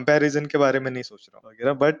हूँ, मैं कंपैरिज़न के बारे में नहीं सोच रहा हूँ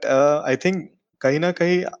वगैरह। बट आई थिंक कहीं न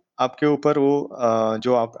कहीं आपके ऊपर वो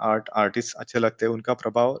जो आप आर्टिस्ट अच्छे लगते हैं, उनका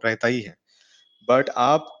प्रभाव रहता ही है। बट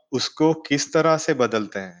आप उसको किस तरह से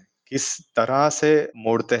बदलते हैं, किस तरह से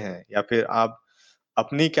मोड़ते हैं या फिर आप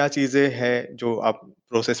अपनी क्या चीज़ें हैं जो आप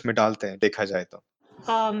प्रोसेस में डालते हैं, देखा जाए तो?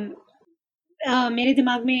 मेरे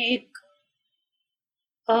दिमाग में एक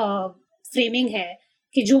फ्रेमिंग है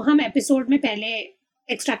कि जो हम एपिसोड में पहले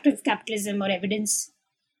एक्सट्रैक्टिव कैपिटलिज्म और एविडेंस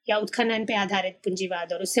या उत्खनन पे आधारित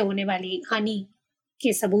पूंजीवाद और उससे होने वाली हानि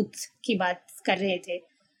के सबूत की बात कर रहे थे,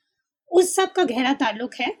 उस सब का गहरा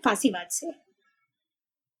ताल्लुक है फांसीवाद से।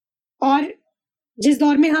 और जिस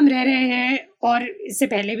दौर में हम रह रहे हैं, और इससे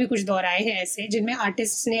पहले भी कुछ दौर आए हैं ऐसे जिनमें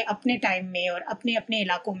आर्टिस्ट ने अपने टाइम में और अपने अपने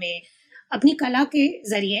इलाकों में अपनी कला के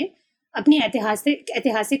जरिए अपनी ऐतिहासिक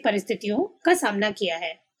ऐतिहासिक परिस्थितियों का सामना किया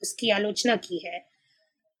है, उसकी आलोचना की है।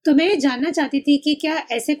 तो मैं जानना चाहती थी कि क्या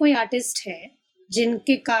ऐसे कोई आर्टिस्ट हैं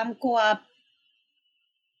जिनके काम को आप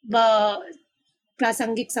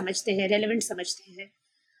प्रासंगिक समझते हैं, रेलेवेंट समझते हैं,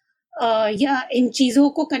 या इन चीजों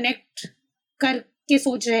को कनेक्ट करके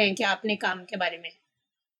सोच रहे हैं क्या अपने काम के बारे में?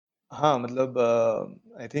 हाँ, मतलब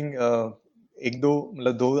आई थिंक 1-2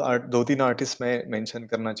 मतलब 2-3 आर्टिस्ट मैं मेंशन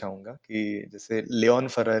करना चाहूँगा कि जैसे लियोन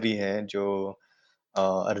फेरारी हैं जो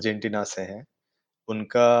अर्जेंटीना से हैं।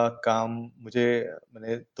 उनका काम मुझे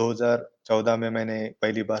मैंने 2014 में मैंने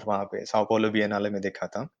पहली बार वहाँ पे साओ पाउलो बिएनाले में देखा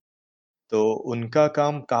था। तो उनका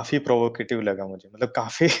काम काफ़ी प्रोवोकेटिव लगा मुझे, मतलब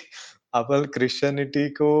काफ़ी आप क्रिश्चियनिटी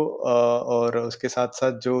को और उसके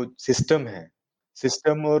साथ-साथ जो सिस्टम है,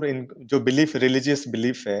 सिस्टम और इन जो रिलिजियस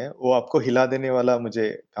बिलीफ है, वो आपको हिला देने वाला मुझे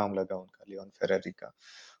काम लगा उनका, लियोन फेरेरी का।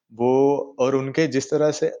 वो और उनके जिस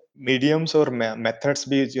तरह से मीडियम्स और मेथड्स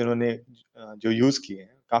भी जिन्होंने जो यूज़ किए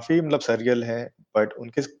हैं, काफ़ी मतलब सर्रियल है, बट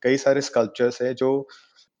उनके कई सारे स्कल्पचर्स हैं जो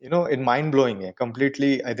इट माइंड ब्लोइंग है,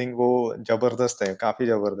 कंप्लीटली आई थिंक वो ज़बरदस्त है, काफ़ी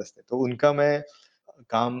ज़बरदस्त है। तो उनका मैं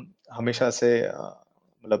काम हमेशा से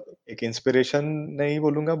मतलब एक इंस्पिरेशन नहीं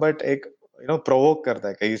बोलूँगा, बट एक प्रोवोक करता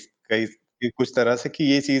है कई कई कि कुछ तरह से कि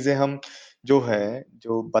ये चीज़ें हम जो है,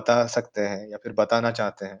 जो बता सकते हैं या फिर बताना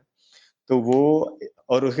चाहते हैं, तो वो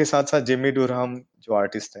और उसके साथ-साथ जिमी डुरहम जो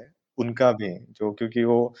आर्टिस्ट हैं, उनका भी जो क्योंकि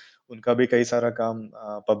वो उनका भी कई सारा काम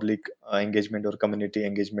पब्लिक एंगेजमेंट और कम्युनिटी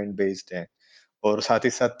एंगेजमेंट बेस्ड है। और साथ ही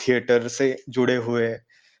साथ थिएटर से जुड़े हुए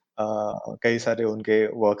कई सारे उनके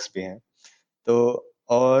वर्क्स भी हैं। तो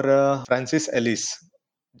और फ्रांसिस एलिस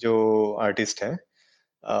जो आर्टिस्ट हैं,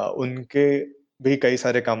 उनके भी कई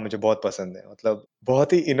सारे काम मुझे बहुत पसंद हैं। मतलब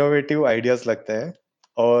बहुत ही इनोवेटिव आइडियाज़ लगते हैं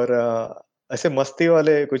और ऐसे मस्ती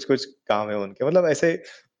वाले कुछ-कुछ काम हैं उनके, मतलब ऐसे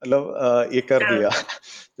मतलब ये कर दिया।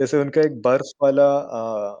 जैसे उनका एक बर्फ वाला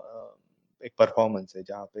एक परफॉर्मेंस है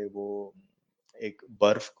जहाँ पे वो एक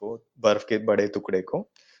बर्फ के बड़े टुकड़े को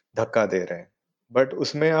धक्का दे रहे हैं। बट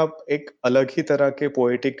उसमें आप एक अलग ही तरह के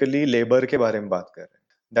पोएटिकली लेबर के बारे में बात कर रहे हैं।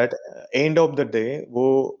 That end of the day वो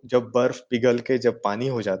जब बर्फ पिघल के जब पानी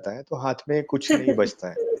हो जाता है, तो हाथ में कुछ नहीं बचता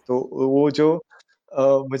है। तो वो जो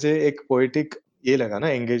मुझे एक पोएटिक ये लगा ना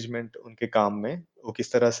एंगेजमेंट उनके काम में, वो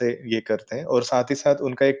किस तरह से ये करते हैं और साथ ही साथ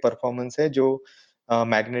उनका एक परफॉर्मेंस है जो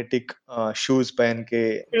मैग्नेटिक शूज़ पहन के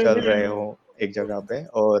चल रहे हम्म, हों एक जगह पे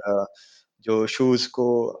और जो शूज़ को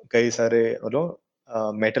कई सारे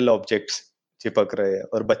मेटल ऑब्जेक्ट्स चिपक रहे हैं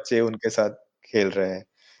और बच्चे उनके साथ खेल रहे हैं।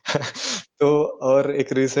 तो और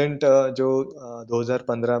एक रिसेंट जो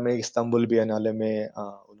 2015 में इस्तांबुल बिएनाले में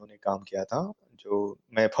उन्होंने काम किया था, जो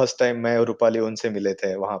मैं फर्स्ट टाइम मैं और रूपाली उनसे मिले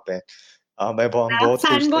थे वहाँ पे। हम आप बहुत खुश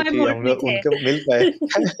फैन थे बॉय कि मोड हम में लोग थे। उनके मिल पाए।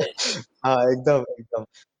 हाँ, एकदम, एकदम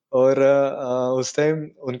और उस टाइम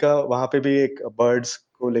उनका वहाँ पे भी एक बर्ड्स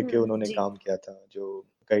को लेके उन्होंने जी। काम किया था, जो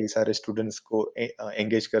कई सारे स्टूडेंट्स को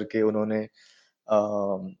एंगेज करके उन्होंने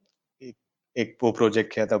एक एक वो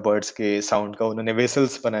प्रोजेक्ट किया था बर्ड्स के साउंड का, उन्होंने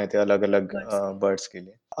व्हिसल्स बनाए थे अलग-अलग बर्ड्स के। बर्ड्स के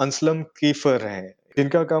लिए। अंसलम कीफ़र हैं,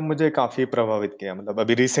 इनका काम मुझे काफ़ी प्रभावित किया मतलब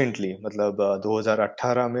अभी रिसेंटली मतलब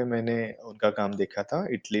 2018 में मैंने उनका काम देखा था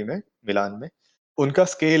इटली में, मिलान में। उनका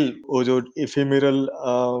स्केल वो जो एफेमेरल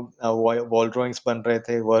वॉल ड्राइंग्स बन रहे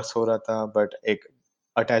थे, वर्क्स हो रहा था बट एक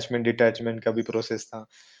अटैचमेंट डिटैचमेंट का भी प्रोसेस था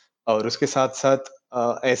और उसके साथ-साथ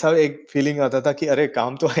ऐसा एक फीलिंग आता था कि अरे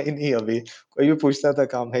काम तो है ही नहीं अभी। कोई भी पूछता था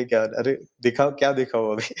काम है क्या? अरे दिखाओ क्या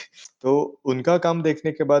दिखाऊँ अभी? तो उनका काम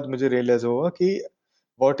देखने के बाद मुझे रियलाइज़ हुआ कि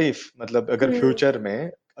व्हाट इफ मतलब अगर हुँ, फ्यूचर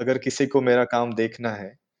में अगर किसी को मेरा काम देखना है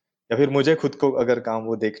या फिर मुझे खुद को अगर काम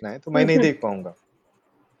वो देखना है तो मैं हुँ, नहीं हुँ, देख पाऊँगा।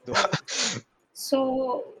 तो right. So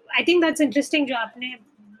I think that's interesting जो आपने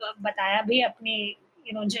बताया भी अपनी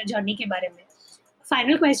जर्नी के बारे में।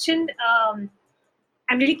 Final question,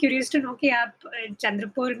 I am really curious to know कि आप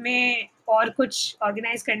चंद्रपुर में और कुछ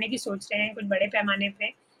ऑर्गेनाइज करने की सोच रहे हैं कुछ बड़े पैमाने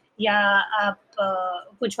पे, या आप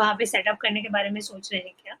कुछ वहाँ पे सेटअप करने के बारे में सोच रहे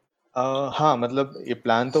हैं क्या? हाँ, मतलब ये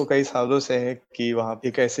प्लान तो कई सालों से है कि वहाँ पे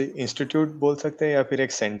एक ऐसे इंस्टीट्यूट बोल सकते हैं या फिर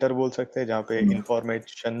एक सेंटर बोल सकते हैं जहाँ पे हुँ,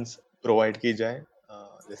 इन्फॉर्मेशंस प्रोवाइड की जाए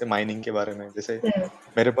जैसे माइनिंग के बारे में। जैसे हुँ,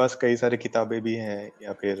 मेरे पास कई सारी किताबें भी हैं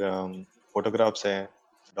या फिर फ़ोटोग्राफ्स हैं,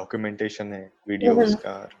 डॉक्यूमेंटेशन है, हुँ, वीडियोज़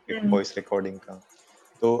का, हुँ, वॉइस रिकॉर्डिंग का।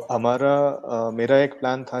 तो मेरा एक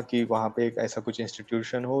प्लान था कि वहाँ पे एक ऐसा कुछ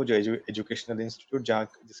इंस्टीट्यूशन हो जो एजुकेशनल इंस्टीट्यूट जहाँ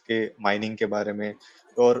जिसके माइनिंग के बारे में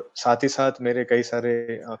और साथ ही साथ मेरे कई सारे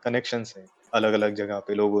कनेक्शंस हैं अलग-अलग जगह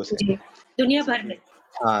पे लोगों से। जी, दुनिया जैसे भर कि में।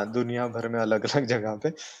 हाँ, दुनिया भर में अलग-अलग जगह पे।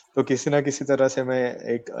 तो किसी न किसी तरह से मैं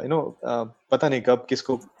एक पता नहीं कब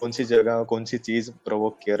किसको कौन-सी जगह, कौन-सी चीज़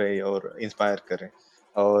प्रोवोक करे और इंस्पायर करे।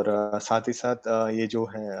 और साथ ही साथ ये जो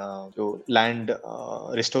है जो लैंड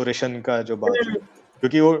रिस्टोरेशन का जो बात है, हुँ,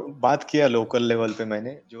 क्योंकि वो बात किया लोकल लेवल पे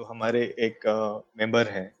मैंने, जो हमारे एक मेंबर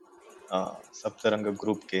हैं सप्तरंग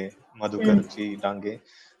ग्रुप के हुँ, मधुकर जी डांगे,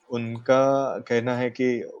 उनका कहना है कि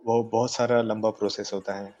वो बहुत सारा लंबा प्रोसेस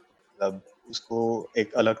होता है। मतलब उसको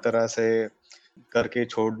एक अलग तरह से करके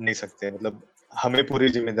छोड़ नहीं सकते मतलब हमें पूरी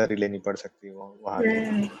ज़िम्मेदारी लेनी पड़ सकती है वो वहाँ की।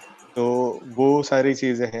 हुँ, तो वो सारी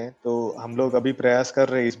चीज़ें हैं, तो हम लोग अभी प्रयास कर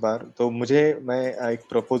रहे हैं इस बार, तो मैं एक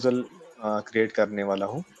प्रपोज़ल क्रिएट करने वाला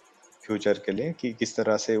हूँ फ्यूचर के लिए कि किस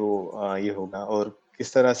तरह से वो ये होगा और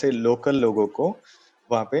किस तरह से लोकल लोगों को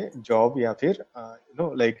वहाँ पे जॉब या फिर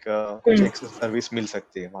लाइक कुछ हुँ, एक्स्ट्रा सर्विस मिल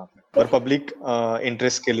सकती है वहाँ पे और पब्लिक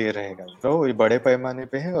इंटरेस्ट के लिए रहेगा। तो ये बड़े पैमाने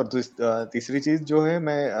पे है और तीसरी चीज़ जो है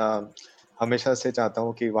मैं हमेशा से चाहता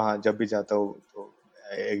हूँ कि वहाँ जब भी जाता हूँ तो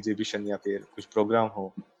एग्ज़िबिशन या फिर कुछ प्रोग्राम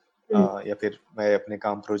हो हुँ। या फिर मैं अपने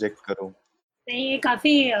काम प्रोजेक्ट करूँ। नहीं, ये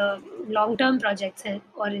काफ़ी लॉन्ग टर्म प्रोजेक्ट्स हैं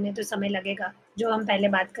और इन्हें तो समय लगेगा, जो हम पहले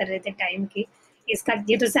बात कर रहे थे टाइम की। इसका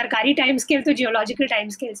ये तो सरकारी टाइम स्केल तो जियोलॉजिकल टाइम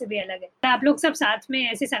स्केल से भी अलग है। आप लोग सब साथ में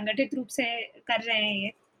ऐसे संगठित रूप से कर रहे हैं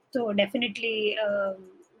ये, तो डेफ़िनिटली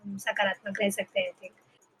सकारात्मक रह सकते हैं I think.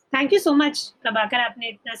 Thank you so much Prabhakar, आपने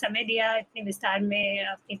इतना समय दिया, इतने विस्तार में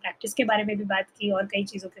अपनी प्रैक्टिस के बारे में भी बात की और कई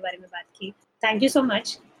चीज़ों के बारे में बात की। Thank you so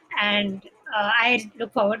much and I look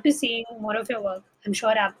forward to seeing more of your work. I am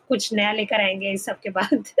sure आप कुछ नया लेकर आएँगे इस सब के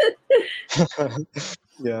बाद।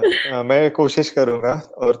 या मैं कोशिश करूँगा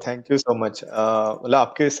और थैंक यू सो मच मतलब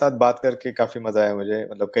आपके साथ बात करके काफ़ी मज़ा आया मुझे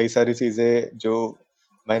मतलब कई सारी चीज़ें जो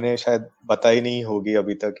मैंने शायद बताई नहीं होगी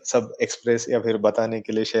अभी तक, सब एक्सप्रेस या फिर बताने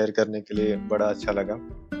के लिए, शेयर करने के लिए बड़ा अच्छा लगा।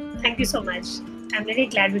 Thank you so much. I'm really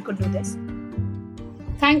glad we could do this.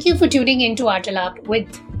 Thank you for tuning in to Artalab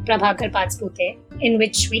with Prabhakar Patspute, in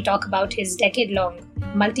which we talk about his decade-long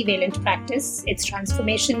multivalent practice, its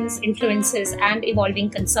transformations, influences, and evolving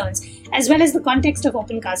concerns, as well as the context of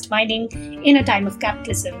open cast mining in a time of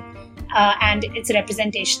capitalism. and its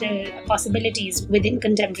representational possibilities within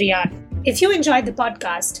contemporary art. If you enjoyed the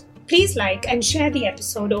podcast, please like and share the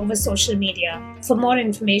episode over social media. For more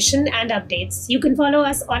information and updates, you can follow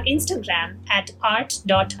us on Instagram at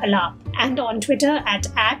art.alap and on Twitter at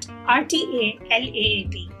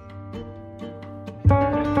 @RTALAAP.